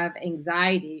have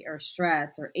anxiety or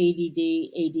stress or ADD,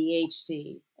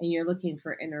 ADHD, and you're looking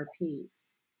for inner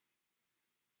peace?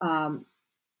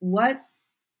 What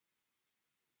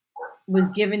was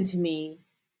given to me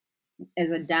as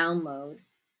a download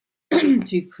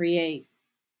to create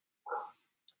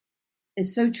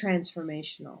is so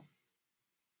transformational.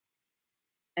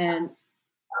 And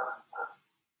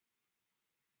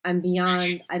I'm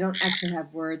beyond, I don't actually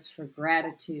have words for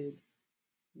gratitude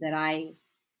that I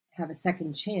have a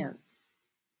second chance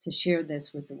to share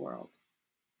this with the world.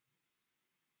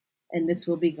 And this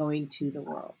will be going to the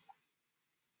world.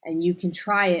 And you can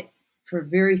try it for a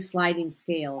very sliding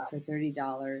scale for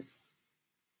 $30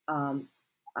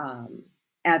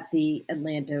 at the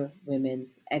Atlanta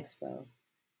Women's Expo.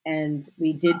 And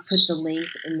we did put the link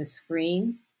in the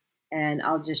screen, and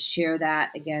I'll just share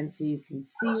that again so you can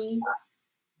see.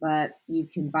 But you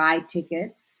can buy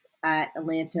tickets at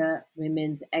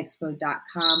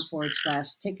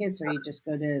AtlantaWomen'sExpo.com/tickets, or you just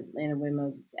go to Atlanta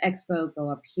Women's Expo, go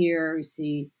up here, you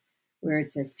see where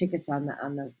it says tickets on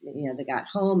the they got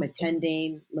home,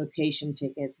 attending, location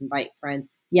tickets, invite friends.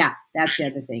 Yeah, that's the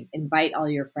other thing. Invite all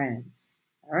your friends.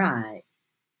 All right.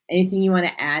 Anything you want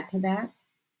to add to that?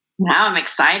 Now I'm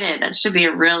excited. That should be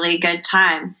a really good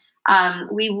time.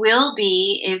 We will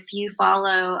be, if you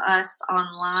follow us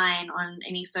online on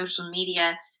any social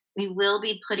media, we will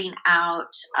be putting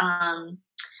out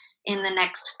in the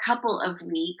next couple of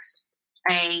weeks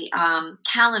a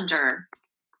calendar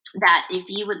that if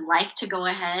you would like to go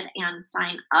ahead and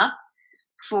sign up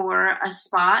for a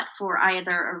spot for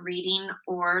either a reading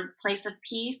or place of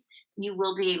peace, you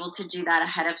will be able to do that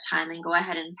ahead of time and go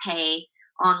ahead and pay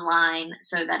online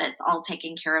so that it's all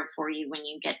taken care of for you when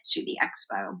you get to the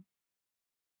expo.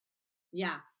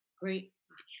 Yeah, great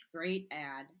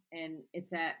ad. And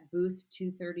it's at booth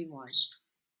 231.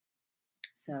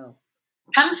 So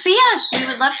come see us. We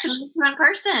would love to meet you in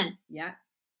person. Yeah.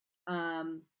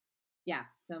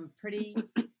 So I'm pretty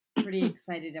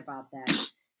excited about that.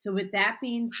 So with that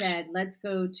being said, let's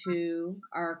go to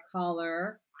our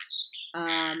caller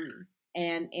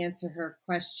and answer her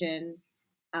question.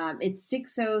 It's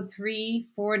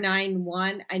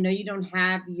 603-491. I know you don't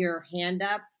have your hand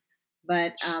up,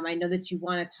 but I know that you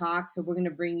want to talk, so we're going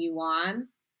to bring you on.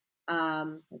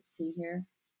 Let's see here.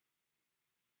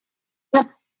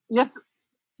 Yes.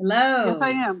 Hello. Yes,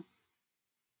 I am.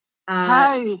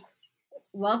 Hi.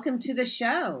 Welcome to the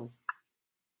show.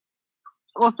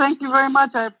 Well, thank you very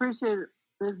much. I appreciate it.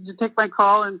 You take my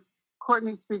call, and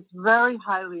Courtney speaks very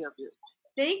highly of you.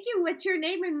 Thank you. What's your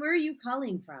name and where are you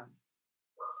calling from?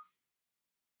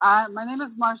 My name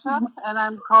is Marsha, and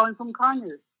I'm calling from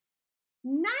Conyers.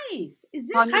 Nice. Is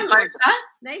this? Hi, Marsha.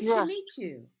 Nice to meet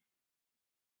you.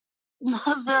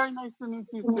 Very nice to meet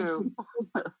you too.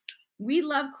 We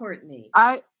love Courtney.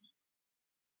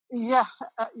 You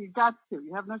got to.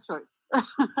 You have no choice.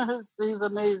 She's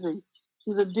amazing.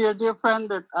 She's a dear, dear friend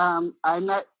that I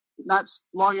met not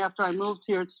long after I moved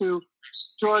here to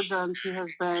Georgia, and she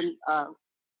has been an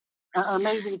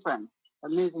amazing friend.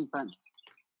 Amazing friend.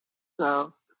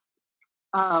 So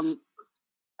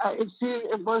she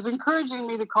was encouraging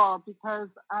me to call because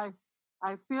I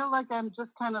feel like I'm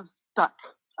just kind of stuck.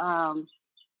 I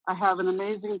have an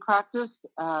amazing practice,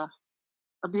 a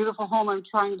beautiful home I'm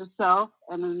trying to sell,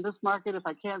 and in this market, if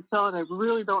I can't sell it, I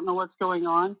really don't know what's going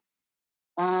on,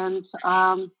 and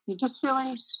I'm just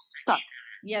feeling stuck.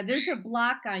 Yeah, there's a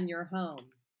block on your home.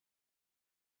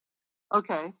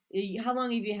 Okay. How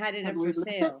long have you had it up for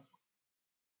sale?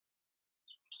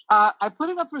 I put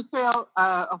it up for sale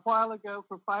a while ago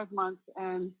for 5 months,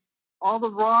 and all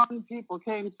the wrong people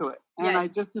came to it. And I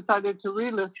just decided to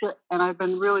relist it, and I've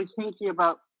been really thinking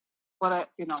about what I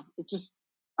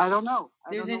don't know.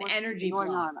 There's an energy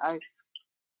block.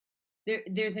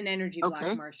 There's an energy block,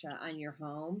 Marsha, on your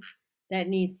home that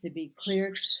needs to be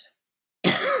cleared.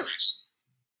 Is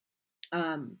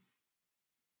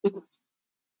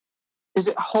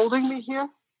it holding me here?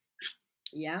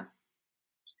 Yeah.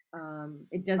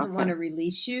 It doesn't want to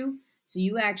release you. So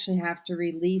you actually have to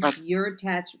release your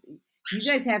attachment. You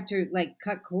guys have to like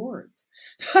cut cords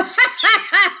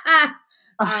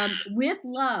with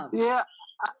love. Yeah,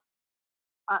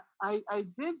 I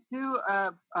did do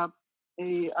a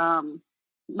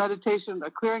meditation,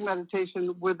 a clearing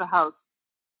meditation with the house.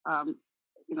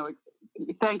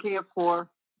 Thanking it for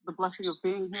the blessing of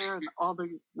being here and all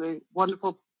the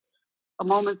wonderful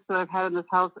moments that I've had in this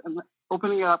house, and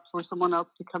opening it up for someone else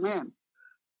to come in.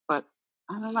 But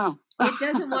I don't know. It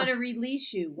doesn't want to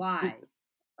release you. Why?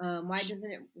 Why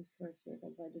doesn't it? Why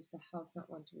does the house not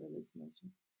want to release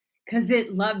motion? Because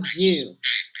it loves you.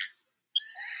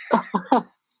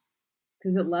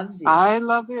 Because it loves you. I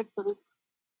love it, but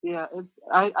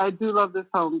I do love this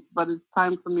home, but it's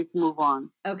time for me to move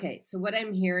on. Okay, so what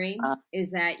I'm hearing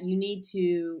is that you need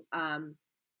to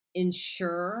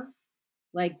ensure,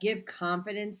 like, give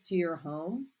confidence to your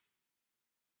home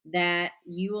that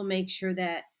you will make sure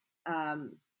that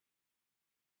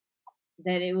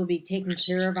that it will be taken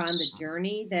care of on the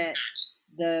journey, that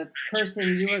the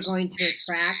person you are going to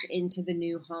attract into the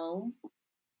new home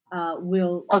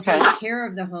will take care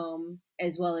of the home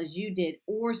as well as you did,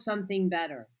 or something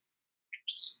better.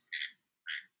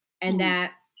 And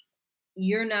that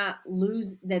you're not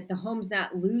that the home's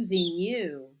not losing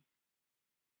you,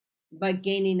 but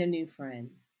gaining a new friend.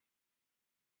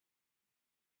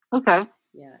 Okay.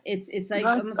 Yeah, it's like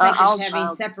almost like you're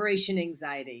having separation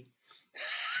anxiety.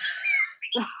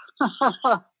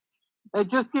 It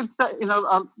just keeps,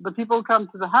 the people who come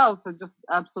to the house are just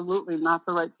absolutely not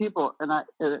the right people, and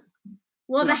the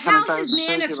house is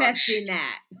manifesting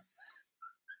that.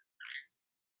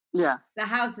 Yeah, the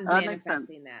house is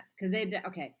manifesting that because they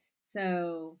okay.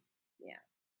 So yeah,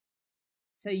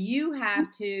 so you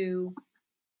have to.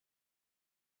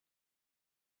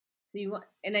 So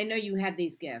and I know you have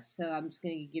these gifts, so I'm just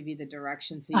going to give you the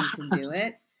direction so you can do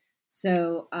it.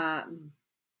 So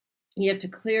you have to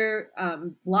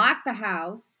block the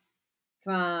house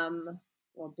from,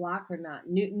 or block or not,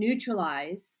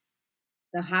 neutralize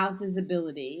the house's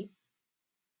ability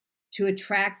to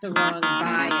attract the wrong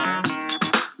buyer.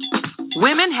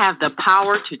 Women have the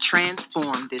power to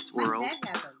transform this world.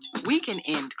 We can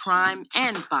end crime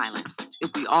and violence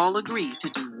if we all agree to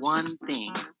do one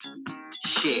thing.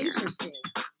 Share. Interesting.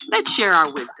 Let's share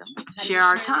our wisdom, share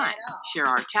our time, share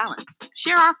our talent,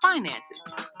 share our finances,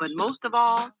 but most of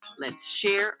all, let's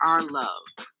share our love.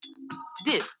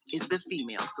 This is the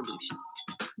Female Solution.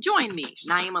 Join me,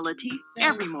 Naima Latif,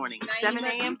 every morning, 7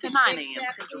 a.m. to 9 a.m.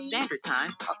 Central Standard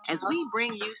Time, as we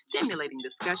bring you stimulating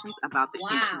discussions about the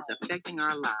issues affecting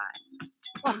our lives.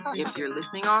 If you're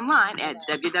listening online at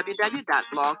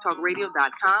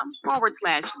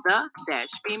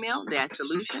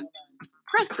www.blogtalkradio.com/the-female-solution,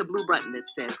 press the blue button that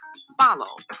says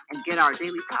follow and get our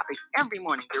daily topics every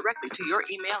morning directly to your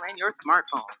email and your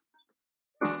smartphone.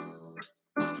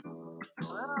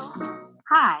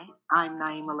 Hi, I'm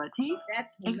Naima Latif,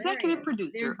 executive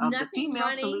producer of the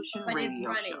Female Solution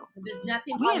Radio Show. So there's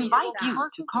nothing we invite you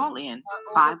to call in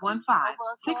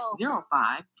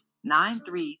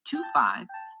 515-605-9325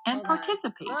 and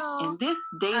participate in this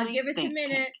daily give us a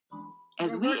minute.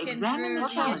 As we examine the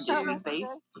challenges we face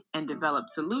and develop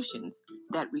solutions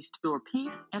that restore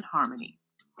peace and harmony.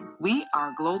 We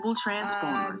are global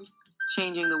transformers,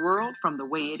 changing the world from the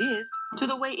way it is to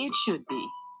the way it should be.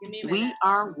 We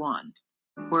are one.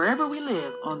 Wherever we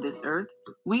live on this earth,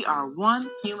 we are one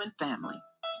human family.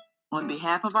 On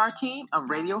behalf of our team of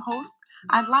radio hosts,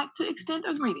 I'd like to extend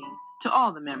a greeting to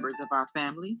all the members of our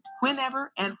family,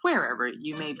 whenever and wherever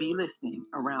you may be listening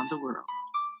around the world.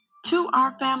 To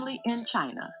our family in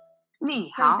China, Ni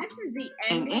hao. So this is the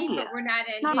ending, in India, but we're not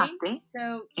ending. Namaste.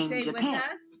 So In stay Japan, with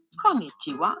us.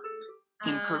 Konnichiwa.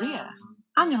 In Korea,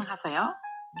 Annyeonghaseyo.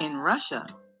 In Russia,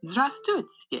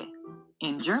 Здравствуйте.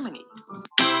 In Germany.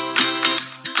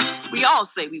 We all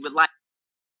say we would like.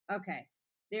 Okay,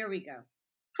 there we go.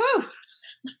 Whew.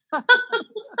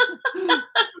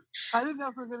 I didn't know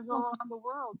if we were going to go around the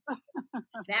world.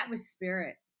 That was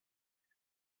spirit.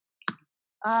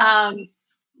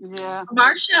 Yeah.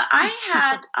 Marcia, I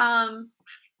had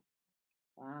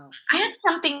wow. I had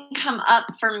something come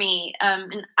up for me,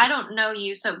 and I don't know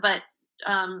you, but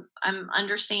I'm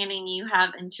understanding you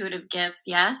have intuitive gifts.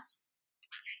 Yes.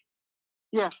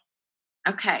 Yes.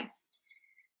 Okay.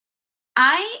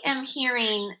 I am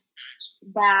hearing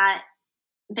that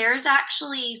there's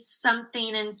actually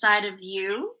something inside of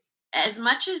you. As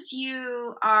much as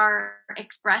you are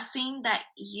expressing that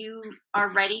you are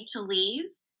ready to leave,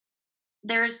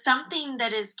 there's something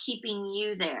that is keeping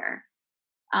you there.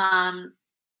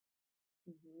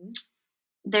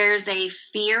 There's a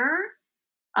fear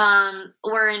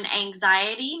or an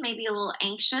anxiety, maybe a little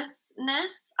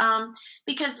anxiousness,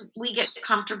 because we get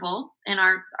comfortable in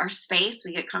our space,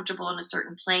 we get comfortable in a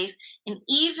certain place. And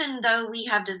even though we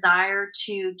have desire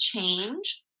to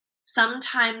change,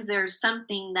 sometimes there's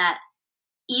something that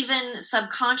even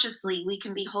subconsciously we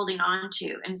can be holding on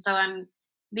to. And so I'm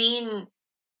being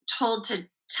told to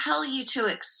tell you to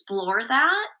explore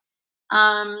that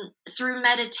through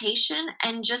meditation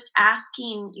and just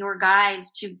asking your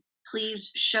guides to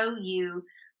please show you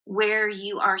where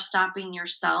you are stopping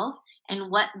yourself and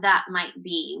what that might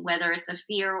be, whether it's a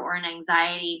fear or an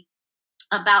anxiety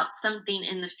about something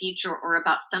in the future or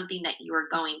about something that you are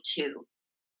going to.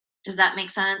 Does that make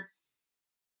sense?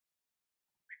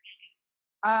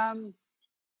 I'm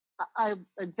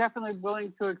definitely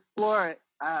willing to explore it.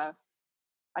 I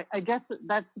guess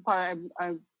that's the part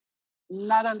I'm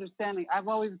not understanding. I've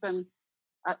always been,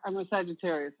 I'm a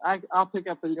Sagittarius. I'll pick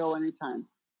up and go anytime,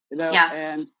 Yeah.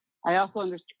 And I also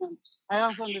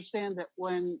understand that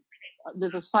when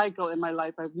there's a cycle in my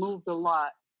life, I've moved a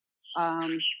lot.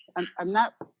 I'm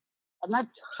not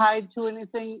tied to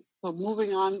anything, so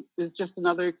moving on is just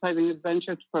another exciting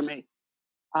adventure for me.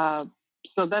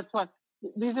 So that's why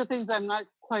these are things I'm not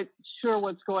quite sure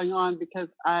what's going on, because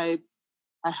I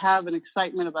have an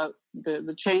excitement about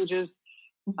the changes.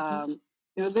 Mm-hmm.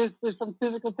 There's some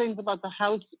physical things about the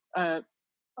house.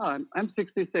 I'm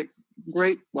 66.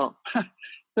 Great. Well,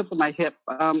 except for my hip.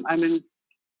 I'm in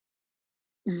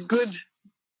good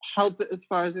health as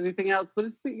far as anything else, but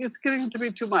it's getting to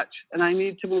be too much, and I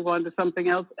need to move on to something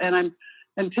else. And I'm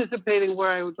anticipating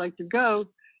where I would like to go.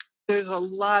 There's a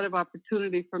lot of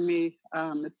opportunity for me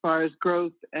as far as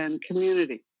growth and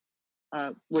community,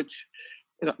 which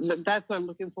that's what I'm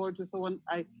looking forward to. So when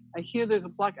I hear there's a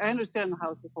block, I understand the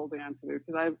house is holding on to me,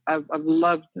 because I've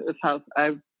loved this house.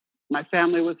 My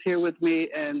family was here with me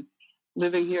and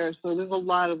living here, so there's a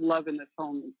lot of love in this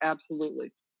home.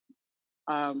 Absolutely.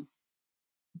 I'm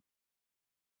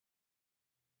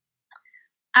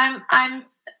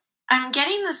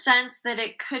getting the sense that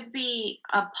it could be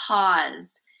a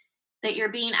pause, that you're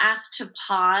being asked to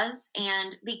pause,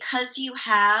 and because you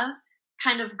have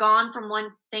kind of gone from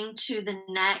one thing to the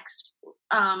next,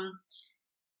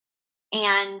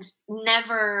 and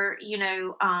never,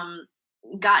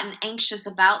 gotten anxious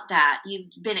about that. You've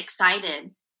been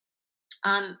excited.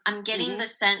 I'm getting mm-hmm. the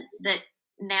sense that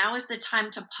now is the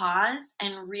time to pause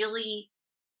and really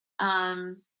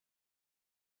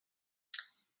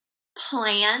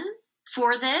plan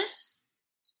for this,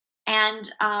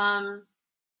 and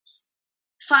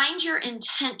find your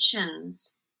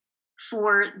intentions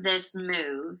for this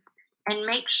move, and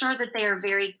make sure that they are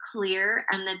very clear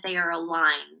and that they are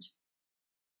aligned.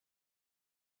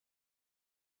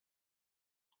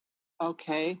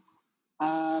 Okay.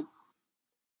 I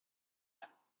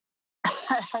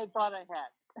thought I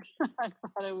had. I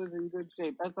thought I was in good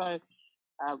shape. That's why,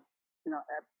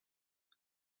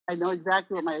 I know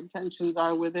exactly what my intentions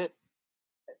are with it.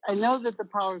 I know that the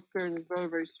power of spirit is very,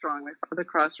 very strong. I saw the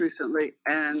cross recently,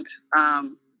 and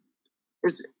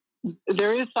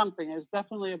there is something. There's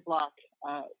definitely a block,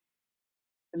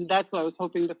 and that's what I was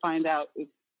hoping to find out, is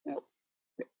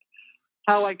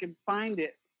how I could find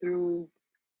it through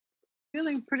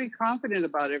feeling pretty confident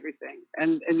about everything,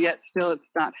 and yet still it's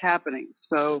not happening.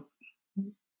 So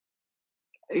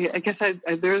I guess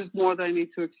there's more that I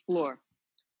need to explore.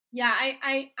 Yeah,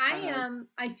 I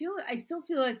still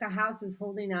feel like the house is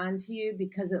holding on to you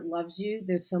because it loves you.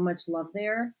 There's so much love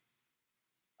there.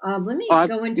 Let me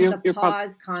go into the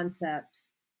pause concept.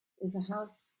 Does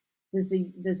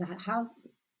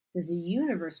the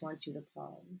universe want you to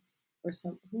pause, or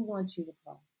who wants you to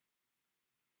pause?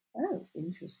 Oh,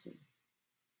 interesting.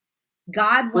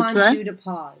 God wants you to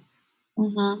pause.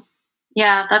 Mm-hmm.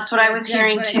 Yeah, that's what I was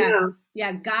hearing too.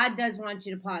 Yeah, God does want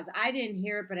you to pause. I didn't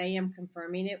hear it, but I am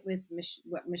confirming it with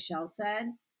what Michelle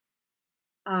said.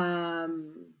 I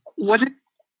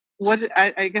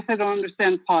guess I don't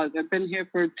understand pause. I've been here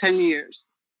for 10 years.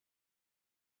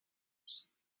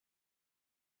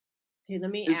 Okay, let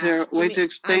me ask. Is there a way to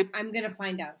explain? I'm going to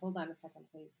find out. Hold on a second,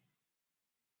 please.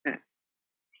 Okay.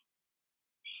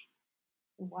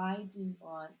 Why do you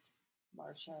want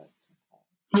Marsha to pause?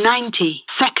 90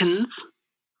 seconds.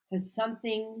 Because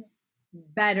something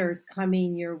better's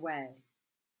coming your way.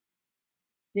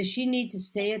 Does she need to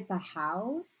stay at the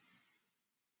house?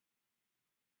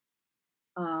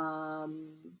 Or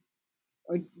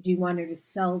do you want her to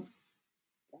sell?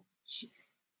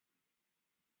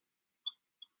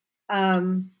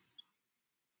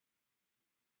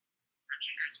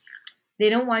 They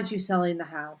don't want you selling the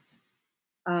house.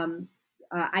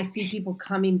 I see people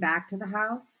coming back to the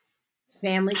house,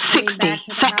 family coming back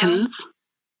to the house.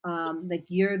 like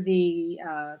you're the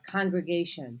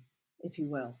congregation, if you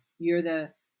will. You're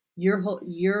the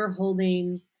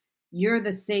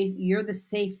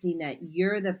safety net.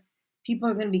 People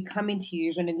are going to be coming to you.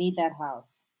 You're going to need that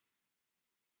house.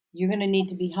 You're going to need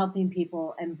to be helping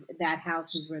people, and that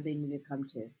house is where they need to come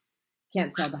to.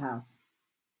 Can't sell the house.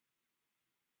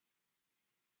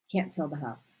 Can't sell the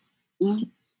house. Mm-hmm.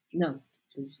 No,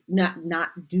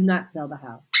 do not sell the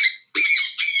house.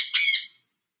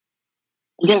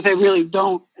 I guess I really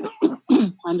don't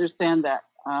understand that.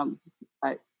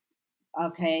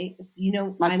 Okay,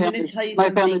 I'm going to tell you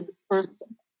something. First.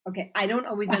 Okay, I don't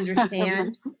always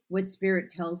understand what spirit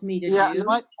tells me to do,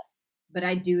 but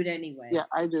I do it anyway. Yeah,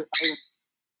 I do.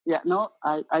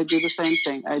 I do the same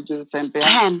thing. 10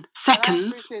 seconds. I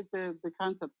appreciate the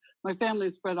concept. My family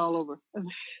is spread all over.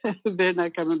 They're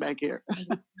not coming back here.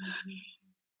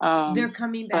 They're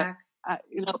coming back.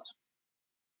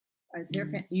 It's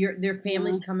their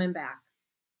family's coming back.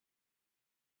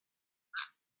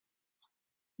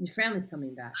 Your family's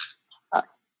coming back.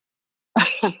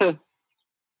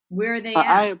 Where are they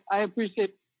at? I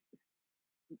appreciate.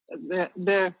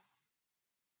 They're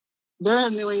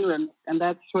in New England, and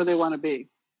that's where they want to be.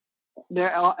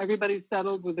 Everybody's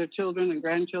settled with their children and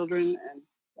grandchildren, and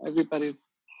everybody's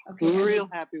real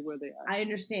happy where they are. I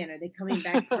understand. Are they coming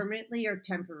back permanently or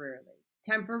temporarily?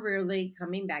 Temporarily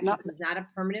coming back. This is not a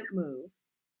permanent move.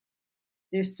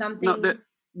 There's something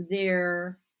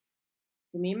there.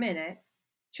 Give me a minute.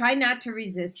 Try not to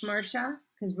resist, Marcia,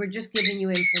 because we're just giving you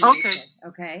information.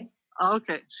 Okay.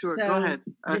 Okay, sure. So go ahead.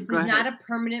 This is not a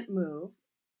permanent move,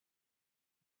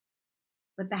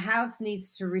 but the house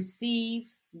needs to receive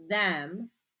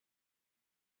them.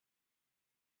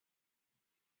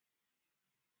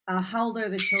 How old are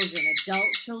the children?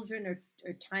 Adult children or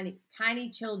tiny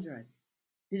children?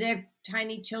 Do they have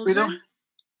tiny children? We don't.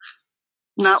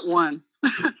 Not one.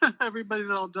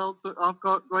 Everybody's all adults,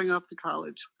 going off to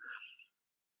college.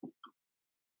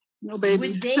 No babies.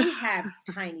 Would they have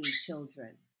tiny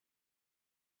children?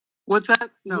 What's that?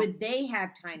 No. Would they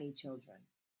have tiny children?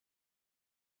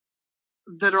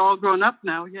 That are all grown up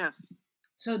now, yes.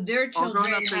 So their children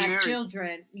have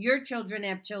children. Your children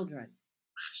have children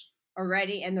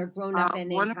already, and they're grown up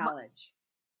and in college.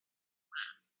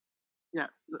 Yeah.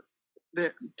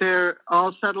 They're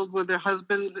all settled with their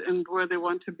husbands and where they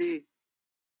want to be.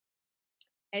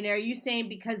 And are you saying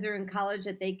because they're in college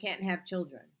that they can't have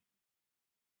children?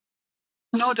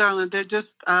 No, darling. They're just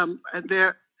I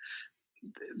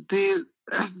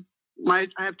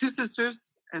have two sisters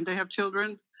and they have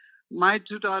children. My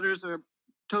two daughters are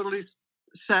totally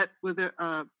set with their.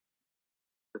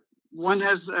 One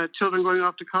has children going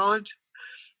off to college,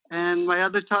 and my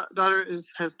other daughter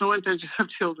has no intention of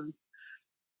children.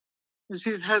 And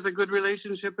she has a good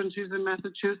relationship, and she's in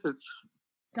Massachusetts.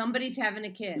 Somebody's having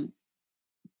a kid.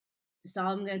 That's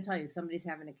all I'm going to tell you. Somebody's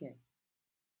having a kid.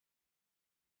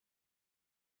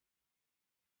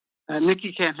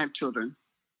 Nikki can't have children.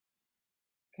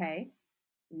 Okay.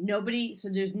 So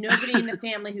there's nobody in the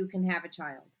family who can have a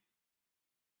child.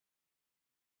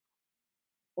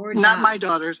 Or not my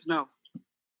daughters, no.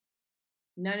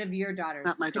 None of your daughters.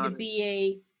 Not my daughters. Could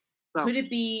it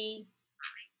be?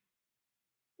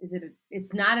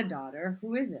 It's not a daughter.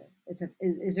 Who is it?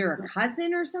 Is there a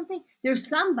cousin or something? There's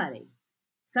somebody.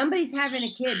 Somebody's having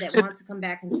a kid that wants to come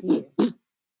back and see you.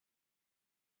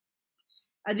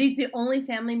 Are these the only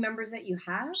family members that you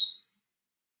have?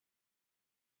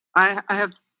 I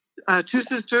have two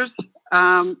sisters,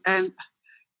 and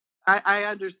I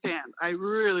understand. I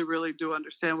really, really do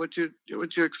understand what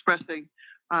you're expressing.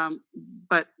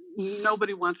 But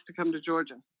nobody wants to come to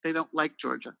Georgia. They don't like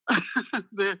Georgia.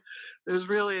 There's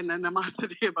really an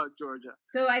animosity about Georgia.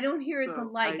 So I don't hear it's a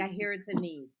like. I hear it's a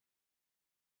need.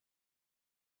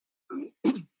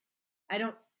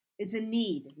 It's a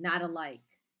need, not a like.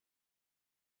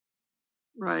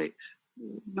 Right.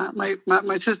 Not my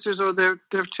sisters or their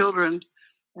children,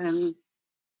 and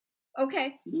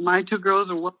okay. My two girls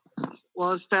are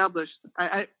well established.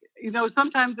 I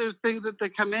sometimes there's things that they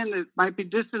come in that might be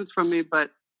distance from me, but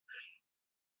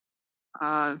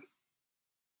I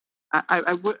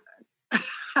would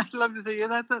I'd love to say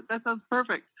that sounds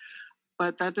perfect,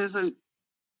 but that doesn't.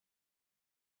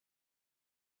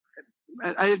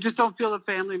 I just don't feel a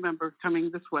family member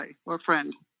coming this way or a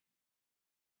friend.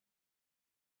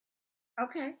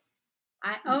 Okay.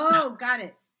 Got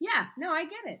it. Yeah, no, I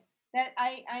get it. That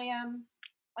I am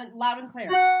loud and clear.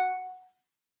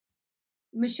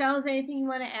 Michelle, is there anything you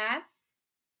want to add?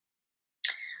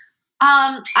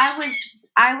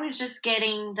 I was just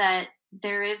getting that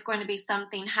there is going to be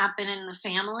something happen in the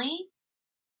family.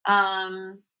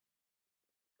 And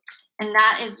And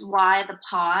that is why the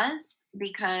pause,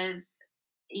 because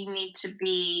you need to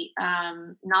be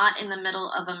not in the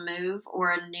middle of a move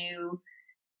or a new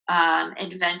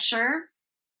adventure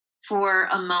for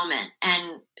a moment.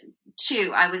 And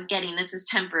 2, I was getting, this is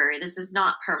temporary. This is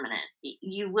not permanent.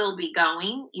 You will be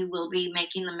going. You will be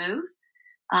making the move.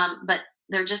 But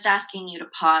they're just asking you to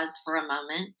pause for a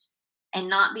moment and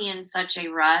not be in such a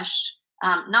rush.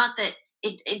 Not that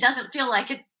it doesn't feel like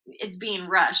it's being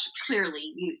rushed.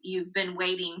 Clearly, you've been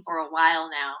waiting for a while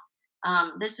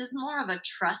now. This is more of a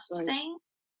trust thing.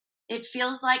 It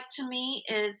feels like to me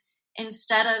is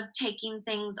instead of taking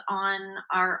things on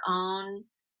our own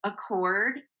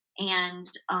accord and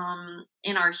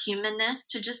in our humanness,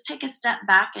 to just take a step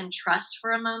back and trust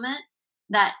for a moment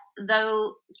that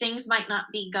though things might not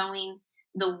be going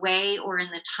the way or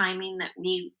in the timing that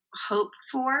we hope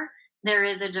for, there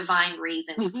is a divine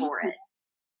reason for it.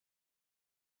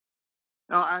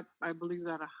 No, I believe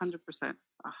that 100%.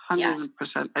 100%.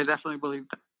 I definitely believe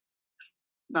that.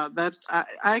 No, that's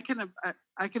I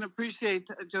can appreciate,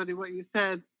 Jody, what you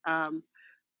said.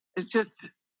 It's just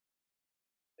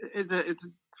it's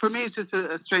for me. It's just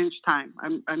a strange time.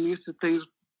 I'm used to things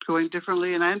going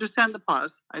differently, and I understand the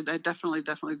pause. I definitely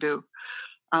do.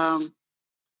 Can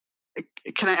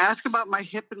I ask about my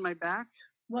hip and my back?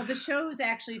 Well, the show's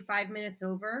actually 5 minutes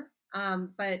over.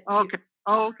 But okay.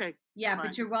 Okay. Yeah, fine.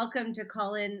 But you're welcome to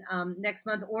call in next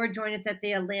month or join us at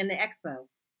the Atlanta Expo.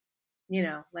 You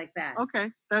know, like that.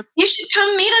 Okay. You should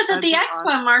come meet us at the Expo,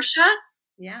 awesome. Marcia.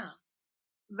 Yeah.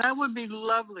 That would be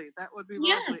lovely. That would be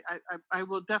lovely. I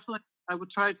will definitely. I will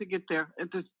try to get there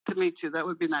to meet you. That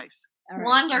would be nice. Right.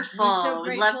 Wonderful. So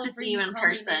we'd love to see you in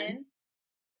person.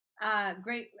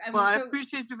 Great. I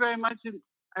appreciate you very much, and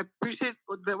I appreciate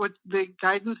what the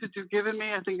guidance that you've given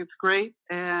me. I think it's great,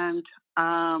 and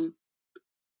I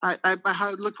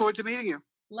look forward to meeting you.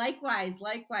 Likewise.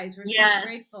 We're so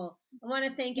grateful. I want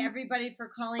to thank everybody for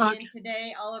calling in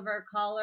today, all of our callers.